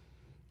down.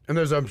 And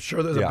I'm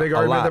sure there's Yeah, a big a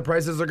argument lot. that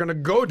prices are going to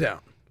go down.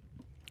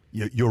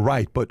 You're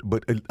right, but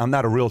I'm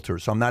not a realtor,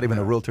 so I'm not even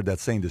a realtor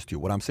that's saying this to you.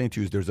 What I'm saying to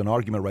you is there's an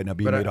argument right now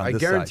being But made on I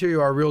this guarantee side.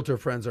 you our realtor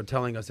friends are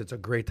telling us it's a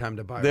great time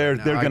to buy They're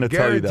right now. going to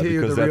tell you that guarantee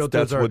because the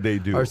that's realtors what they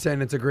do. are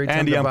saying it's a great time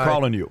Andy, to I'm buy.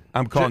 calling you.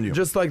 I'm calling you.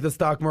 Just like the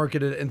stock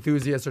market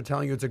enthusiasts are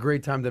telling you it's a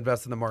great time to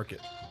invest in the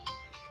market.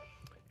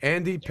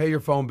 Andy, pay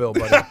your phone bill,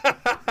 buddy.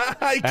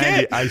 I can't.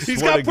 Andy, I He's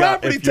swear got to God,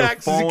 property if your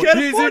taxes. phone- He can't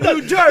He's afford in that.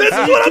 New Jersey. This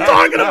is what I'm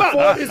talking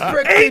about. His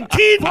freaking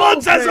 18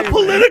 months phone as a payment.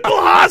 political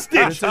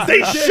hostage. This is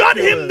They shut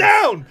him ridiculous.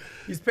 down.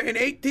 He's paying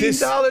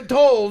 $18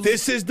 tolls.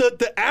 This is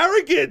the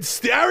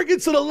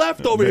arrogance of the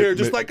left over here.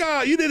 Just like,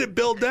 you didn't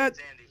build that.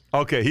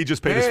 Okay, he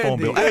just paid his phone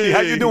Andy. bill. Andy, how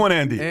you doing,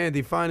 Andy?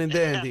 Andy, fine and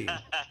dandy.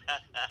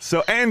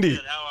 So, Andy,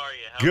 Good, how are you?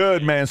 How good,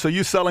 are you? man. So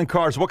you selling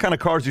cars. What kind of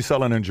cars you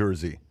selling in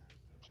Jersey?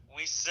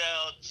 We sell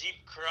Jeep,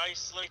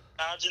 Chrysler,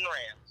 Dodge, and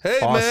Ram.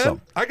 Hey, Awesome.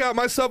 man, I got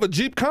myself a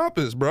Jeep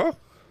Compass, bro.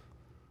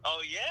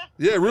 Oh, yeah?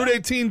 Yeah, Route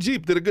 18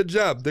 Jeep did a good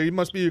job. They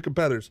must be your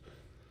competitors.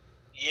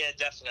 Yeah,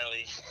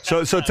 definitely. So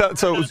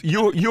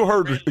you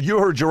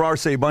heard Gerard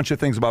say a bunch of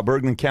things about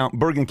Bergen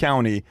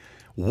County.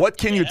 What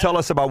can you tell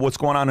us about what's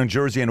going on in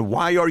Jersey, and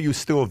why are you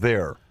still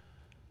there?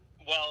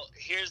 Well,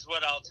 here's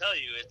what I'll tell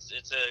you.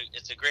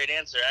 It's a great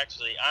answer,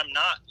 actually. I'm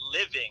not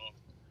living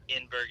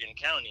in Bergen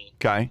County.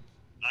 Okay.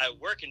 I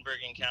work in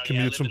Bergen County. Commutes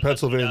I live from in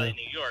Hudson Pennsylvania. Valley,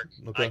 New York.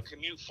 Okay. I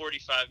commute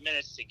 45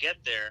 minutes to get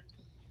there.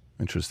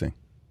 Interesting.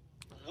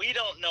 We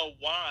don't know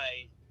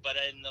why, but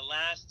in the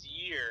last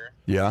year,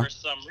 Yeah. for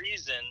some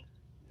reason,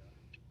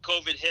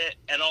 COVID hit,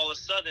 and all of a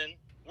sudden,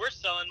 we're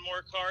selling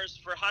more cars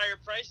for higher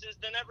prices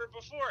than ever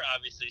before.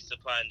 Obviously,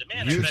 supply and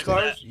demand. Used affects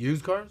cars? that.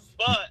 Used cars?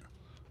 But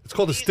It's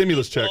called a these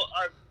stimulus check. people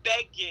are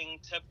begging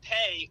to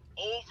pay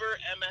over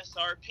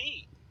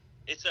MSRP.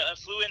 It's a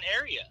affluent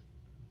area.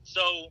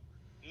 So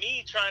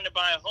me trying to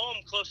buy a home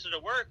closer to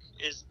work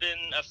has been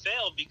a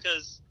fail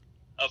because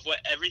of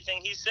everything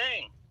he's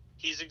saying.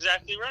 He's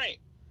exactly right.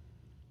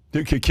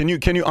 Can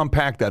you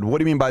unpack that? What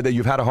do you mean by that?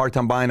 You've had a hard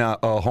time buying a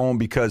home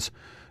because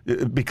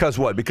Because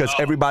what? Because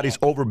everybody's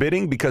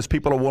overbidding? Because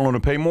people are willing to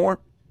pay more?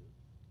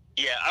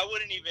 Yeah, I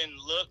wouldn't even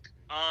look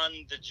on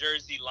the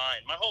Jersey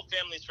line. My whole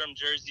family's from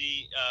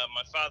Jersey.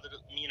 My father,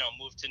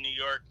 moved to New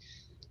York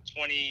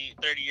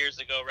 30 years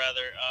ago,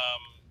 rather,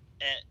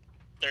 and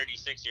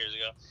 36 years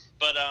ago.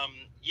 But,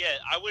 yeah,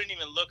 I wouldn't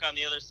even look on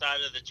the other side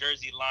of the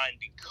Jersey line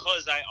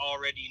because I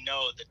already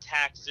know the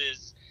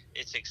taxes,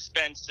 it's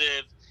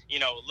expensive,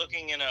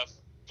 looking in a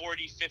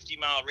 40,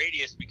 50-mile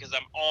radius because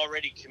I'm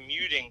already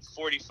commuting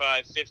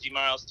 45, 50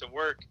 miles to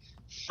work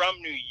from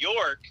New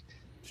York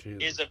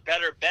is a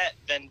better bet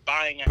than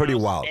buying a Pretty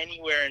house wild.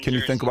 anywhere in Can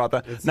Jersey. you think about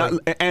that? Now,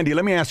 Andy,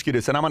 let me ask you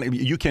this, and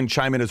you can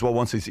chime in as well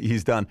once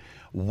he's done.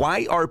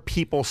 Why are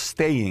people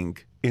staying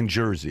in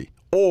Jersey?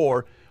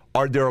 Or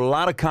are there a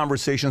lot of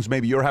conversations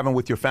maybe you're having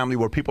with your family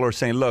where people are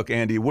saying, look,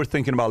 Andy, we're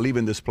thinking about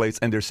leaving this place,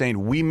 and they're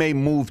saying we may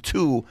move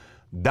to ...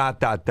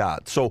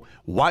 So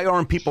why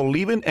aren't people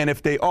leaving? And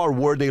if they are,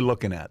 where are they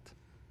looking at?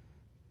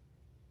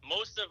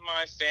 Most of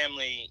my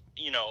family,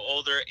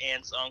 older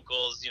aunts,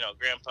 uncles,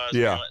 grandpas,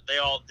 Yeah.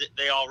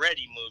 they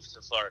already moved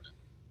to Florida.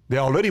 They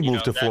already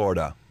moved to that-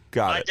 Florida.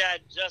 Got My it.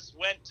 dad just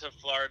went to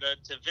Florida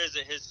to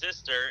visit his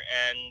sister,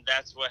 and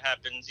that's what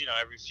happens,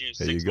 every few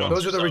There you 6 go. months.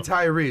 Those are or the so.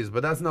 retirees,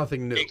 but that's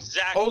nothing new.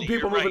 Exactly, Old people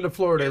you're moving right. to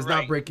Florida You're is not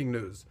right. breaking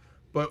news.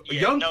 But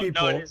Yeah, young no,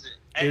 people it isn't.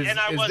 And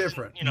I is wasn't,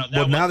 different. that Well, now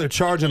wasn't- they're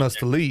charging us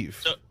to leave.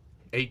 So,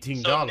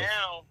 $18. So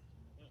now,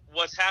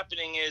 what's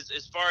happening is,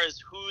 as far as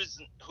who's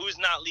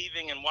not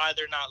leaving and why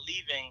they're not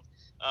leaving,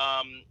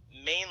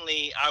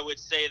 mainly I would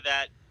say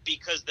that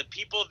because the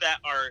people that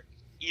are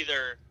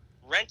either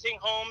renting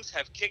homes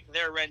have kicked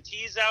their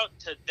rentees out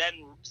to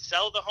then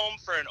sell the home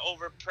for an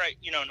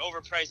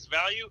overpriced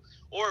value,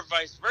 or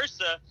vice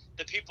versa,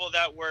 the people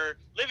that were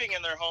living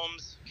in their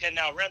homes can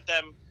now rent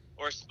them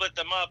or split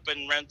them up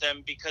and rent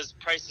them because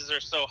prices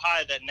are so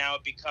high that now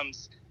it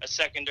becomes a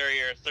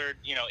secondary or a third,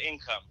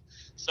 income.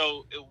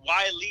 So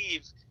why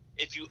leave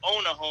if you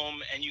own a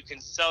home and you can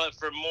sell it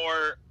for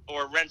more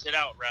or rent it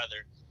out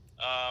rather?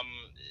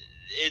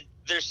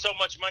 There's so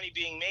much money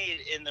being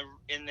made in the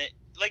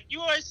like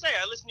you always say.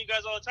 I listen to you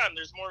guys all the time.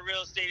 There's more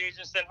real estate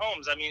agents than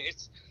homes. I mean,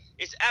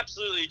 it's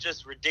absolutely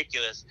just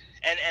ridiculous.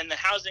 And the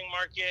housing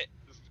market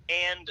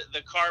and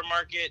the car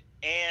market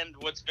and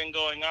what's been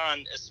going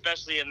on,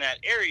 especially in that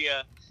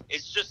area,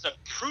 it's just a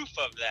proof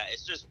of that.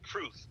 It's just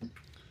proof.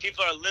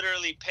 People are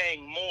literally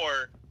paying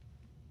more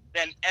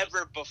than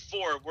ever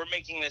before. We're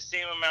making the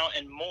same amount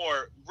and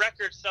more,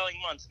 record-selling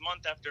months,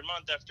 month after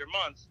month after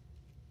month,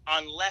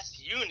 on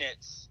less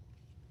units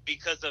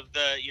because of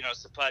the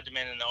supply,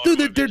 demand, and the Dude,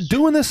 automotive they're industry.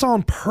 doing this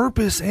on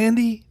purpose,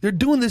 Andy. They're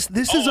doing this.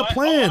 This is a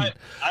plan.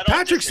 I don't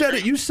Patrick said it.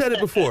 disagree. You said it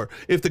before.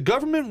 If the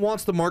government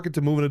wants the market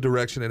to move in a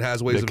direction, it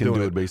has ways They of can doing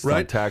do it based on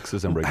right?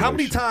 taxes and How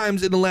many regulation.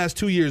 times in the last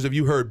 2 years have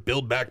you heard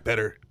 "Build Back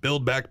Better"?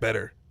 Build back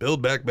better.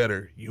 Build back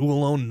better. You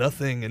will own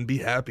nothing and be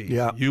happy.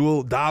 Yeah. You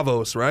will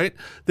Davos, right?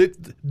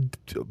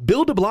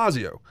 Bill de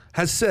Blasio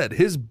has said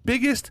his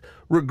biggest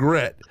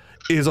regret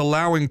is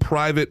allowing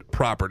private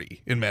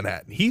property in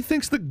Manhattan. He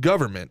thinks the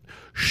government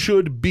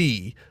should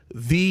be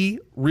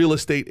the real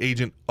estate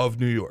agent of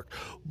New York.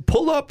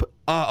 Pull up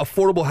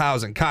affordable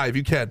housing. Kai, if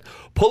you can,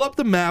 pull up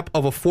the map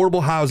of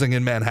affordable housing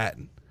in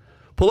Manhattan.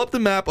 Pull up the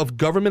map of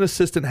government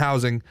assistant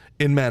housing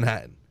in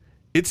Manhattan.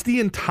 It's the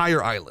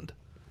entire island.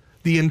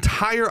 The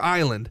entire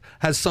island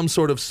has some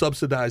sort of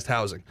subsidized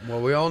housing.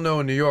 Well, we all know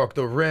in New York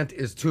the rent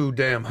is too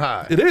damn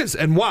high. It is.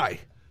 And why?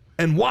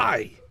 And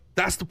why?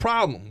 That's the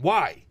problem.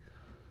 Why?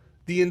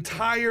 The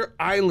entire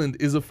island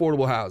is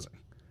affordable housing.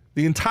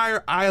 The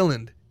entire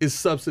island is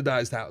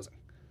subsidized housing.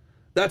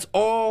 That's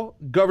all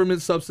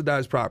government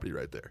subsidized property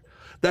right there.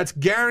 That's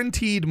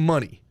guaranteed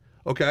money.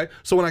 Okay?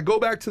 So when I go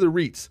back to the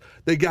REITs,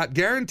 they got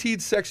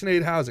guaranteed Section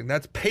 8 housing.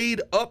 That's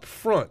paid up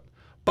front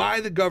by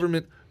the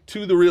government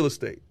to the real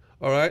estate.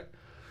 All right?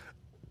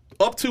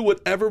 Up to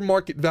whatever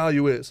market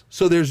value is.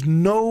 So there's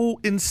no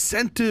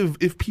incentive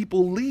if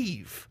people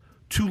leave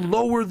to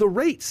lower the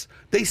rates.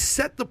 They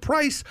set the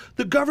price,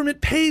 the government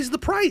pays the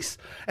price,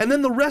 and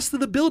then the rest of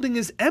the building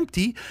is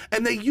empty,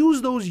 and they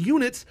use those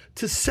units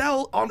to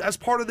sell on as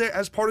part of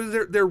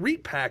their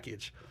REIT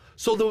package.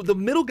 So the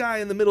middle guy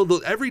in the middle,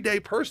 the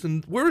everyday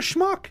person, we're a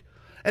schmuck.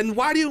 And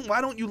why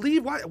don't you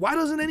leave? Why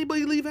doesn't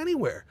anybody leave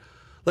anywhere?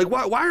 Like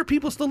why are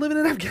people still living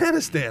in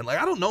Afghanistan? Like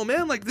I don't know,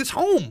 man. Like this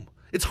home.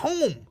 It's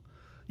home.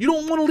 You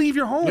don't want to leave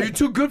your home. Are you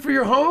too good for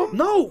your home?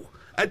 No.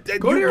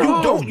 Go to your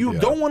home. You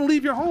don't want to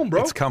leave your home,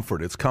 bro. It's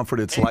comfort. It's comfort.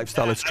 It's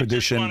lifestyle. It's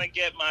tradition. I just want to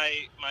get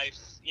my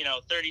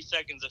 30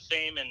 seconds of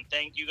fame and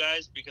thank you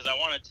guys because I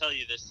want to tell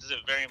you this is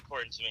very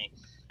important to me.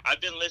 I've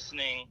been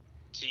listening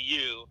to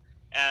you,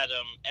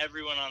 Adam,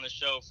 everyone on the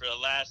show for the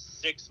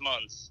last 6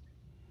 months.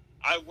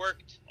 I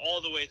worked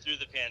all the way through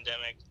the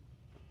pandemic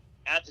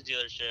at the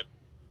dealership.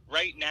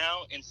 Right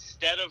now,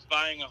 instead of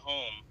buying a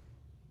home,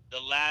 the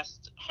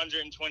last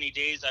 120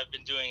 days I've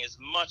been doing as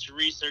much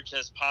research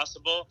as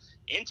possible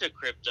into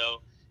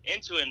crypto,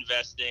 into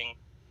investing,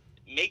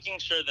 making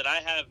sure that I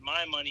have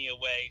my money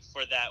away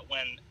for that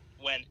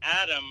when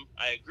Adam,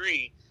 I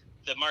agree,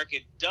 the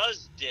market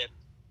does dip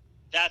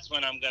that's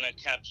when I'm going to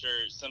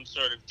capture some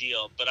sort of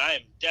deal. But I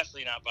am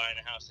definitely not buying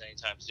a house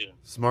anytime soon.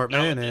 Smart Not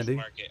man, with this Andy.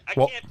 market. I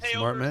Well, can't pay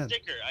smart over man. a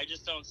sticker. I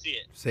just don't see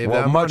it. Save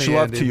Well, that much money,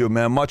 love Andy. to you,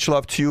 man. Much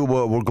love to you.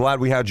 We're glad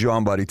we had you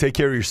on, buddy. Take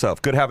care of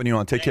yourself. Good having you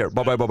on. Take care.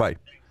 Bye-bye, bye-bye.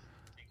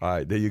 All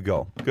right, there you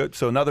go. Good.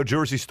 So another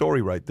Jersey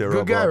story right there.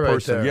 Good of guy a right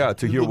person. there. Yeah,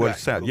 to hear Good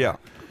what's guy. said. Yeah.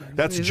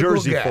 That's He's a good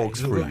Jersey guy. folks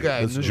He's a for good you.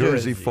 guy. That's New Jersey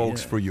Jersey,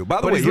 folks yeah. for you. By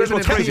the But way, he's here's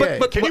living what's in crazy.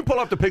 PA. Can you pull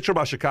up the picture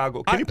about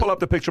Chicago? Can you pull up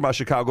the picture about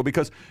Chicago?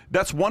 Because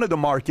that's one of the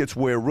markets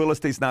where real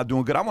estate's not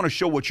doing good. I want to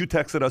show what you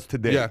texted us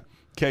today. Yeah.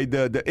 Okay,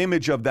 the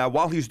image of that.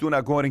 While he's doing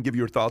that, go ahead and give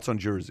your thoughts on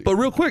Jersey. But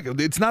real quick,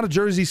 it's not a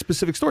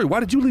Jersey-specific story. Why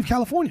did you leave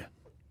California?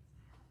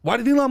 Why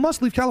did Elon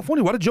Musk leave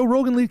California? Why did Joe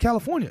Rogan leave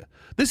California?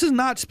 This is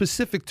not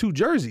specific to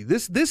Jersey.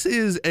 This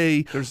is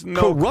a There's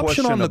no corruption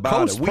question on the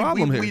about coast it.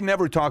 problem here. We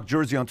never talk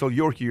Jersey until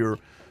you're here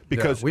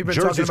because we've been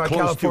Jersey's talking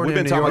close about to. California We've been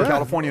and talking New about York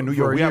California and New for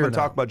York. a We year haven't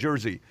now. talked about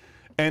Jersey,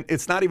 and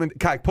it's not even.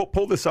 Kai,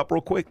 pull this up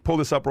real quick. Pull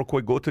this up real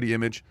quick. Go to the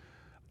image.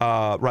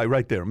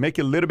 Right there. Make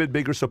it a little bit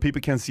bigger so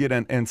people can see it.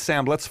 And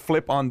Sam, let's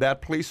flip on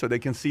that, please, so they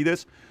can see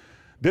this.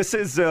 This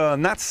is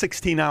not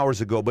 16 hours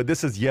ago, but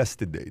this is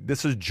yesterday.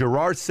 This is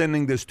Gerard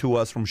sending this to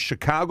us from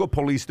Chicago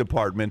Police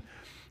Department.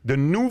 The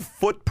new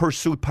foot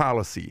pursuit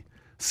policy,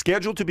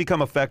 scheduled to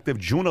become effective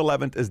June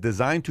 11th, is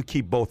designed to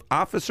keep both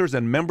officers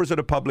and members of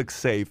the public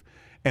safe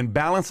and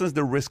balances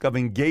the risk of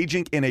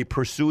engaging in a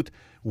pursuit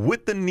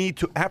with the need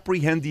to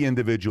apprehend the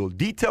individual.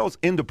 Details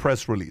in the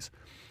press release.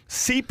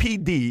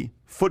 CPD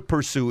foot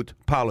pursuit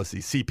policy.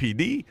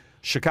 CPD,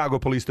 Chicago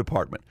Police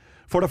Department.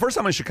 For the first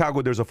time in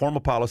Chicago, there's a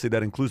formal policy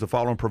that includes the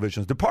following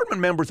provisions. Department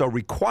members are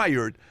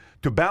required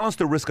to balance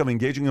the risk of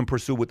engaging in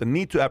pursuit with the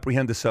need to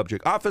apprehend the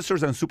subject.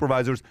 Officers and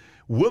supervisors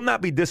will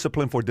not be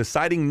disciplined for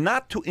deciding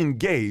not to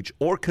engage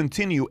or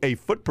continue a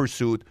foot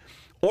pursuit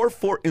or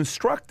for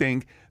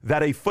instructing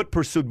that a foot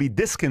pursuit be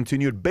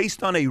discontinued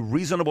based on a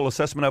reasonable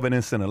assessment of an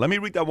incident. Let me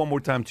read that one more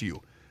time to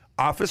you.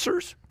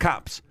 Officers,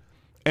 cops,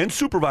 and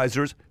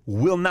supervisors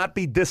will not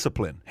be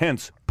disciplined,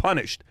 hence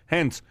punished,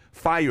 hence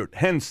fired,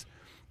 hence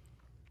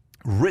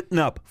written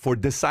up for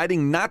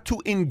deciding not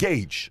to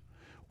engage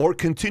or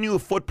continue a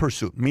foot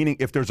pursuit, meaning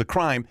if there's a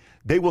crime,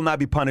 they will not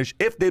be punished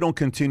if they don't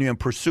continue and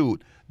pursue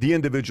the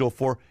individual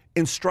for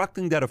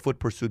instructing that a foot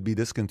pursuit be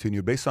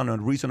discontinued based on a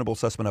reasonable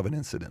assessment of an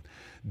incident.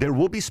 There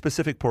will be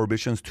specific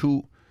prohibitions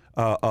to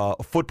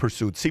foot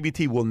pursuit.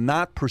 CBT will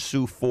not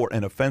pursue for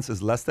an offense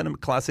is less than a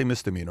Class A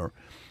misdemeanor.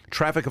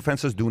 Traffic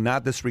offenses do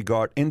not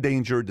disregard,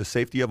 endanger the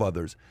safety of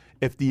others.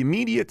 If the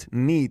immediate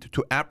need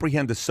to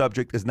apprehend the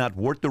subject is not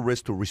worth the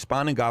risk to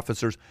responding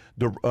officers,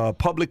 the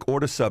public or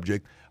the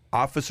subject,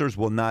 officers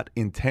will not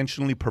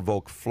intentionally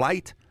provoke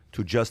flight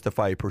to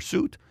justify a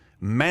pursuit.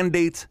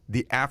 Mandates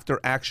the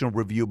after-action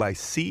review by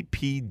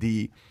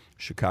CPD,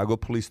 Chicago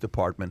Police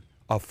Department,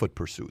 of foot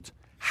pursuits.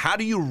 How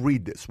do you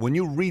read this? When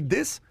you read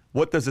this,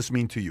 what does this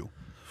mean to you?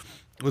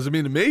 What does it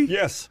mean to me?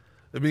 Yes.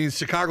 It means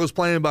Chicago's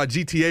playing by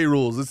GTA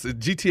rules. It's a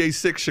GTA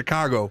 6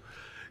 Chicago.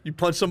 You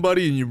punch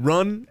somebody and you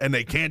run and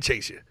they can't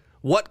chase you.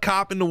 What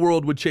cop in the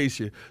world would chase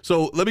you?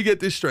 So let me get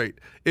this straight.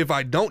 If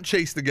I don't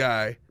chase the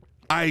guy,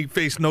 I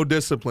face no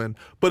discipline.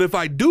 But if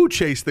I do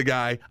chase the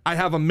guy, I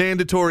have a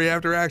mandatory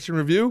after-action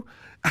review.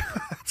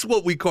 That's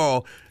what we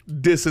call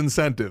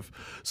disincentive.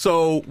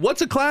 So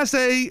what's a Class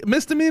A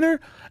misdemeanor?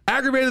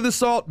 Aggravated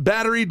assault,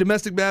 battery,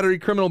 domestic battery,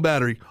 criminal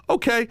battery.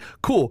 Okay,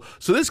 cool.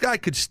 So this guy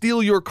could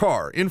steal your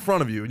car in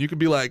front of you, and you could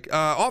be like,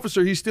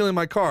 officer, he's stealing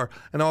my car.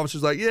 And the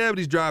officer's like, yeah, but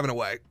he's driving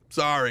away.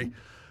 Sorry.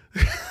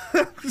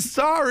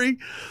 Sorry.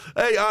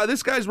 Hey,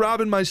 this guy's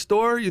robbing my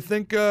store. You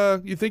think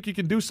you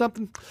can do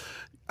something?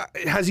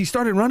 Has he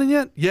started running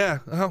yet? Yeah.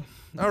 Oh,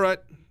 all right.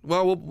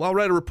 Well, I'll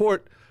write a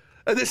report.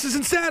 This is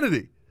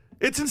insanity.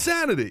 It's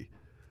insanity.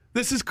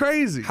 This is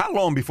crazy. How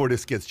long before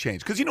this gets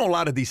changed? Because, you know, a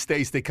lot of these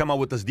states, they come out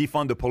with this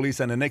defund the police,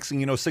 and the next thing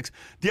you know,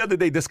 the other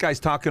day, this guy's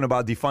talking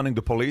about defunding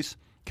the police,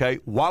 okay?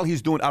 While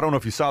he's doing, I don't know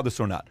if you saw this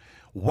or not,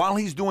 while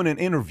he's doing an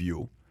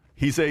interview,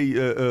 he's what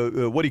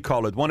do you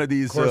call it? One of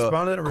these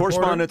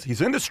correspondents.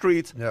 He's in the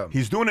streets. Yeah.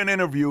 He's doing an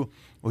interview.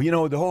 Well, you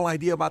know, the whole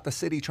idea about the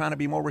city trying to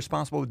be more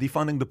responsible with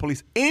defunding the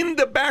police. In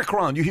the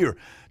background, you hear,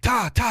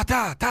 ta, ta,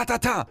 ta, ta, ta,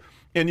 ta.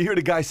 And you hear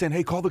the guy saying,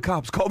 hey, call the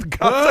cops, call the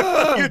cops. Like,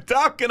 what are you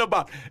talking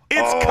about?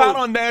 It's caught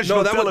on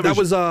national television. That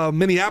was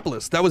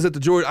Minneapolis. That was at the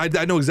George.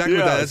 I know exactly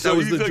what that is. That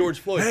was the George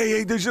Floyd.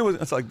 Hey,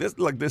 it's like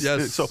this.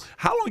 Yes. So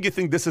how long do you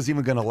think this is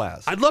even going to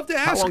last? I'd love to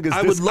ask. How long is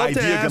I this would love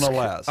idea to ask. going to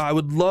last? I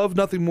would love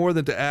nothing more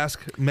than to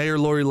ask Mayor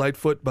Lori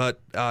Lightfoot,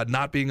 but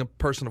not being a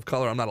person of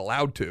color, I'm not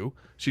allowed to.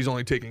 She's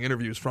only taking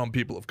interviews from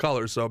people of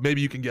color, so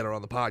maybe you can get her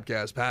on the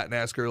podcast, Pat, and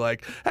ask her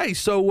like, "Hey,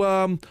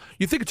 so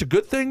you think it's a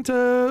good thing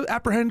to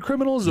apprehend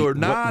criminals, or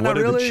not What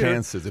are really?" the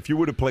chances if you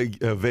were to play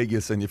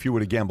Vegas and if you were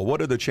to gamble?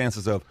 What are the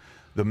chances of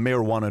the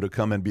mayor wanting to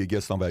come and be a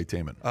guest on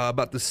Valuetainment?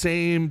 About the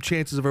same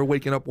chances of her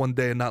waking up one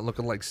day and not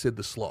looking like Sid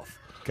the Sloth.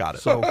 Got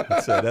it. So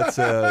that's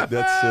by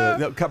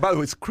the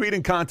way, it's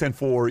creating content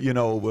for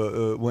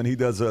when he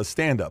does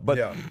stand up. But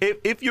Yeah.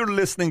 if you're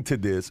listening to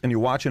this and you're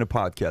watching a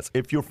podcast,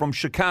 if you're from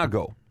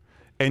Chicago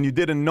and you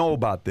didn't know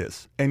about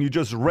this, and you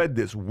just read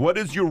this, what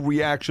is your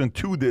reaction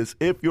to this?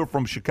 If you're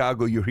from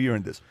Chicago, you're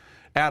hearing this.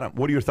 Adam,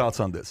 what are your thoughts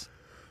on this?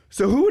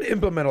 So who would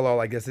implement a law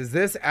like this? Is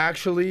this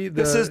actually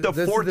This is the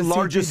fourth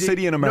largest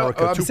city in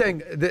America. No, I'm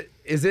saying,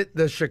 is it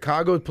the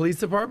Chicago Police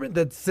Department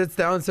that sits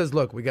down and says,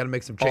 look, we got to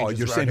make some changes? Oh,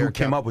 you're around saying here, who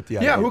came up with the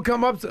idea? Yeah, who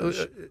come up?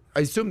 I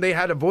assume they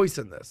had a voice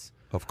in this.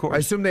 Of course. I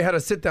assume they had to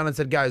sit down and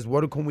said, guys,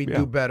 what can we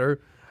do better?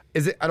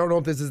 Is it? I don't know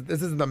if this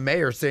isn't the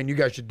mayor saying you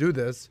guys should do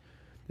this.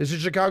 This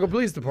is Chicago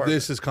Police Department.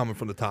 This is coming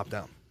from the top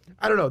down.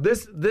 I don't know.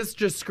 This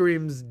just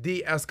screams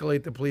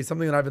de-escalate the police.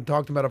 Something that I've been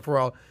talking about it for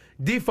a while.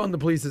 Defund the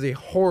police is a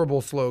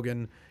horrible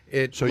slogan.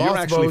 So you're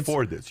actually votes.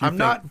 for this? I'm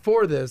not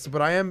for this, but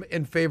I am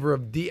in favor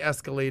of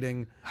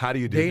de-escalating. How do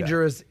you do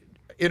dangerous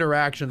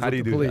interactions How with do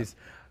you the do police?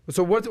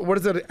 So what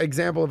is an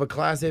example of a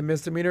Class A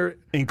misdemeanor?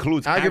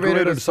 Includes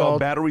aggravated assault,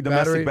 battery,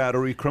 domestic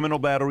battery, criminal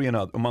battery, and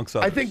amongst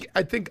others.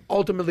 I think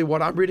ultimately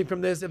what I'm reading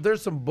from this, if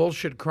there's some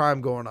bullshit crime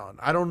going on,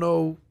 I don't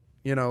know,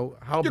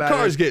 how Your bad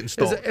car it is getting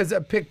stolen. It's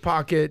a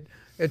pickpocket.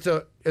 It's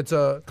a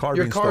Car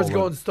your being car's stolen.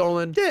 going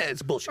stolen. Yeah,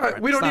 it's bullshit. All right,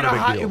 crime. we don't It's need not a a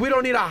big high. deal. We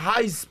don't need a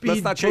high speed.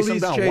 Let's not chase them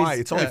police down. chase. Why?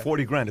 It's only Yeah.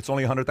 $40,000. It's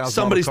only $100,000.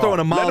 Somebody's throwing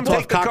a Let them Molotov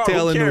take the car.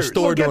 cocktail Who in their cares?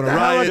 store We'll get during a the hell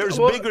out riot. of There's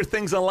Well, bigger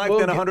things in life we'll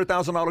than a get-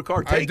 $100,000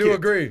 car. I Take do it.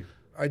 agree.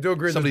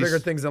 There's Somebody's- bigger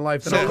things in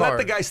life than So a car. let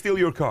the guy steal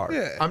your car.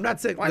 Yeah. I'm not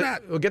saying Why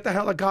not? We'll get the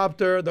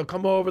helicopter. They'll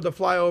come over. They'll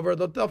fly over.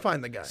 They'll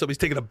find the guy. Somebody's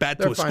taking a bat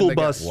to They're a fine, school they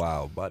got bus. it.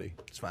 Wow, buddy.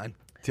 It's fine.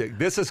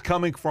 This is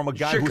coming from a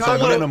guy who's a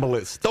Chicago-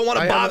 minimalist. Don't want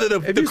to bother the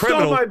if you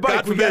criminal. stole my bike,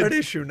 God we got an forbid.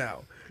 issue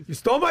now. You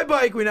stole my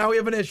bike. We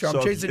have an issue. I'm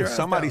So chasing your if ass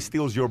somebody down.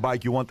 steals your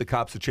bike, you want the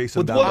cops to chase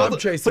him But, down. well, I'm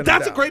chasing but him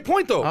that's a down. great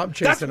point, though. I'm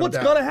chasing That's him what's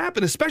down. going to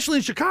happen, especially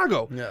in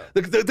Chicago. Yeah.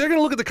 They're going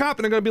to look at the cop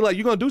and they're going to be like,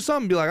 "You going to do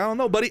something?" Be like, "I don't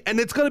know, buddy," and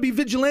it's going to be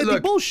vigilante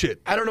Look,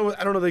 bullshit. I don't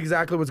know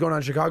exactly what's going on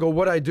in Chicago.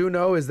 What I do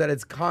know is that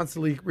it's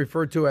constantly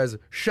referred to as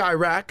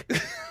Chirac,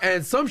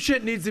 and some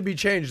shit needs to be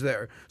changed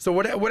there. So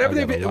whatever I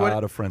they've got a been,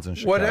 lot of friends in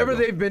whatever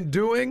Chicago. they've been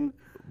doing,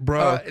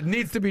 Bro, it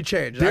needs to be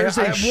changed. there's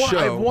I a have I have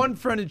show- one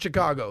friend in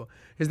Chicago.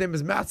 His name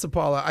is Matt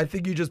Sapala. I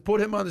think you just put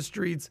him on the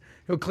streets,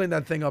 he'll clean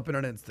that thing up in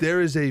an instant.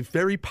 There is a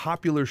very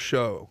popular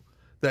show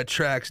that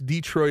tracks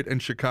Detroit and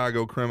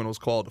Chicago criminals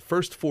called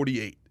First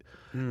 48.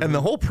 And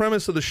the whole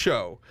premise of the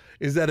show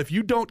is that if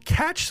you don't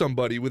catch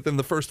somebody within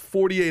the first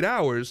 48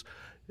 hours,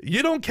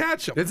 you don't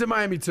catch them. It's in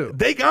Miami too.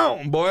 They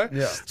gone, boy.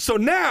 Yeah. So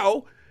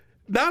now,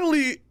 not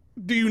only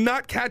do you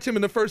not catch him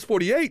in the first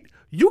 48,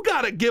 you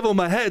got to give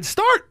him a head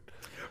start.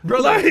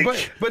 Brother,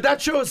 Like- but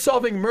that show is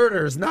solving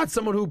murders, not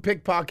someone who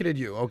pickpocketed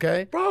you,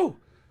 okay? Bro,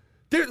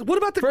 what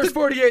about the First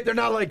 48, they're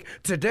not like,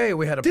 today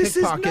we had a This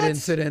is pickpocket nuts.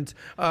 incident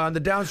on the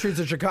down streets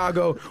of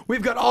Chicago.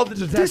 We've got all the This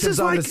detectives is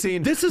on like the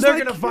scene. This is they're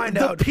like going to find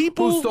the out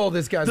people who stole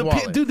this guy's the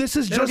wallet. Dude, this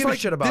is They don't just give a like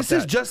shit about this that.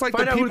 is just like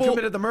find the out people who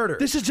committed the murder.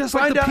 This is just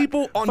Find like the out-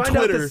 people on find out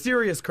Twitter. the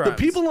serious The crimes.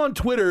 people on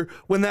Twitter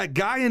when that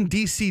guy in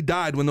DC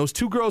died, when those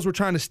two girls were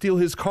trying to steal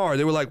his car,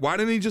 they were like, "Why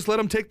didn't he just let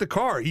him take the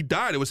car? He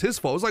died. It was his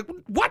fault." It was like,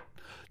 what?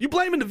 You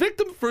blaming the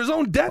victim for his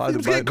own death? He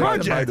was getting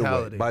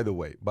carjacked. By the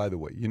way,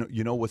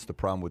 you know what's the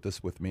problem with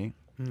this with me?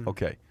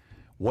 Okay.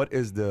 What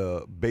is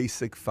the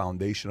basic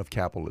foundation of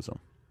capitalism?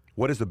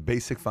 What is the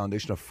basic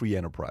foundation of free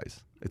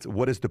enterprise?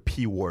 What is the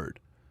P word?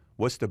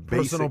 What's the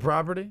basic Personal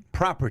property?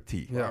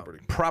 Property. Yeah.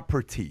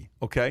 Property.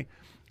 Okay.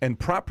 And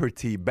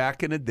property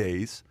back in the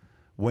days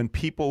when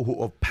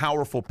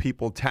powerful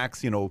people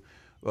tax,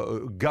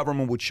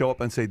 government would show up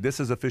and say, "This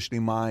is officially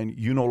mine.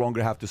 You no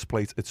longer have this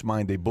place. It's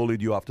mine." They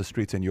bullied you off the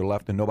streets and you're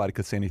left and nobody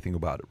could say anything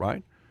about it,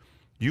 right?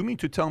 You mean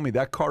to tell me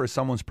that car is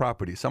someone's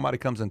property? Somebody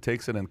comes and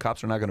takes it and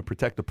cops are not going to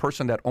protect the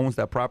person that owns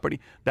that property?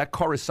 That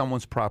car is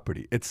someone's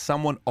property. It's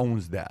someone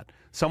owns that.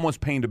 Someone's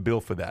paying the bill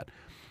for that.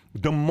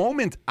 The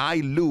moment I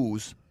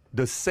lose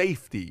the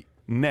safety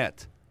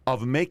net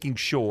of making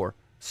sure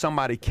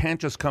somebody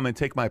can't just come and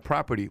take my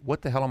property,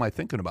 what the hell am I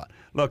thinking about?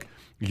 Look,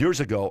 years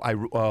ago, I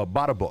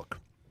bought a book.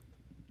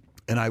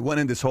 And I went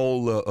in this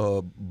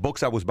whole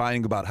books I was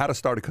buying about how to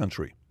start a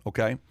country,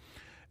 okay?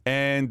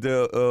 And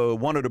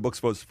one of the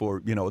books was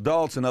for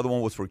adults, another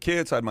one was for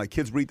kids. I had my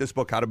kids read this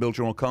book, How to Build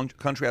Your Own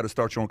Country, How to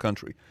Start Your Own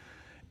Country.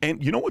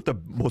 And you know what the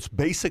most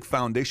basic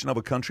foundation of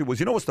a country was?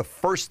 You know what's the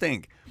first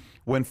thing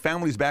when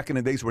families back in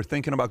the days were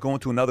thinking about going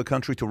to another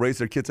country to raise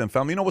their kids and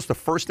family? You know what's the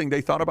first thing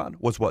they thought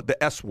about? Was what?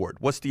 The S word.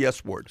 What's the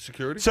S word?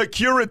 Security?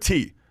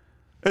 Security.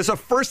 It's the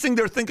first thing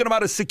they're thinking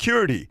about is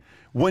security.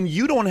 When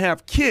you don't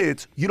have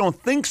kids, you don't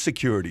think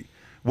security.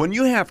 When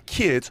you have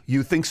kids,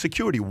 you think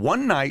security.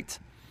 One night,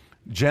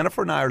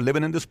 Jennifer and I are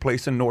living in this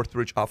place in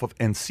Northridge off of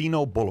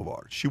Encino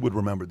Boulevard. She would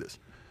remember this.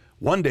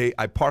 One day,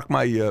 I park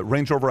my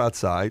Range Rover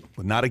outside,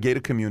 not a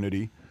gated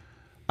community.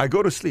 I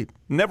go to sleep.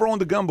 Never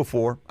owned a gun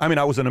before. I mean,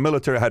 I was in the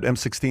military. I had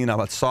M16, I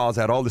had saws,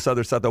 I had all this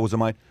other stuff that was in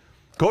mine.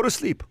 Go to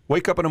sleep.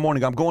 Wake up in the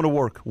morning. I'm going to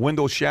work.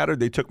 Windows shattered.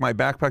 They took my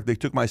backpack. They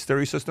took my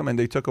stereo system, and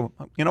they took a,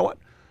 you know what?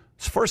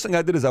 First thing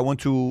I did is I went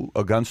to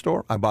a gun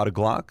store. I bought a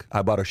Glock.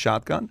 I bought a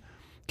shotgun.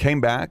 Came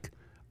back.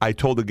 I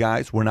told the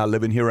guys, we're not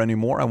living here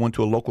anymore. I went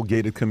to a local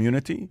gated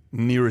community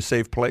near a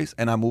safe place,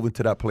 and I'm moving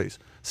to that place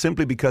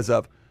simply because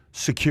of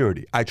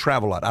security. I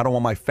travel a lot. I don't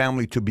want my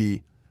family to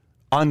be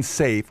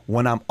unsafe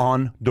when I'm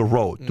on the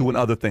road doing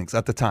other things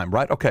at the time,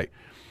 right? Okay.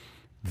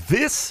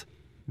 This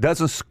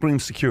doesn't scream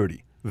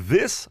security.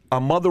 This, a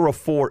mother of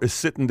 4 is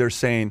sitting there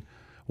saying,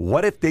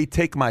 what if they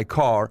take my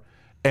car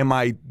and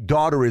my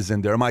daughter is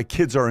in there, my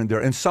kids are in there,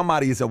 and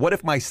somebody is there? What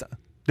if my son?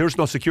 There's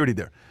no security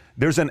there.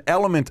 There's an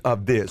element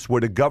of this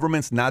where the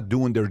government's not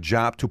doing their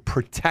job to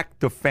protect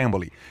the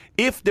family.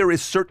 If there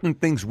is certain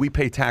things we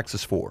pay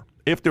taxes for,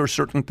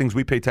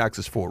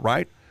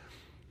 right?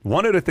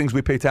 One of the things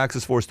we pay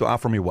taxes for is to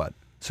offer me what?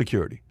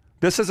 Security.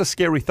 This is a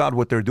scary thought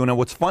what they're doing. And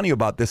what's funny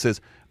about this is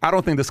I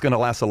don't think this is going to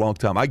last a long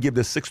time. I give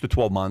this 6 to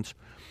 12 months.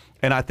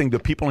 And I think the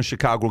people in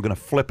Chicago are going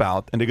to flip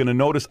out and they're going to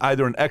notice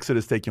either an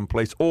exodus taking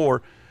place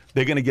or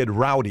they're going to get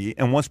rowdy.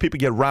 And once people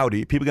get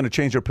rowdy, people are going to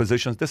change their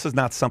positions. This is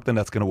not something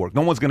that's going to work.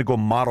 No one's going to go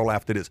model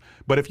after this.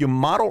 But if you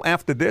model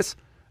after this,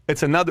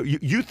 it's another.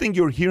 You think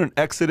you're hearing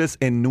exodus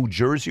in New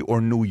Jersey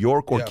or New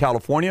York or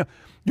California?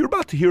 You're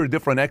about to hear a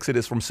different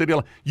exodus from city.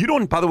 You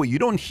don't, by the way, you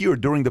don't hear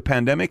during the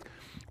pandemic.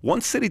 One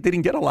city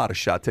didn't get a lot of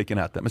shot taken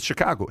at them. It's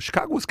Chicago.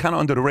 Chicago was kind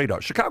of under the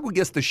radar. Chicago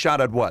gets the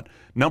shot at what?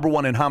 Number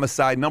 1 in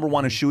homicide, number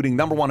 1 in shooting,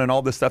 number 1 in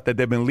all this stuff that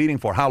they've been leading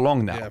for. How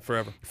long now? Yeah,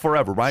 forever.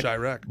 Forever, right?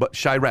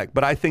 Chirac.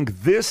 But I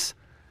think this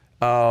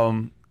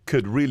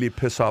could really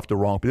piss off the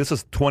wrong people. This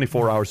is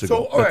 24 hours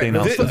ago all right, they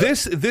announced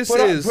this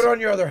is put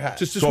on your other hat.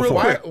 Just real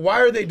quick. Why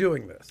are they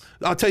doing this?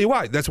 I'll tell you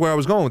why. That's where I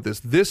was going with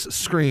this. This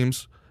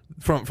screams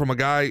from a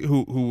guy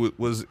who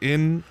was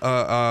in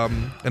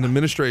an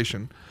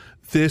administration.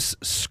 This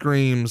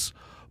screams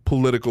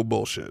political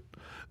bullshit.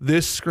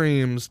 This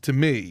screams to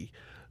me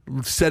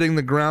setting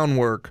the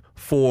groundwork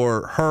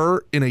for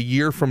her in a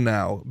year from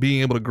now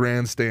being able to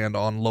grandstand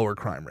on lower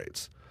crime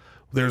rates.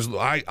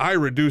 I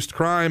reduced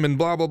crime and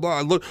blah blah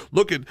blah.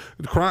 Look at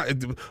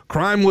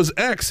crime was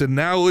X and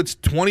now it's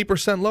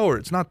 20% lower.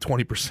 It's not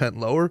 20%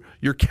 lower.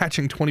 You're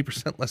catching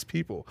 20% less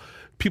people.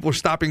 People are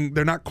stopping.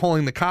 They're not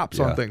calling the cops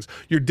on things.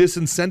 You're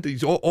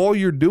disincentivizing. All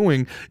you're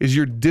doing is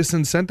you're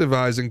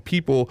disincentivizing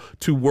people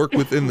to work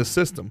within the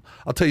system.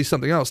 I'll tell you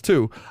something else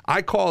too.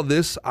 I call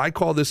this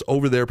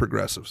over there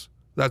progressives.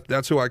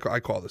 That's who I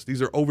call this.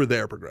 These are over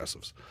there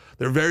progressives.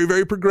 They're very,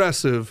 very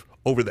progressive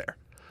over there.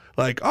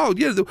 Like, oh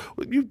yeah,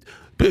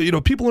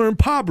 people are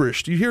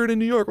impoverished. You hear it in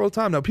New York all the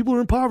time now. People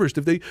are impoverished.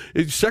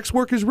 If sex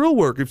work is real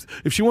work.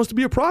 If she wants to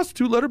be a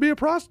prostitute, let her be a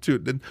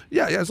prostitute. Then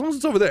yeah, as long as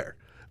it's over there.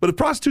 But if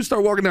prostitutes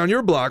start walking down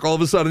your block, all of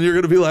a sudden you're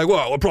going to be like,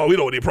 well, we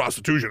don't need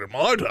prostitution in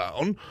my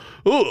town.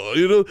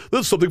 Oh,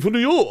 that's something for New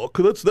York.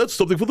 That's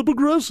something for the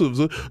progressives.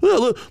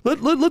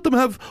 Let them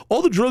have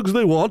all the drugs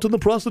they want and the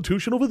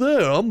prostitution over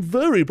there. I'm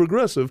very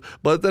progressive.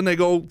 But then they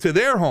go to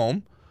their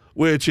home,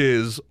 which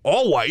is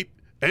all white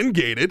and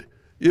gated.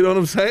 You know what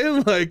I'm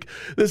saying? Like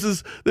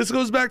this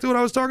goes back to what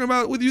I was talking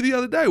about with you the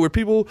other day, where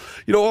people,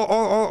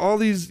 all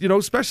these,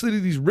 especially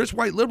these rich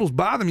white liberals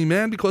bother me,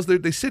 man, because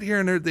they sit here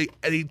and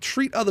they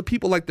treat other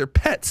people like they're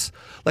pets,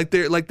 like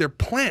they're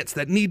plants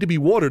that need to be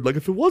watered. Like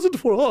if it wasn't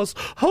for us,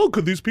 how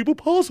could these people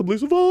possibly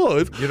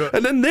survive?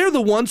 And then they're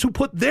the ones who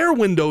put their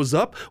windows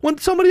up when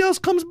somebody else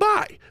comes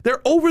by.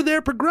 They're over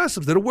there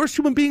progressives. They're the worst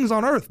human beings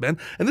on earth, man.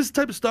 And this is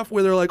the type of stuff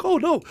where they're like, oh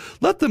no,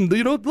 let them,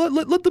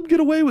 let them get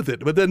away with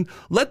it. But then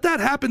let that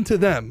happen to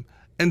them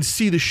and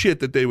see the shit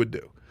that they would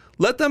do.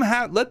 Let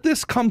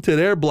this come to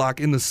their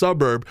block in the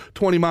suburb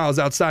 20 miles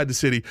outside the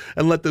city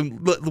and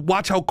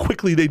watch how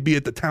quickly they'd be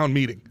at the town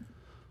meeting.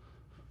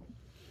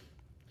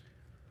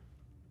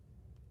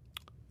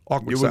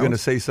 Awkward you were going to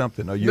say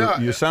something.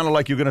 You sounded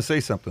like you're going to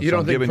say something. You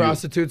don't think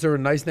prostitutes are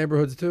in nice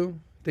neighborhoods too?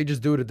 They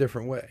just do it a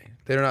different way.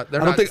 They're not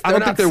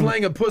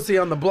slaying a pussy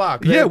on the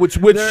block. They're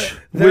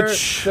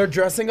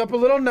dressing up a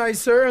little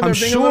nicer and they're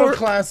being a little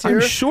classier.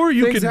 I'm sure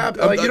you can.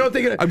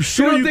 I'm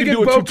sure you can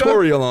do a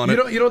tutorial on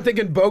it. You don't think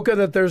in Boca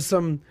that there's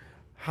some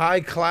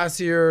high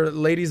classier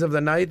ladies of the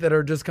night that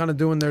are just kind of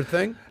doing their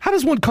thing? How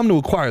does one come to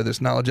acquire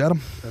this knowledge, Adam?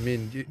 I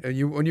mean,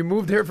 when you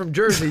moved here from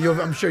Jersey,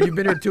 I'm sure you've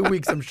been here 2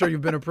 weeks. I'm sure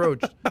you've been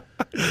approached.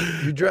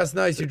 You dress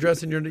nice. You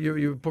dress in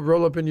you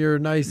roll up in your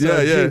nice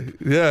Jeep.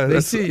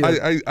 They see you.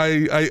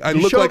 I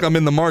look like I'm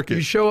in the market.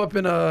 You show up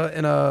in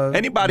a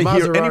anybody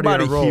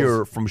Maserati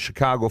here from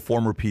Chicago,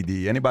 former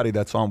PD. Anybody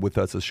that's on with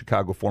us is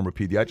Chicago, former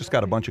PD. I just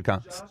got a bunch of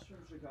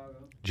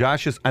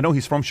Josh is. I know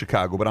he's from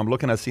Chicago, but I'm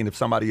looking at seeing if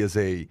somebody is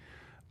a.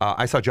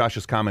 I saw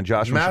Josh's comment.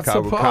 Josh from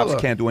Chicago. Cops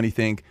can't do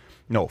anything.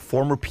 No,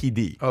 former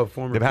PD. Oh,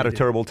 former They've had a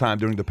terrible time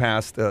during the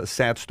past.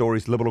 Sad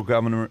stories, liberal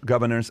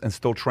governors, and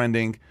still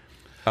trending.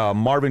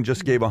 Marvin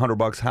just gave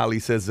 $100. Holly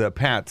says,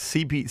 Pat,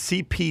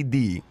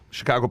 CPD,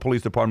 Chicago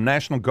Police Department,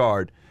 National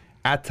Guard,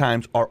 at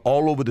times are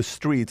all over the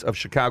streets of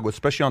Chicago,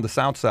 especially on the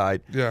south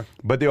side. Yeah.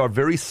 But they are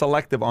very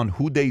selective on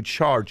who they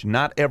charge.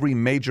 Not every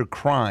major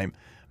crime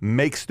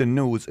makes the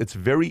news. It's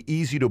very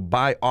easy to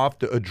buy off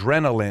the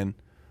adrenaline.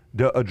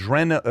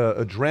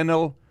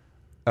 Adrenal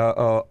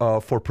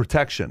for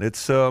protection.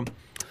 It's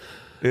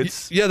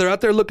they're out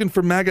there looking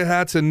for MAGA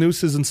hats and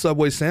nooses and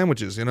Subway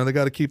sandwiches. They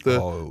got to keep the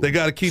the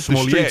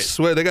streets.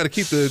 They got to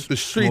keep the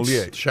streets.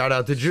 Sommelier. Shout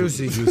out to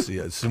Juicy. Juicy,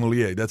 yeah,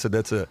 sommelier. That's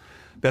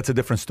a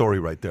different story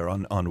right there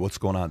on what's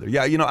going on there.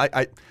 Yeah,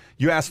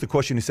 you asked the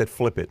question. You said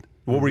flip it.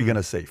 What were you going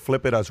to say?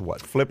 Flip it as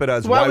what? Flip it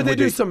as Why would they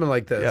do something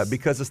like this? Yeah,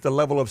 because it's the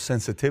level of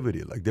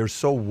sensitivity. Like they're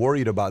so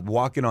worried about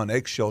walking on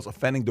eggshells,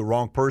 offending the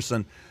wrong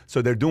person.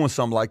 So they're doing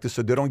something like this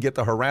so they don't get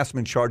the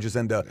harassment charges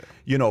and the,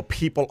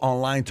 people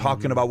online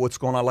talking about what's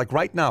going on. Like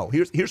right now,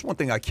 here's one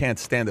thing I can't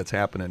stand that's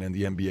happening in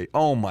the NBA.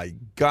 Oh my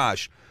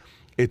gosh,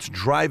 it's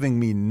driving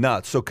me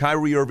nuts. So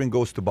Kyrie Irving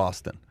goes to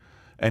Boston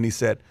and he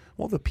said,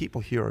 well, the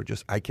people here are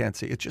just, I can't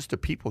say, it's just the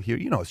people here.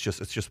 It's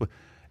just.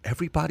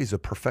 Everybody's a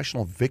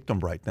professional victim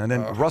right now. And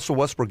then Russell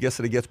Westbrook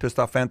yesterday gets pissed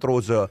off. Fan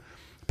throws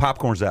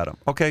popcorns at him.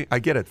 Okay, I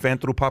get it. Fan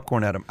threw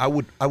popcorn at him. I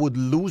would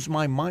lose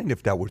my mind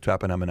if that were to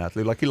happen to an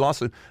athlete. Like he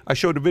lost it. I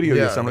showed the video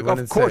yesterday. I'm like,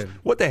 of course.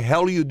 What the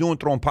hell are you doing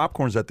throwing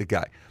popcorns at the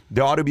guy?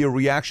 There ought to be a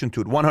reaction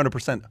to it.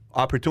 100%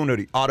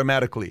 opportunity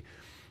automatically.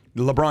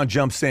 LeBron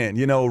jumps in,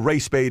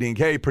 race baiting.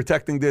 Hey,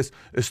 protecting this.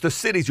 It's the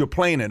cities you're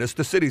playing in. It's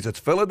the cities. It's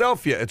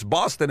Philadelphia. It's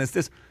Boston. It's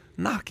this.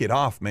 Knock it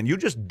off, man. You're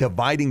just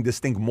dividing this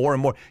thing more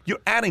and more.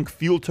 You're adding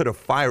fuel to the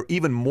fire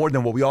even more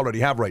than what we already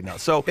have right now.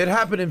 So it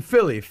happened in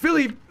Philly.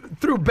 Philly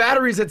threw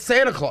batteries at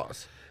Santa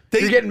Claus.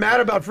 You're getting mad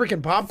about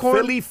freaking popcorn?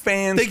 Philly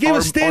fans They gave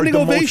a standing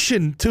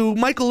ovation to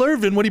Michael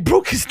Irvin when he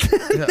broke his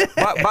neck.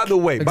 By the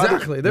way,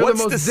 exactly. They're the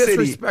most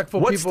disrespectful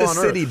people on earth.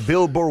 What's the city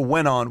Bill Burr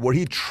went on where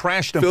he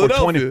trashed them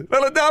Philadelphia. for 20?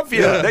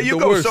 Philadelphia. Yeah, there you the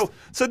go. worst.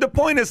 So the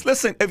point is,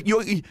 listen, if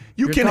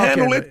you can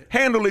handle it,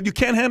 handle it. You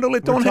can't handle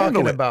it, don't handle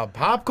it. We're talking about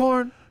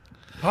popcorn?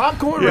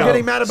 Popcorn? We're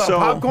getting mad about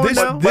popcorn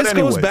now? This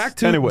goes back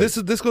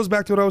to this goes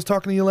back to what I was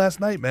talking to you last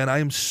night, man. I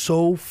am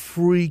so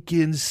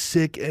freaking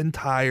sick and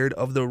tired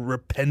of the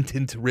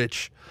repentant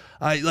rich.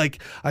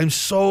 I'm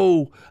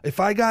so,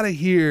 if I gotta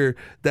hear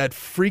that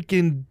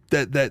freaking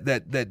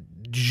that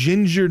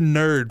ginger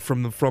nerd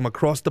from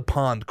across the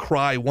pond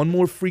cry one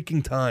more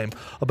freaking time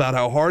about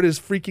how hard his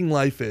freaking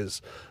life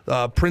is,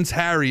 Prince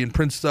Harry and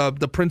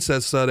the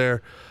princess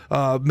there,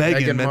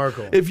 Meghan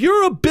Markle. If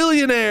you're a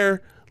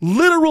billionaire,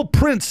 literal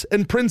prince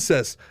and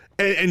princess,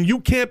 and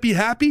you can't be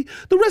happy,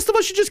 the rest of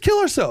us should just kill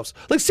ourselves.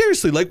 Like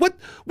seriously, like what?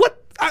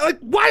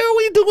 Why are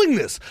we doing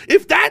this?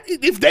 If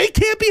they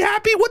can't be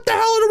happy, what the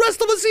hell are the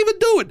rest of us even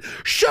doing?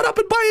 Shut up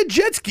and buy a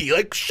jet ski.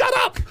 Like shut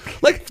up.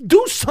 Like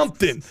do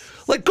something.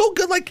 Like go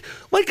like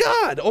my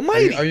God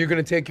Almighty. Are you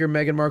going to take your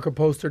Meghan Markle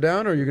poster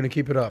down, or are you going to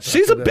keep it up?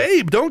 She's a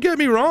babe. Don't get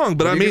me wrong,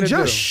 but I mean,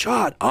 just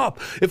shut up.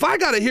 If I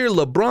got to hear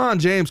LeBron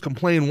James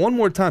complain one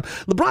more time,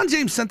 LeBron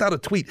James sent out a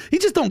tweet. He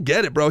just don't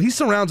get it, bro. He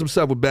surrounds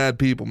himself with bad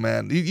people,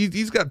 man.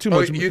 He's got too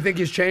much. You think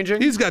he's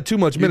changing? He's got too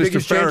much Minister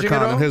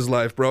Farrakhan in his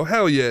life, bro.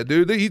 Hell yeah,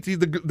 dude.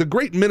 The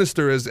great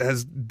minister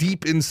has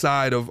deep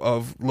inside of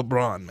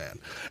LeBron, man.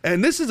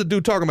 And this is a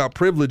dude talking about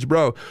privilege,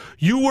 bro.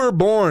 You were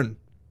born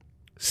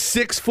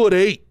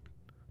 6'8".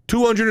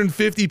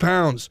 250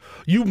 pounds.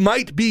 You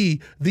might be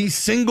the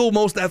single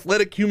most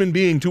athletic human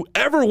being to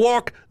ever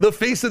walk the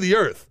face of the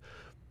earth.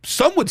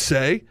 Some would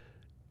say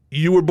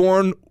you were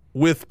born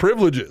with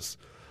privileges.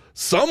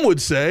 Some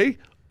would say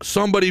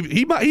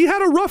he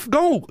had a rough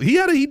go. He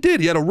had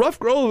a rough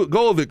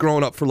go of it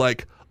growing up for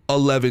like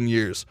 11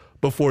 years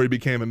before he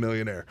became a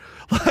millionaire.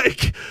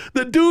 Like,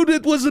 the dude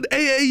that was an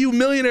AAU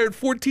millionaire at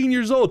 14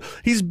 years old.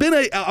 He's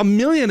been a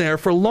millionaire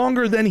for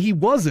longer than he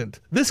wasn't.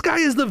 This guy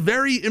is the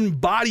very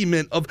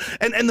embodiment of,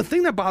 and the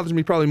thing that bothers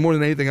me probably more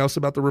than anything else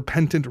about the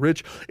repentant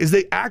rich is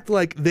they act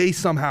like they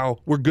somehow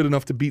were good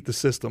enough to beat the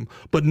system,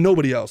 but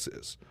nobody else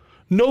is.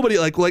 Nobody,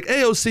 like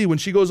AOC, when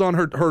she goes on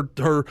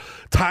her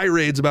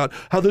tirades about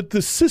how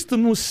the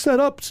system was set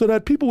up so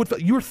that people would,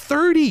 you're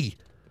 30.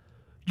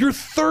 You're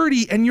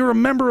 30 and you're a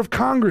member of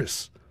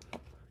Congress.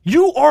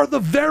 You are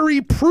the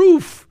very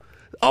proof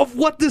of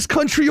what this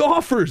country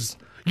offers.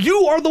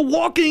 You are the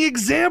walking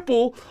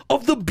example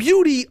of the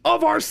beauty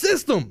of our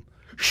system.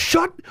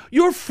 Shut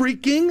your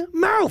freaking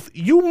mouth,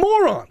 you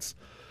morons.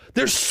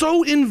 They're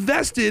so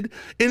invested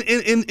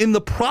in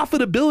the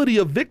profitability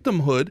of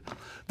victimhood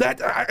that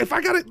if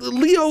I got it,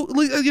 Leo,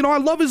 I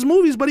love his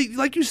movies, but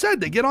like you said,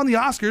 they get on the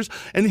Oscars,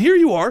 and here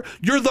you are.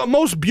 You're the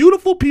most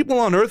beautiful people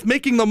on earth,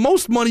 making the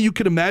most money you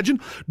could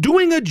imagine,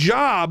 doing a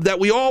job that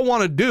we all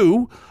want to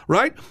do,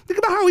 right? Think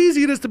about how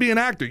easy it is to be an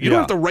actor. You don't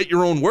have to write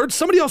your own words.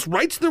 Somebody else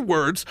writes their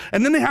words,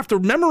 and then they have to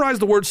memorize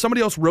the words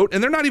somebody else wrote,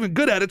 and they're not even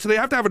good at it, so they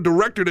have to have a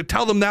director to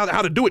tell them now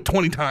how to do it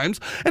 20 times,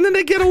 and then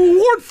they get an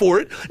award for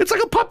it. It's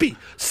like a puppy.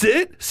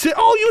 Sit.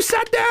 Oh, you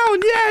sat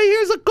down. Yeah,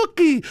 here's a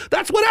cookie.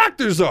 That's what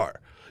actors are.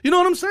 You know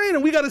what I'm saying?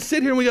 And we got to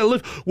sit here and we got to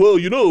live. Well,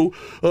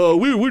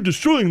 we're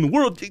destroying the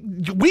world.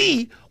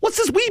 We? What's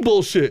this we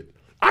bullshit?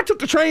 I took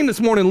the train this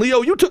morning,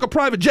 Leo. You took a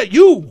private jet.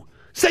 You.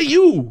 Say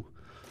you.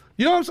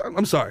 You know what I'm saying?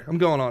 I'm sorry. I'm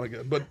going on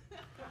again. But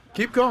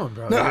keep going,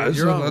 bro.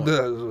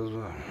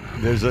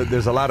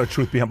 There's a lot of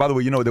truth behind. By the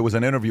way, there was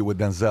an interview with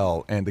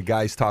Denzel, and the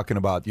guy's talking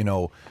about,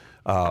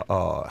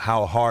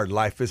 how hard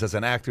life is as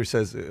an actor. He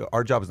says,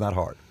 our job is not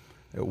hard.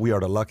 We are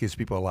the luckiest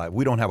people alive.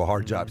 We don't have a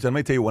hard job. So let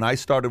me tell you, when I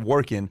started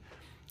working,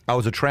 I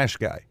was a trash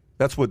guy.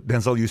 That's what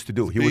Denzel used to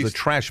do. He was a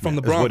trash man. From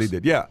the Bronx. Is what he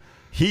did. Yeah.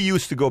 He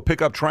used to go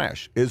pick up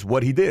trash is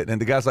what he did.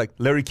 And the guy's like,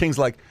 Larry King's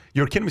like,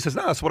 you're kidding me? He says,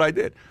 no, that's what I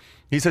did.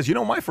 He says,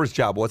 my first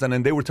job was, and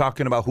then they were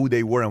talking about who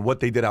they were and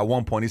what they did at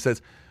one point. He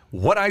says,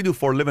 what I do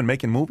for a living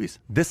making movies,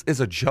 this is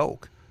a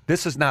joke.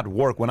 This is not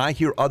work. When I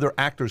hear other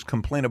actors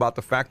complain about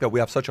the fact that we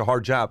have such a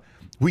hard job,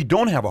 we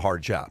don't have a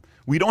hard job.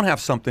 We don't have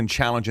something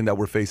challenging that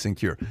we're facing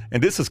here.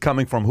 And this is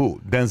coming from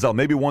who? Denzel,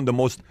 maybe one of the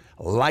most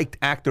liked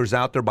actors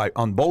out there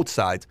on both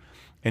sides.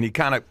 And he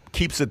kind of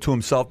keeps it to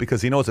himself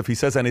because he knows if he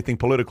says anything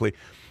politically.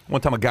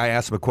 One time a guy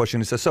asked him a question.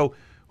 He says, so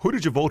who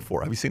did you vote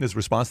for? Have you seen his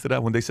response to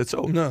that when they said,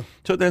 so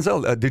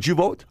Denzel, did you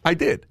vote? I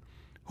did.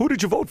 Who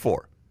did you vote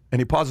for?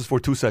 And he pauses for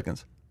 2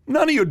 seconds.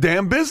 None of your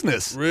damn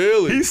business.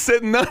 Really? He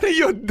said, none of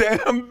your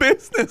damn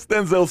business,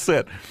 Denzel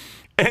said.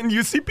 And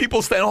you see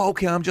people saying, oh,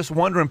 okay, I'm just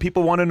wondering.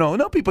 People want to know.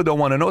 No, people don't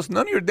want to know. It's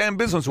none of your damn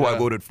business who I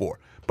voted for.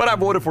 But I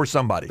voted for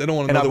somebody. They don't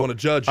want to know. They want to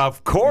judge.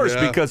 Of course,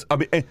 because I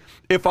mean,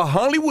 if a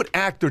Hollywood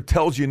actor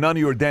tells you none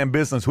of your damn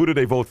business, who do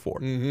they vote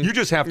for? You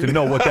just have to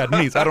know what that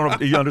means. I don't know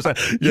if you understand.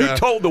 You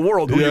told the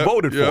world who you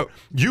voted for.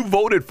 You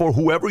voted for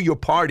whoever your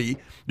party,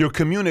 your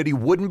community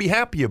wouldn't be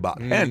happy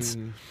about. Hence,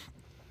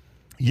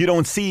 you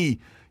don't see,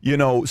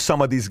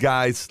 some of these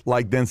guys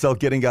like Denzel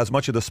getting as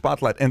much of the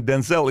spotlight. And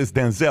Denzel is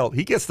Denzel.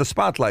 He gets the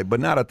spotlight, but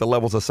not at the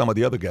levels of some of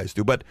the other guys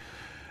do. But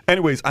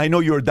anyways, I know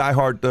you're a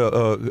diehard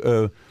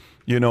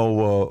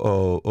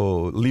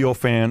Leo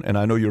fan, and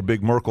I know you're a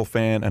big Merkel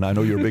fan, and I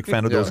know you're a big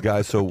fan of those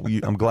guys. So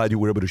I'm glad you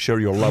were able to share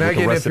your love with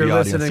the rest of the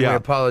audience. Megan, if you're listening, we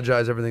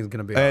apologize. Everything's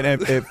going to be and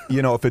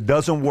if it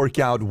doesn't work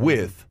out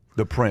with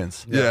the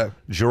Prince,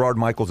 Gerard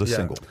Michaels is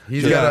single.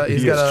 He's got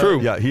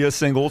true. Yeah, he is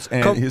singles,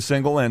 and he's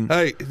single. And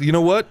hey, you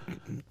know what?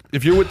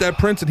 If you're with that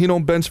Prince and he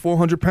don't bench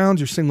 400 pounds,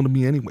 you're single to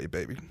me anyway,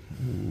 baby.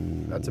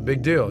 That's a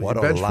big deal. What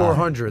you a bench line.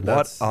 400.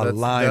 What a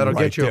line that'll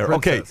right get you there. a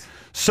princess. Okay,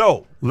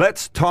 so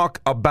let's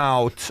talk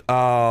about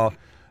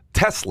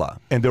Tesla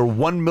and their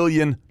 1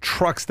 million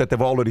trucks that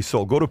they've already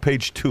sold. Go to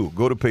page 2.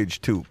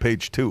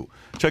 Page 2.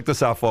 Check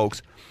this out,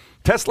 folks.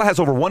 Tesla has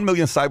over 1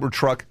 million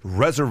Cybertruck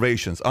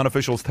reservations.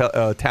 Unofficial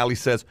tally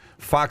says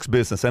Fox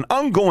Business. An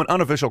ongoing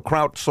unofficial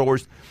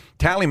crowdsourced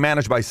tally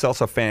managed by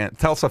Tesla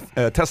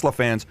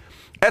fans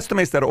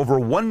estimates that over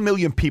 1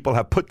 million people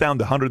have put down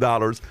the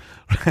 $100.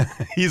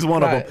 He's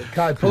one of them.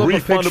 Kai, pull up a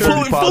picture.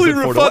 Fully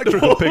for the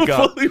electrical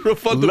pickup. Fully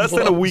refundable. Less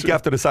than a week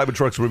after the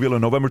Cybertruck's reveal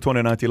in November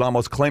 2019, Elon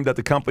Musk claimed that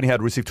the company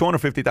had received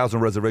 250,000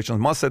 reservations.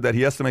 Musk said that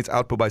he estimates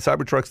output by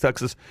Cybertruck's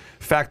Texas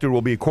factory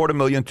will be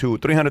 250,000 to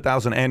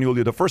 300,000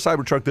 annually. The first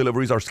Cybertruck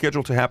deliveries are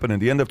scheduled to happen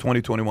in the end of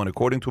 2021,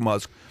 according to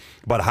Musk.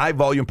 But high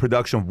volume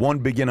production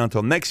won't begin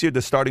until next year.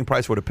 The starting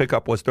price for the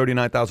pickup was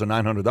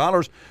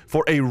 $39,900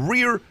 for a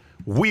rear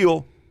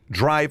wheel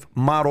drive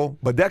model,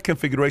 but that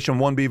configuration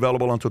won't be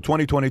available until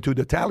 2022.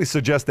 The tally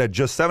suggests that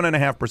just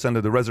 7.5%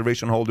 of the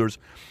reservation holders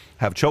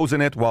have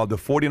chosen it, while the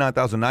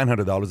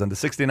 $49,900 and the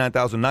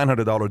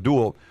 $69,900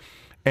 dual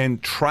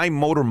and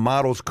tri-motor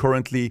models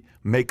currently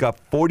make up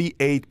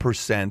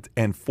 48%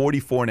 and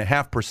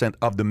 44.5%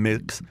 of the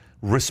mix,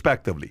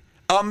 respectively.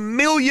 1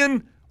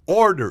 million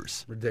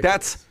orders. Ridiculous.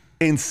 That's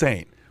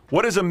insane.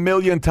 What is 1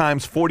 million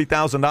times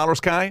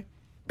 $40,000, Kai?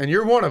 And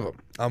you're one of them.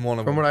 I'm one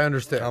of them. From what I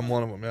understand. I'm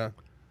one of them, yeah.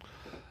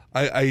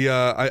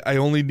 I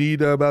only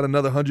need about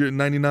another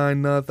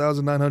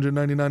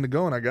 199,999 to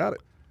go, and I got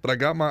it. But I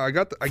got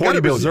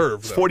it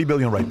reserved. It's $40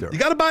 billion right there. You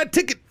got to buy a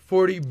ticket.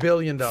 $40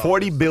 billion.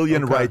 $40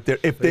 billion right there.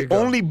 If they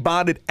only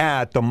bought it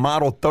at the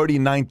model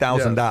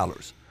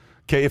 $39,000,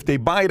 okay. If they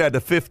buy it at the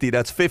 50,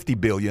 that's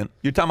 $50 billion.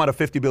 You're talking about a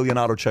 $50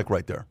 billion check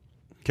right there,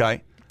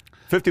 okay.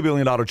 $50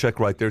 billion check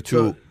right there too.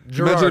 So,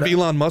 Gerard, imagine if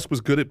Elon Musk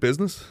was good at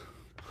business.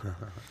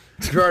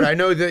 Gerard, I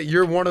know that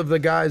you're one of the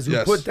guys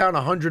who put down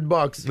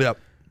 $100. Yep.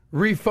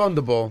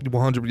 Refundable.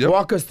 100. Yep.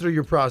 Walk us through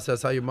your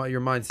process, how your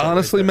mindset.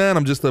 Honestly, man,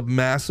 I'm just a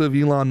massive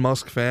Elon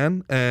Musk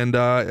fan, and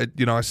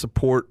I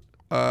support.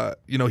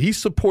 He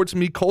supports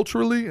me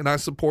culturally, and I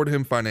support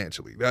him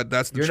financially.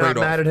 That's the You're trade-off.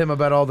 not mad at him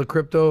about all the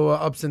crypto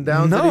ups and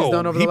downs that he's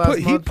done over the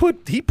last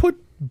month? He put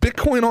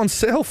Bitcoin on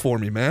sale for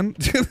me, man.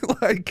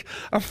 Like,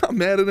 I'm not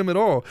mad at him at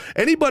all.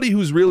 Anybody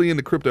who's really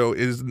into crypto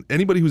is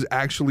anybody who's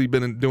actually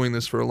been doing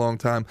this for a long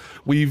time.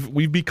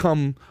 We've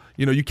become,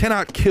 you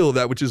cannot kill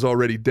that which is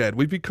already dead.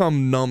 We've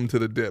become numb to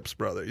the dips,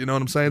 brother. You know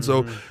what I'm saying?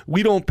 So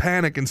we don't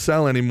panic and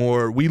sell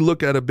anymore. We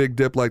look at a big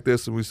dip like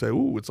this and we say,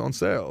 ooh, it's on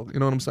sale. You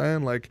know what I'm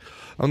saying? Like,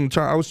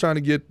 I was trying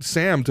to get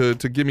Sam to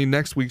give me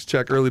next week's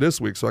check early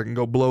this week so I can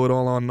go blow it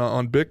all on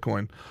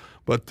Bitcoin.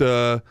 But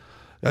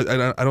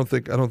I don't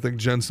think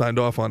Jen signed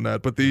off on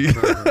that, but she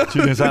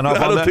didn't sign off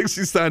on that? I don't think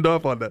she signed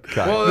off on that.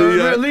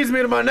 Well, it leads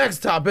me to my next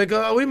topic.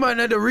 We might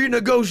need to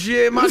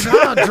renegotiate my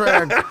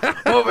contract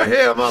over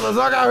here,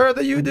 motherfucker. I heard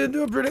that you did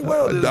do pretty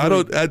well this week.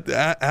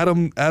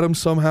 Adam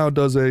somehow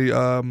does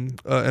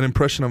an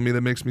impression of me that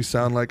makes me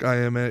sound like I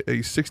am a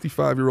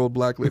 65-year-old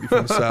black lady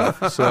from the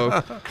South.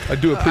 So I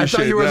do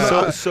appreciate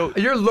that. So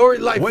you're Lori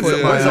Lightfoot.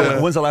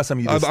 When's the last time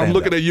you did stand-up? I'm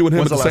looking at you and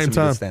him at the same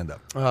time. Stand-up?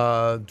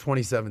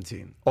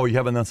 2017. Oh, you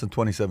haven't done since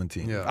 2017.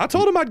 Yeah. I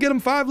told him I'd get him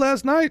 5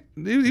 last night.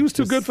 He was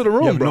too good for the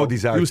room, you have bro. no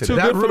desire he was to too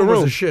do good That for the room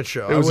room. was a shit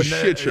show. It was a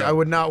shit show. I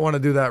would not want to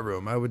do that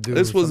room. I would do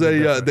This was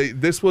something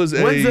different. this was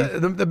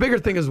the bigger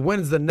thing is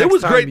when's the next It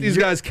was time great these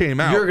guys came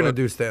out. You're going to but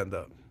do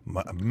stand-up.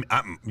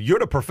 You're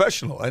the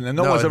professional, and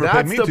no No, one's ever paid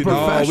that's me the to do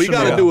that. No, we got to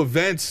professional. do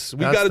events. We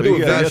That's got to the- do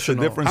yeah, events. that's a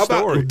different How about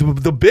story.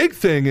 the big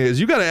thing is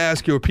you got to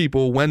ask your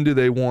people when do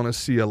they want to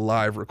see a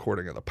live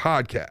recording of the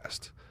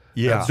podcast.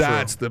 Yeah.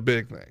 That's the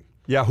big thing.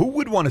 Yeah, who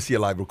would want to see a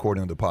live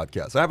recording of the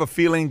podcast? I have a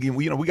feeling,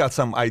 we got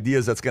some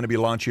ideas that's going to be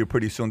launched here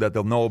pretty soon that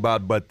they'll know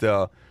about, but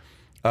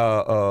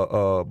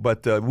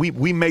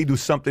we may do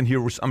something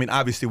here. I mean,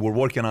 obviously, we're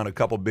working on a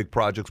couple big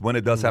projects. When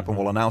it does happen,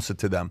 we'll announce it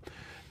to them,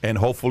 and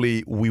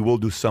hopefully, we will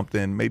do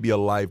something, maybe a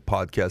live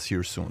podcast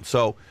here soon.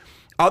 So,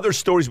 other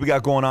stories we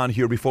got going on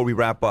here before we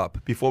wrap up.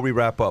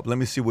 Let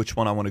me see which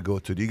one I want to go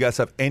to. Do you guys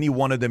have any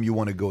one of them you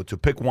want to go to?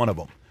 Pick one of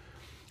them.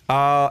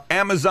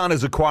 Amazon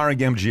is acquiring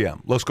MGM.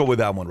 Let's go with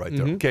that one right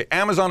there. Okay,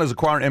 Amazon is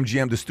acquiring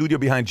MGM, the studio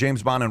behind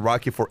James Bond and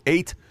Rocky, for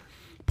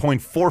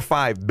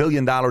 $8.45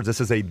 billion.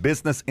 This is a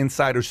Business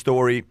Insider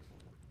story.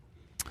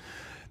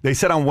 They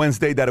said on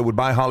Wednesday that it would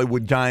buy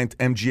Hollywood giant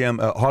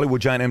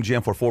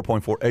MGM for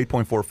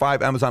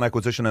 8.45. Amazon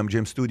acquisition of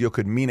MGM studio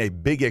could mean a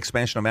big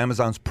expansion of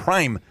Amazon's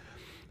Prime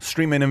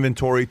streaming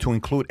inventory to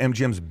include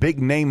MGM's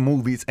big name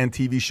movies and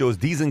TV shows.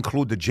 These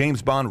include the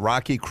James Bond,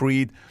 Rocky,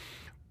 Creed,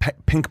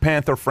 Pink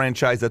Panther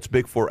franchise. That's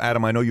big for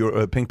Adam. I know you're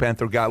a Pink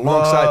Panther guy.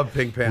 Alongside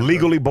Pink Panther.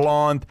 Legally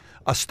Blonde,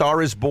 A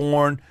Star is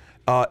Born.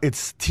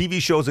 Its TV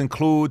shows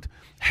include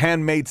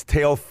Handmaid's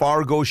Tale,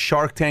 Fargo,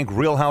 Shark Tank,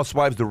 Real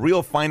Housewives. The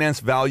real finance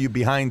value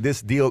behind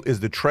this deal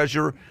is the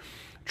treasure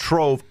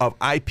trove of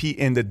IP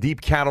in the deep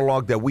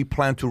catalog that we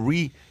plan to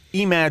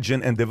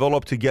reimagine and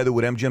develop together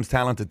with MGM's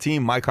talented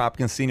team. Mike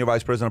Hopkins, Senior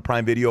Vice President of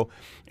Prime Video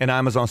and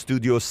Amazon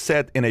Studios,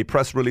 said in a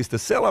press release, the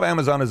sale to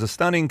Amazon is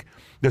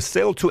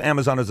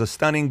a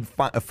stunning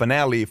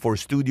finale for a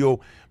studio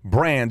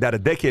brand that a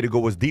decade ago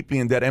was deeply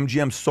in debt.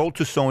 MGM sold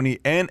to Sony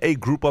and a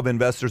group of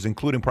investors,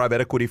 including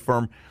private equity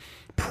firm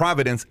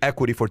Providence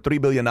Equity, for $3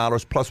 billion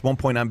plus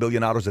 $1.9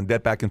 billion in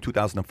debt back in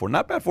 2004.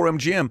 Not bad for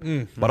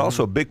MGM, but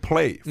also a big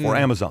play for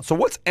Amazon. So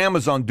what's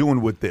Amazon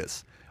doing with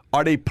this?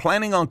 Are they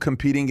planning on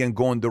competing and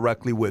going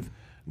directly with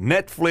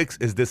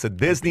Netflix? Is this a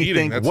Disney Competing,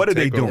 thing? that's What a are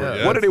they takeover, doing?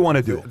 yeah. What do they want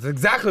to do? It's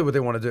exactly what they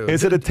want to do.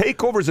 Is it a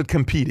takeover or is it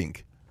competing?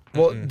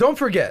 Well, don't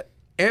forget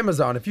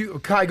Amazon. If you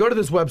Kai, go to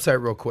this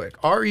website real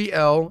quick.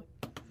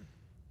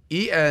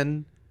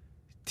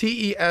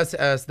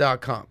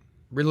 RELENTESS.com.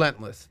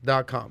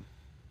 Relentless.com.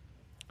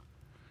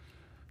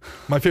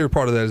 My favorite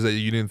part of that is that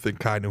you didn't think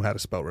Kai knew how to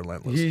spell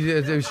relentless.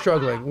 He's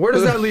struggling. Where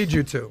does that lead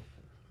you to?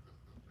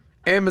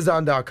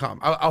 Amazon.com.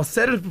 I'll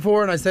said it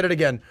before and I said it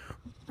again.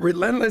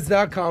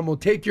 Relentless.com will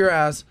take your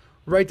ass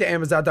right to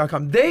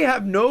Amazon.com. They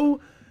have no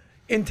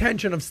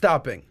intention of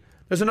stopping.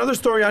 There's another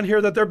story on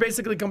here that they're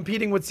basically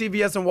competing with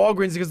CVS and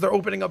Walgreens because they're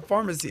opening up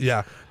pharmacies.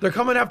 Yeah. They're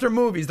coming after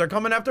movies. They're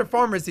coming after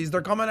pharmacies.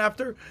 They're coming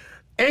after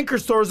anchor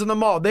stores in the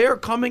mall. They are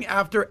coming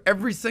after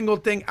every single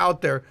thing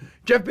out there.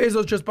 Jeff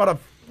Bezos just bought a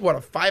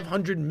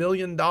 $500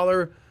 million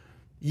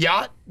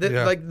yacht?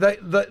 Yeah. Like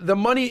the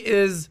money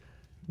is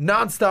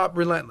nonstop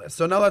relentless.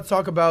 So now let's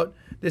talk about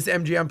this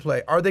MGM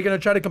play. Are they going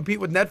to try to compete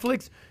with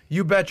Netflix?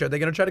 You betcha. Are they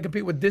going to try to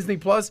compete with Disney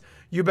Plus?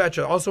 You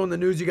betcha. Also in the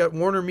news, you got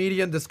Warner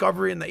Media and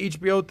Discovery and the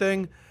HBO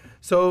thing.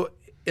 So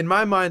in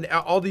my mind,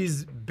 all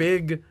these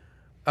big,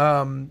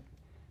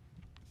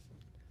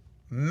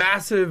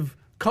 massive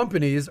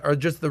companies are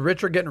just the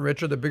rich are getting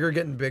richer, the bigger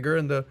getting bigger,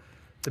 and the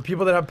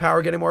people that have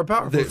power getting more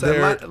powerful.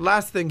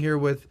 Last thing here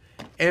with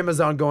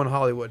Amazon going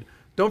Hollywood.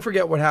 Don't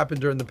forget what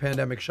happened during the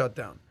pandemic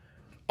shutdown.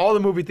 All the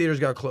movie theaters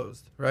got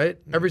closed, right?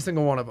 Every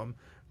single one of them.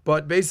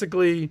 But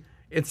basically,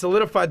 it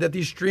solidified that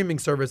these streaming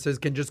services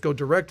can just go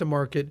direct to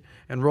market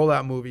and roll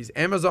out movies.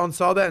 Amazon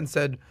saw that and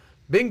said,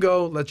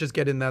 bingo, let's just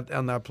get in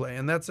on that play.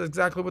 And that's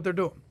exactly what they're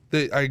doing.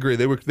 I agree.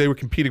 They were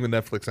competing with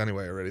Netflix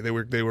anyway already.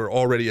 They were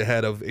already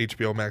ahead of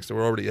HBO Max. They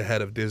were already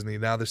ahead of Disney.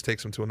 Now this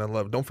takes them to another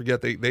level. Don't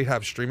forget they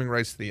have streaming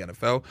rights to the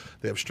NFL.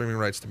 They have streaming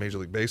rights to Major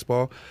League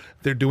Baseball.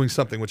 They're doing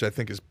something which I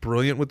think is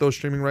brilliant with those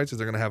streaming rights. Is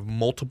they're going to have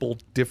multiple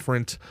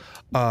different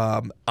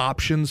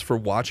options for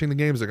watching the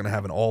games. They're going to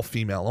have an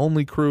all-female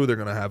only crew. They're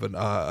going to have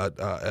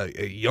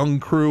a young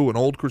crew, an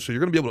old crew. So you're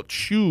going to be able to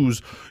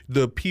choose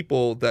the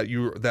people that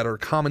are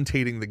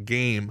commentating the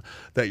game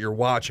that you're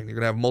watching. You're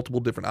going to have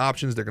multiple different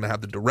options. They're going to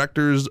have the director's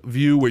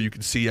view where you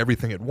can see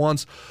everything at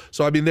once.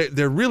 So I mean,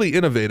 they're really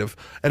innovative.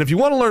 And if you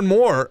want to learn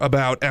more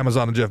about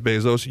Amazon and Jeff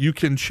Bezos, you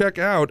can check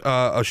out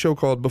a show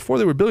called Before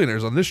They Were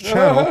Billionaires on this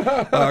channel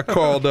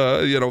called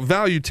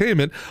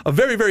Valuetainment. A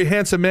very, very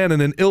handsome man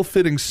in an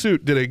ill-fitting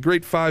suit did a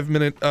great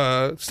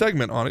 5-minute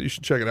segment on it. You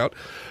should check it out.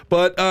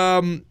 But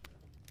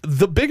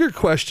the bigger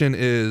question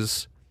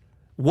is,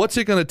 what's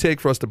it going to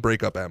take for us to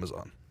break up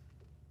Amazon?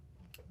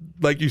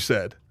 Like you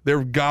said,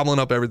 they're gobbling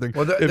up everything.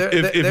 Well,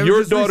 if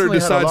your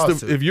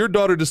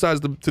daughter decides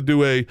to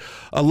do a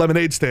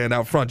lemonade stand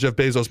out front, Jeff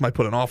Bezos might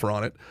put an offer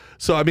on it.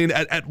 So I mean,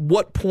 at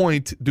what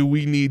point do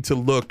we need to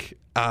look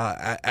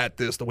at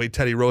this, the way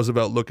Teddy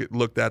Roosevelt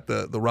looked at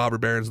the robber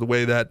barons, the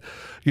way that,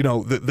 you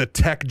know, the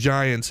tech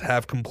giants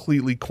have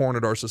completely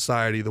cornered our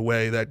society, the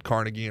way that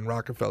Carnegie and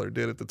Rockefeller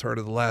did at the turn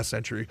of the last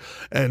century,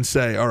 and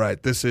say, all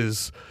right, this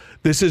is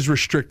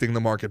restricting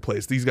the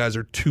marketplace. These guys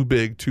are too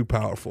big, too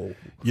powerful.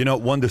 You know,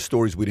 one of the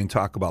stories we didn't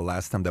talk about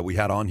last time that we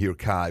had on here,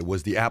 Kai,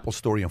 was the Apple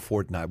story on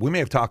Fortnite. We may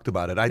have talked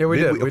about it. Yeah, we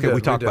did.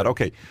 We talked about it.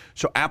 Okay,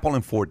 so Apple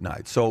and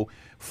Fortnite. So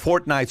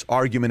Fortnite's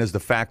argument is the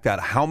fact that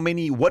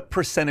what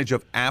percentage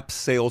of app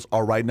sales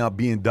are right now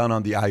being done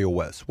on the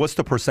iOS? What's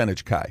the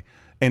percentage, Kai?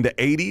 In the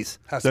 80s,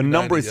 the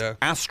number 90, is yeah.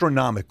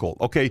 astronomical.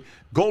 Okay,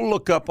 go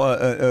look up,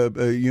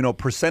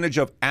 percentage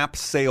of app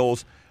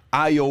sales,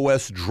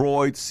 iOS,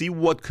 Droid, see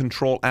what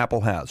control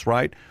Apple has,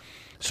 right?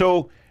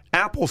 So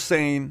Apple's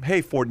saying,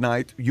 hey,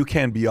 Fortnite, you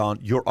can't be on,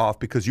 you're off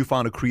because you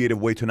found a creative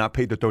way to not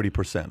pay the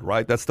 30%,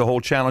 right? That's the whole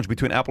challenge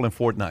between Apple and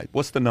Fortnite.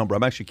 What's the number?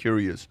 I'm actually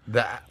curious.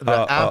 The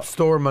App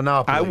Store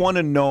monopoly. I want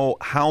to know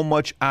how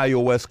much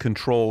iOS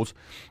controls.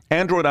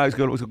 Android eyes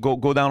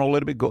go down a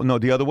little bit. No,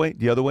 the other way.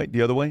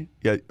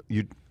 Yeah,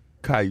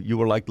 Kai, you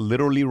were like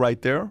literally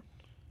right there.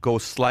 Go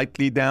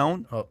slightly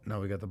down. Oh, now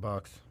we got the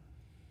box.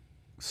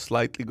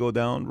 Slightly go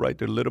down right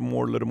there, little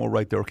more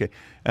right there. Okay,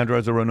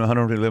 Androids are around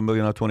 111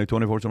 million now,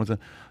 2024,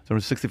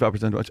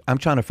 65%. I'm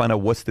trying to find out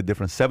what's the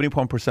difference.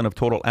 71% of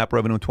total app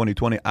revenue in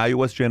 2020.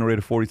 iOS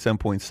generated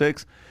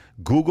 47.6.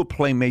 Google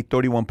Play made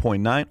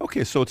 31.9.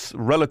 Okay, so it's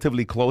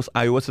relatively close.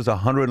 iOS is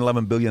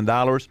 111 billion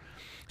dollars.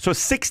 So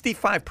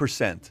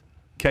 65%.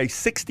 Okay,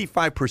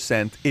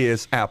 65%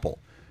 is Apple.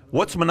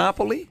 What's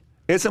Monopoly?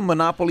 Isn't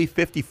Monopoly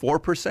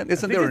 54%?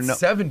 Isn't there it's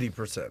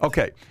 70%.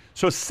 Okay,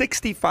 so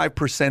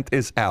 65%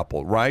 is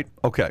Apple, right?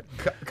 Okay.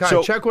 Kai,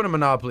 so, check what a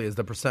monopoly is,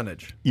 the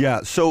percentage.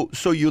 Yeah, so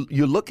you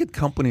look at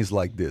companies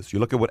like this. You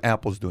look at what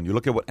Apple's doing. You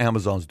look at what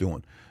Amazon's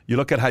doing. You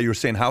look at how you're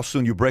saying how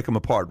soon you break them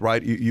apart,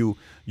 right? You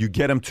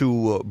get them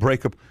to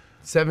break up.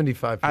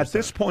 75%. At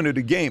this point of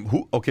the game,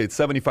 it's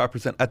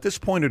 75%. At this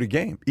point of the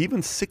game,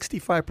 even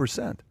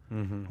 65%.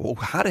 Well,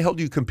 how the hell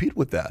do you compete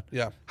with that?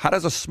 Yeah. How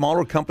does a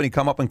smaller company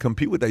come up and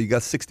compete with that? You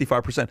got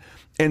 65%.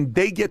 And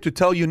they get to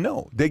tell you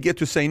no. They get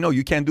to say, no,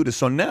 you can't do this.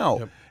 So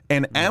now,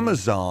 and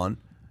Amazon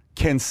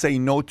can say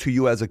no to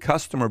you as a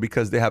customer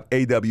because they have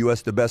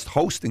AWS, the best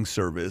hosting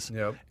service.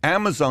 Yep.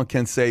 Amazon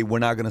can say, we're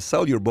not going to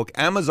sell your book.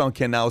 Amazon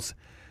can now...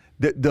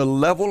 The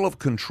level of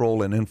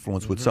control and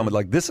influence with someone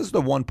like this is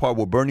the one part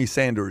where Bernie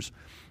Sanders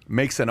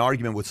makes an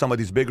argument with some of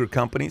these bigger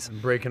companies. And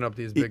breaking up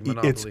these big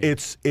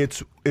monopolies.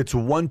 It's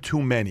one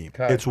too many.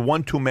 Okay. It's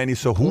one too many.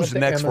 So who's the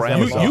next for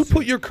Amazon Amazon? You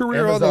put your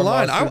career on the Amazon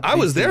line. lawsuit I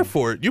was beats there you.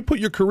 for it. You put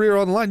your career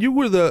on the line. You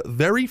were the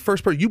very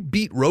first person. You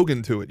beat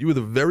Rogan to it. You were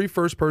the very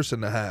first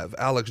person to have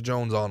Alex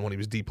Jones on when he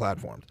was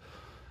deplatformed.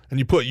 And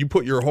you put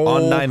your whole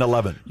On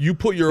 9/11. You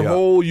put your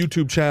whole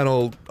YouTube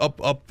channel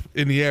up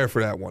in the air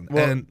for that one.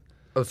 Well,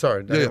 oh,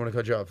 sorry. I didn't want to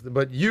cut you off.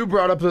 But you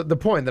brought up the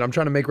point that I'm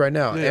trying to make right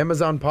now. Yeah.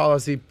 Amazon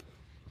policy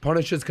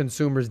punishes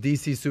consumers,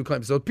 DC suit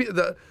claims. So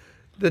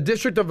the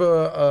District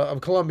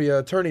of Columbia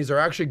attorneys are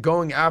actually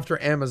going after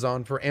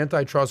Amazon for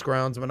antitrust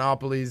grounds,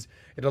 monopolies.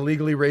 It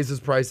illegally raises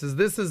prices.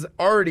 This is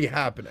already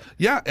happening.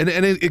 Yeah, and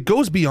it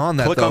goes beyond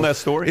that. Click though. on that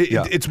story.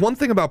 It's one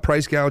thing about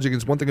price gouging.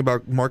 It's one thing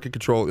about market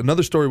control.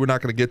 Another story we're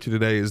not going to get to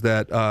today is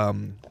that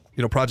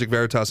Project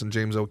Veritas and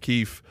James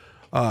O'Keefe.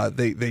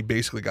 They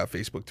basically got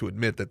Facebook to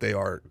admit that they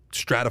are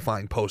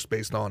stratifying posts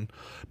based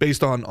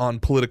on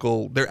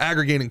political. They're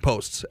aggregating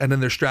posts and then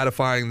they're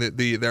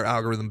stratifying their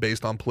algorithm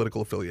based on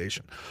political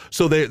affiliation.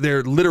 So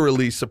they're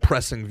literally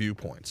suppressing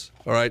viewpoints.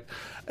 All right,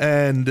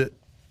 and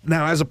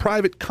now as a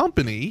private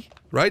company,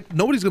 right?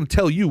 Nobody's going to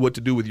tell you what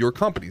to do with your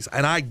companies,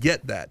 and I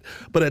get that.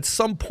 But at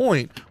some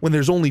point, when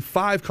there's only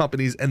 5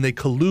 companies and they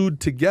collude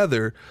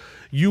together,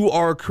 you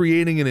are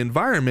creating an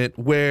environment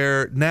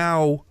where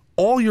now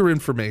all your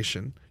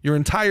information, your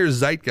entire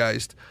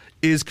zeitgeist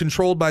is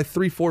controlled by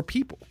 3-4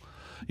 people.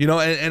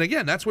 And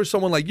again, that's where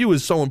someone like you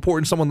is so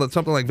important. Something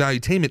like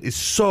Valuetainment is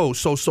so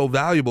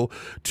valuable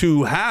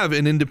to have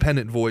an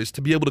independent voice,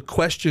 to be able to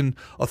question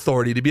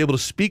authority, to be able to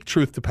speak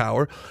truth to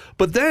power.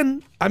 But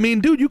then, I mean,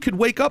 dude, you could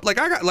wake up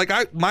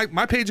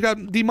my page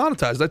got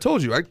demonetized. I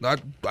told you,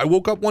 I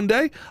woke up one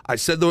day, I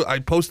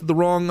posted the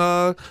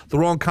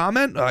wrong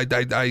comment,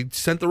 I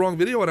sent the wrong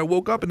video, and I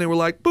woke up and they were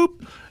like,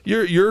 boop,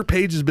 your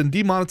page has been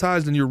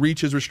demonetized and your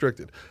reach is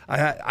restricted.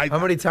 How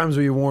many times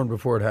were you warned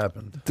before it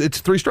happened?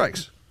 It's 3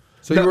 strikes.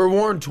 So you were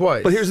warned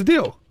twice. But here's the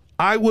deal: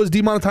 I was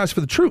demonetized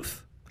for the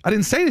truth. I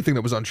didn't say anything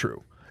that was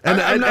untrue. And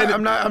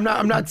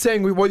I'm not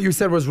saying what you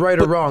said was right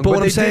or wrong. But what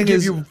they I'm saying did give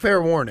is, you fair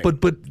warning.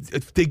 But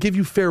if they give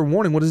you fair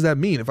warning, what does that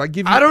mean? If I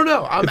give you, I don't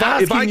know. I'm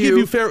asking if I give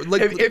you fair,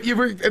 like, if you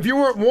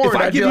weren't warned,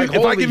 I'd be like,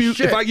 holy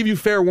shit. If I give you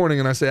fair warning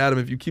and I say, Adam,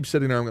 if you keep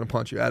sitting there, I'm going to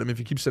punch you. Adam, if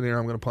you keep sitting there,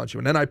 I'm going to punch you.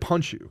 And then I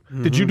punch you.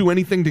 Did you do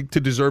anything to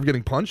deserve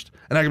getting punched?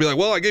 And I could be like,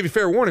 well, I gave you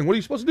fair warning. What are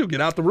you supposed to do?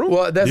 Get out the room?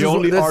 Well, the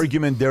only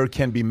argument there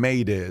can be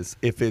made is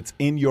if it's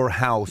in your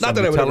house. Not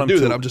that I would ever do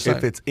that. I'm just saying.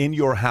 If it's in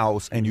your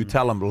house and you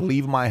tell them,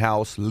 leave my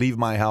house, leave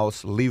my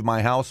house, leave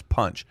my house,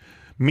 punch.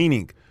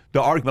 Meaning,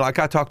 The argument, like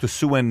I talked to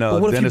Sue and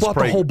But what if you Dennis bought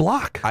the Prager. whole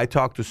block? I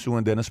talked to Sue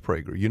and Dennis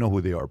Prager. You know who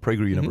they are,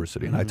 Prager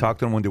University. And I talked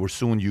to them when they were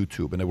suing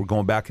YouTube, and they were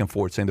going back and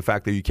forth saying the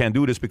fact that you can't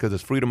do this because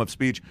it's freedom of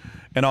speech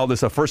and all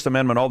this, First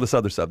Amendment, all this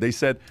other stuff. They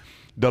said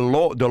the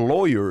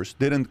lawyers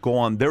didn't go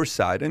on their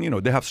side, and,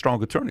 they have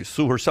strong attorneys.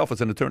 Sue herself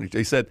is an attorney.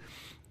 They said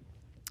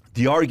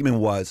the argument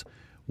was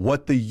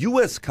what the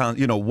U.S.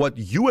 what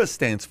U.S.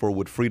 stands for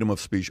with freedom of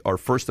speech, our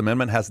First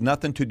Amendment, has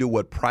nothing to do with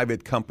what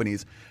private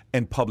companies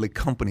and public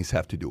companies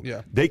have to do.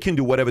 Yeah. They can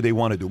do whatever they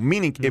want to do.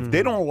 Meaning, if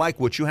they don't like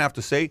what you have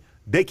to say,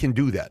 they can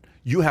do that.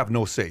 You have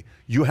no say.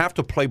 You have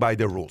to play by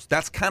their rules.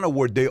 That's kind of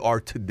where they are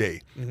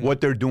today, what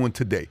they're doing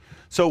today.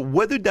 So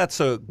whether that's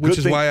a good Which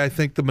is thing, why I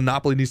think the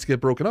monopoly needs to get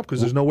broken up because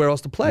there's nowhere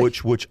else to play.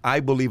 which I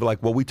believe,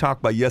 like what we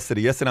talked about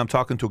yesterday. Yesterday, I'm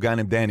talking to a guy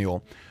named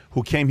Daniel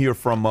who came here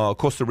from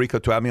Costa Rica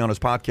to have me on his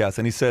podcast,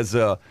 and he says,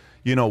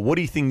 what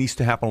do you think needs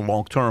to happen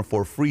long term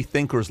for free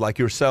thinkers like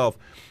yourself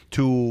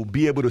to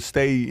be able to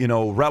stay,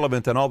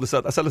 relevant and all this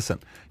stuff? I said, listen,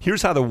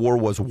 here's how the war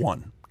was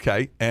won,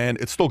 okay? And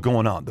it's still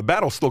going on. The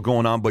battle's still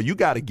going on, but you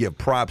got to give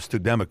props to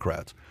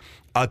Democrats.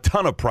 A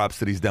ton of props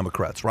to these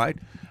Democrats, right?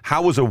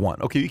 How was it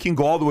won? Okay, you can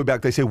go all the way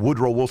back. They say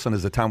Woodrow Wilson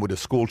is the time where the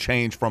school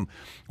changed from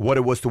what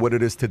it was to what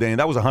it is today. And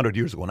that was 100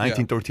 years ago.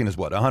 1913 is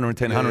what?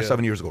 110,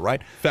 107 years ago,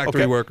 right?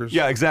 Factory workers.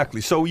 Yeah,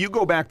 exactly. So you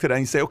go back to that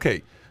and you say,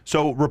 okay,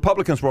 so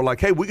Republicans were like,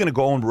 hey, we're going to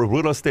go own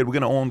real estate. We're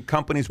going to own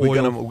companies. We're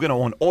going to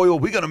own oil.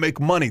 We're going to make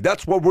money.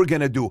 That's what we're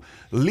going to do.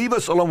 Leave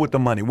us alone with the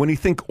money. When you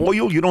think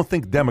oil, you don't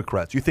think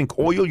Democrats. You think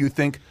oil, you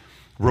think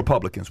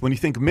Republicans. When you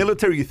think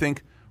military, you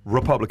think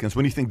Republicans.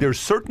 When you think there's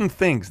certain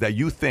things that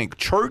you think,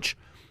 church,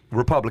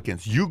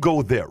 Republicans, you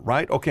go there,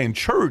 right? Okay, and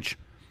church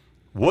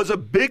was a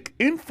big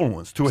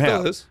influence to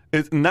have. is.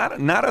 It's not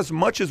as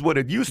much as what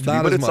it used to Not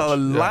be, but as it's much, a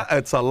lot.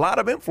 It's a lot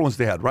of influence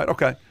they had, right?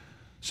 Okay,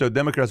 so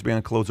Democrats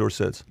behind closed doors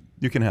says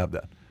you can have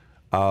that.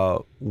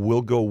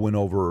 We'll go win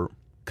over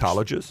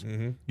colleges,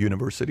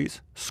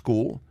 universities,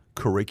 school,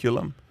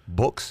 curriculum,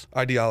 books,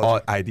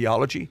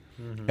 Ideology.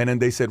 and then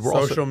they said we're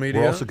Social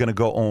media. We're also going to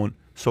go own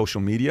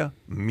social media,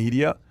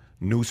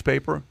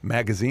 newspaper,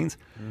 magazines.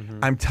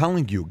 I'm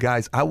telling you,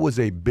 guys, I was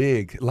a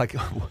big,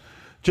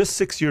 just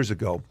 6 years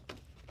ago.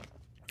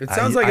 It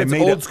sounds I like it's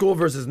made old a- school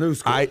versus new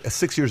school.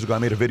 6 years ago, I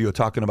made a video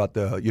talking about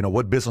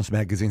what business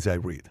magazines I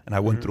read, and I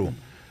went through them.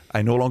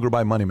 I no longer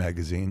buy Money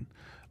Magazine.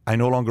 I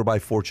no longer buy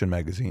Fortune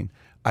Magazine.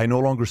 I no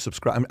longer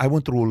subscribe. I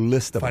went through a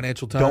list of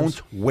Financial them. Times?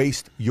 Don't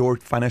waste your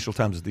Financial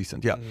Times is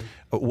decent. Yeah,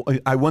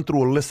 I went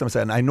through a list of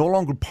them, and I no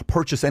longer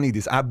purchase any of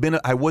these. I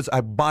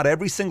bought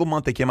every single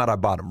month they came out. I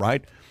bought them,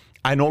 right?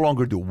 I no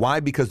longer do. Why?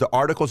 Because the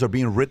articles are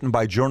being written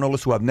by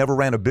journalists who have never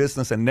ran a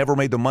business and never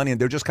made the money, and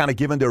they're just kind of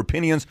giving their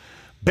opinions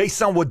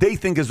based on what they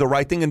think is the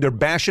right thing, and they're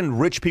bashing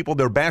rich people.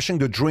 They're bashing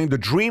the dream. The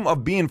dream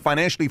of being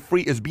financially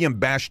free is being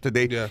bashed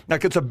today. Yeah.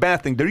 Like it's a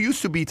bad thing. There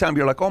used to be a time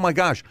you're like, oh my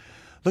gosh,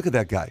 look at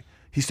that guy.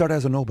 He started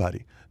as a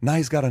nobody. Now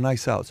he's got a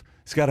nice house.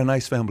 He's got a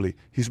nice family.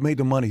 He's made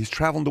the money. He's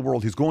traveling the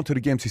world. He's going to the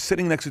games. He's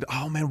sitting next to,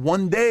 oh man,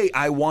 one day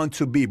I want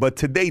to be. But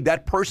today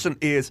that person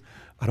is,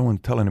 I don't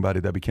want to tell anybody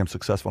that became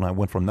successful and I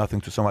went from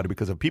nothing to somebody,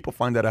 because if people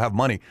find that I have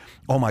money,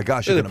 oh my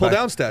gosh. Yeah, you're they gonna pull buy-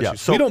 down statues. Yeah,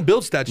 so- We don't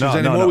build statues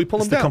anymore. We pull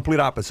it's them down. the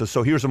complete opposite.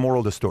 So here's the moral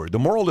of the story. The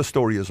moral of the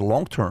story is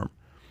long term,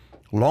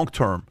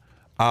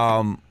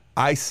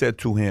 I said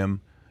to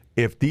him,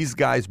 if these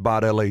guys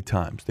bought LA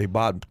Times, they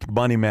bought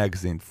Money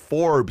Magazine,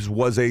 Forbes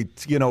was a,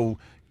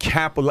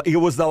 capital. It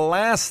was the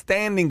last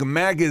standing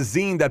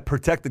magazine that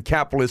protected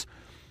capitalists.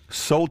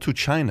 Sold to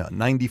China,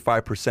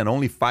 95%.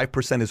 Only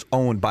 5% is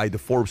owned by the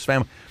Forbes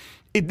family.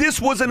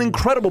 This was an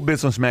incredible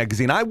business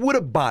magazine. I would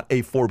have bought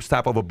a Forbes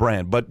type of a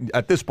brand, but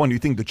at this point, you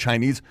think the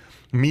Chinese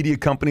media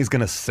company is going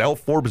to sell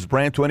Forbes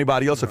brand to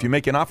anybody else? If you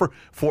make an offer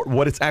for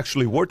what it's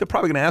actually worth, they're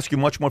probably going to ask you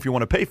much more if you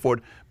want to pay for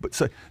it. But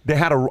so they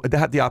had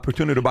the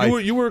opportunity to buy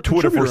You were a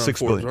Twitter for contributor on $6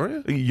 Forbes, billion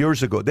weren't you?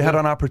 years ago. They had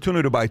an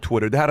opportunity to buy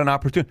Twitter. They had an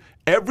opportunity.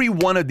 Every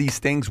one of these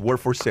things were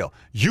for sale.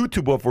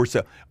 YouTube were for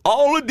sale.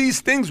 All of these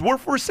things were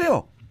for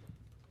sale.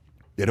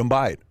 They didn't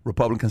buy it.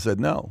 Republicans said,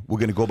 no, we're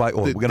going to go buy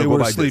oil. We're going to go were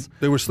buy asleep. this.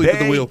 They were asleep at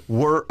the wheel. They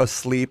were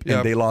asleep, Yep.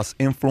 and they lost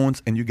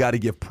influence, and you got to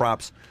give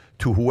props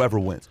to whoever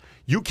wins.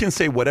 You can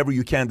say whatever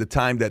you can the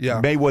time that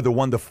Mayweather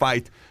won the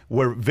fight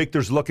where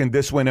Victor's looking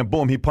this way, and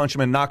boom, he punched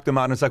him and knocked him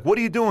out. And it's like, what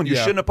are you doing? You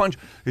shouldn't have punched.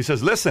 He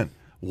says, listen,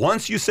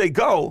 once you say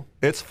go,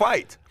 it's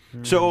fight.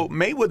 So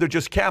Mayweather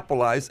just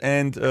capitalized,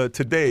 and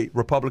today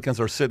Republicans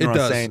are sitting It around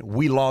does. saying,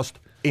 we lost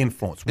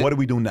influence. What do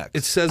we do next?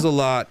 It says a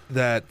lot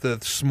that the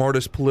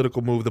smartest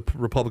political move the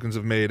Republicans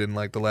have made in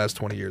like the last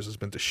 20 years has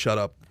been to shut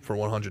up for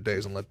 100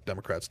 days and let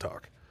Democrats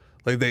talk.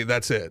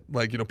 That's it.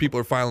 People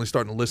are finally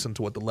starting to listen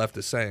to what the left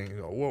is saying. You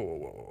go,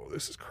 whoa,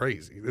 this is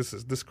crazy.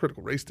 This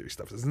critical race theory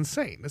stuff is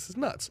insane. This is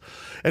nuts.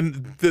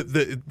 And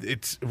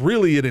it's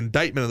really an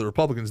indictment of the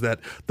Republicans that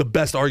the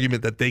best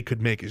argument that they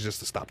could make is just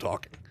to stop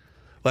talking.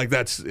 Like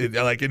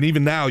and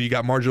even now you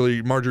got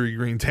Marjorie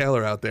Greene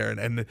Taylor out there,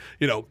 and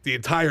the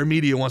entire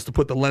media wants to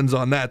put the lens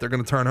on that. They're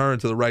going to turn her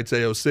into the rights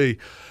AOC,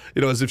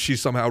 as if she's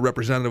somehow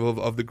representative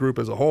of the group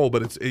as a whole.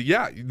 But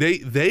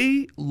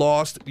they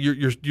lost.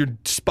 You're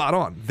spot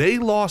on. They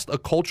lost a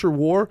culture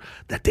war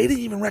that they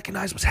didn't even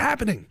recognize was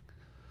happening.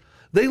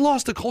 They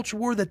lost a culture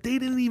war that they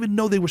didn't even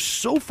know. They were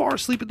so far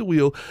asleep at the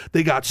wheel.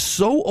 They got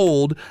so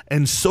old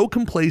and so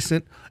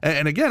complacent.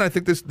 And again, I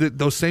think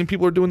those same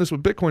people are doing this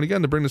with Bitcoin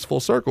again to bring this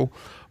full circle.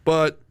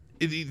 But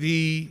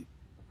they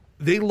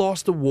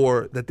lost a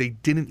war that they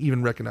didn't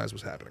even recognize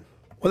was happening.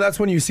 Well, that's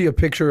when you see a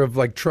picture of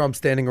like Trump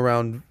standing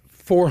around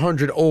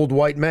 400 old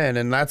white men,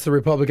 and that's the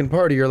Republican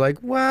Party. You're like,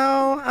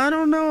 well, I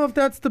don't know if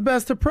that's the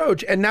best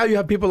approach. And now you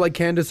have people like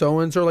Candace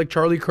Owens or like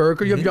Charlie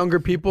Kirk, or you have younger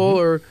people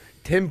or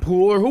Tim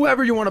Pool or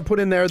whoever you want to put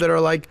in there that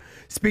are like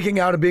speaking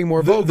out and being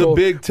more vocal.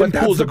 The big Tim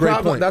Pool's a great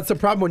problem. point. That's the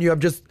problem when you have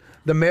just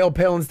the male,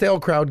 pale, and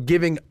stale crowd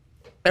giving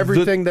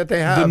everything that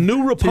they have. The new to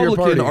your Republican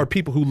party. are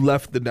people who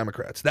left the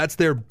Democrats. That's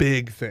their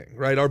big thing,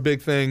 right? Our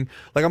big thing,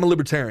 like I'm a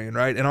libertarian,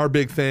 right? And our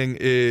big thing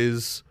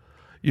is,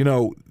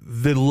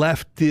 the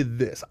left did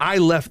this. I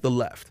left the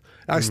left.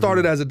 I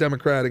started as a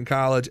Democrat in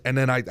college, and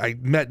then I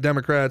met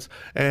Democrats,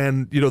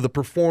 and the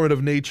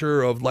performative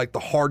nature of like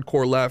the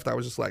hardcore left. I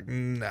was just like,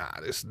 I'm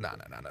not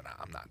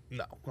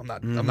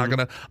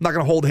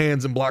gonna hold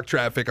hands and block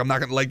traffic. I'm not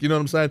gonna you know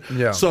what I'm saying?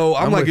 Yeah. So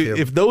I'm like, with you.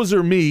 if those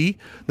are me,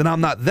 then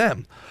I'm not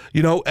them.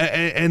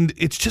 And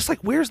it's just like,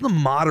 where's the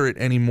moderate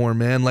anymore,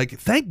 man? Like,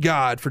 thank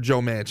God for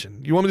Joe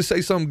Manchin. You want me to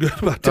say something good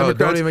about Democrats?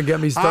 Don't even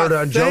get me started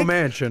on Joe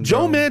Manchin.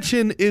 Joe bro.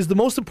 Manchin is the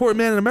most important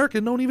man in America.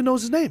 No one even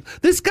knows his name.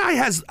 This guy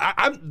has.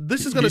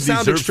 This is going to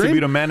sound deserves extreme. to be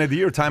the Man of the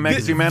Year, Time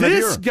Magazine Man of the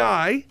Year. This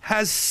guy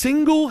has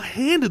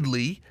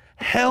single-handedly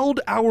held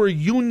our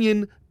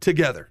union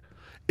together.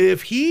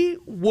 If he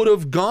would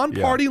have gone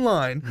party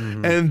line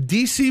and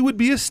D.C. would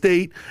be a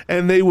state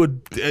and they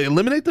would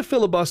eliminate the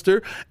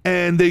filibuster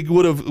and they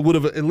would have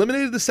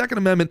eliminated the Second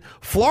Amendment,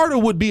 Florida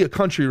would be a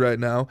country right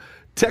now.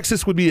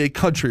 Texas would be a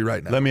country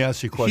right now. Let me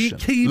ask you a question.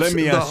 He keeps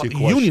the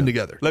union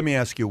together. Let me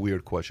ask you a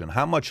weird question.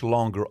 How much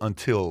longer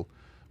until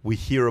we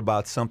hear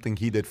about something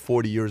he did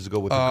 40 years ago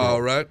with the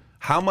girl? Right.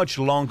 How much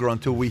longer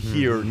until we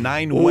hear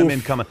 9 women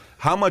coming?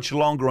 How much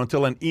longer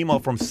until an email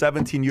from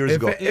 17 years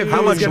ago? If How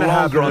it was much gonna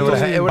longer happen,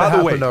 until? it would've By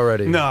the way, happened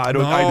already. No, I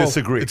don't. I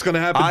disagree. It's going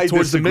to happen I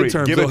towards disagree. the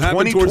midterms. Give it It'll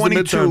happen towards the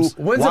 2022. midterms.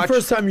 When's the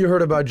first time you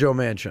heard about Joe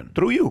Manchin?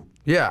 Through you.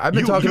 Yeah, I've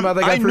been talking about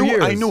that guy for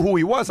years. I knew who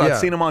he was. I'd Yeah.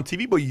 seen him on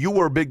TV, but you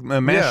were a big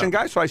Manchin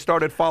guy, so I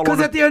started following him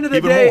Because at the end of the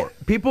even day, more.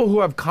 people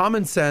who have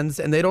common sense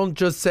and they don't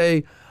just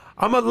say,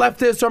 I'm a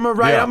leftist, I'm a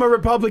right, Yeah. I'm a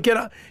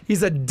Republican.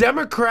 He's a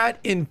Democrat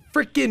in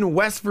freaking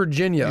West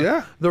Virginia.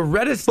 Yeah. The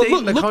reddest But state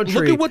in the country.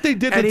 look at what they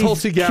did to and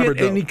Tulsi he's Gabbard,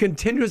 though. And he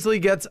continuously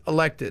gets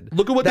elected.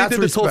 Look at what That's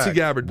they did to Tulsi respect.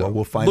 Gabbard, though. Well,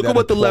 we'll find Look out at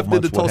what in the left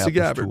 12 did to months what Tulsi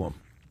happens to Gabbard.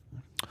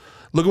 him.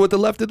 Look at what the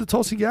left did to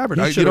Tulsi Gabbard.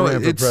 He should've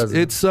ran for president.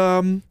 It's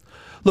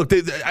look,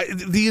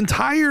 the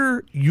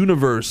entire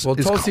universe Well,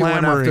 is Tulsi went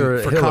clamoring after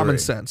for Hillary. common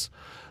sense.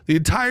 The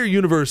entire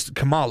universe,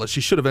 Kamala, she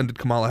should have ended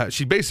Kamala Harris.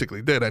 She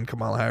basically did end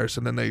Kamala Harris,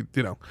 and then they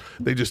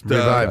just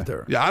Revived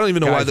her. Yeah, I don't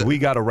even know Guys, why. we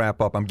got to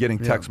wrap up. I'm getting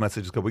text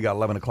messages because we got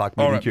 11 o'clock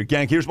meeting right. here.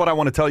 Gang, here's what I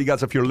want to tell you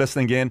guys if you're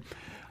listening in.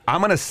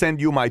 I'm going to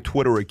send you my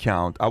Twitter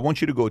account. I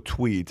want you to go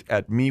tweet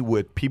at me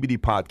with PBD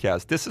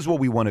Podcast. This is what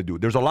we want to do.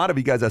 There's a lot of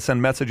you guys that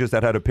send messages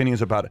that had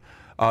opinions about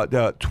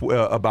about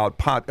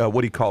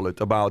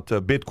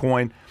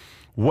Bitcoin.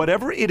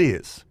 Whatever it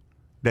is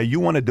that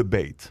you want to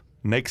debate,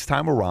 next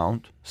time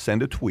around,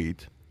 send a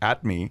tweet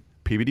at me,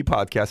 PBD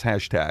Podcast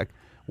hashtag.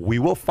 We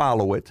will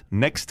follow it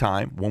next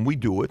time when we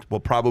do it. We'll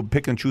probably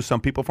pick and choose some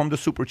people from the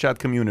Super Chat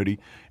community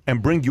and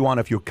bring you on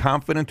if you're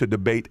confident to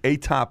debate a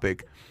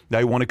topic that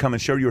you want to come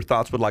and share your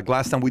thoughts with. Like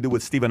last time we did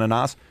with Stephen and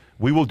Nas,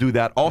 we will do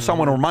that. Also, I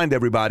want to remind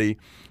everybody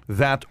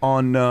that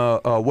on,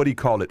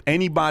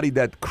 anybody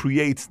that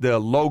creates the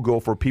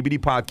logo for PBD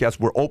Podcast,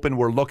 we're open,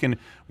 we're looking,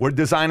 we're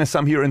designing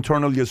some here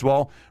internally as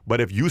well.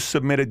 But if you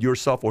submitted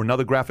yourself or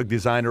another graphic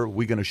designer,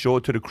 we're going to show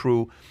it to the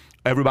crew.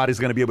 Everybody's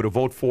going to be able to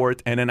vote for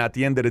it. And then at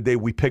the end of the day,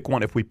 we pick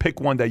one. If we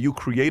pick one that you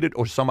created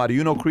or somebody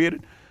you know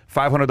created,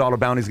 $500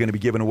 bounty is going to be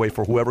given away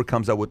for whoever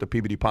comes up with the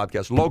PBD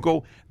Podcast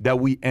logo that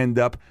we end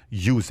up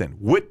using.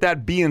 With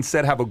that being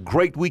said, have a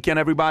great weekend,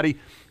 everybody.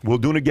 We'll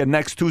do it again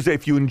next Tuesday.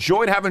 If you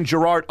enjoyed having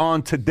Gerard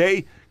on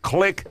today,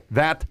 click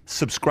that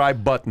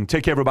subscribe button.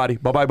 Take care, everybody.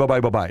 Bye-bye,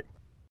 bye-bye, bye-bye.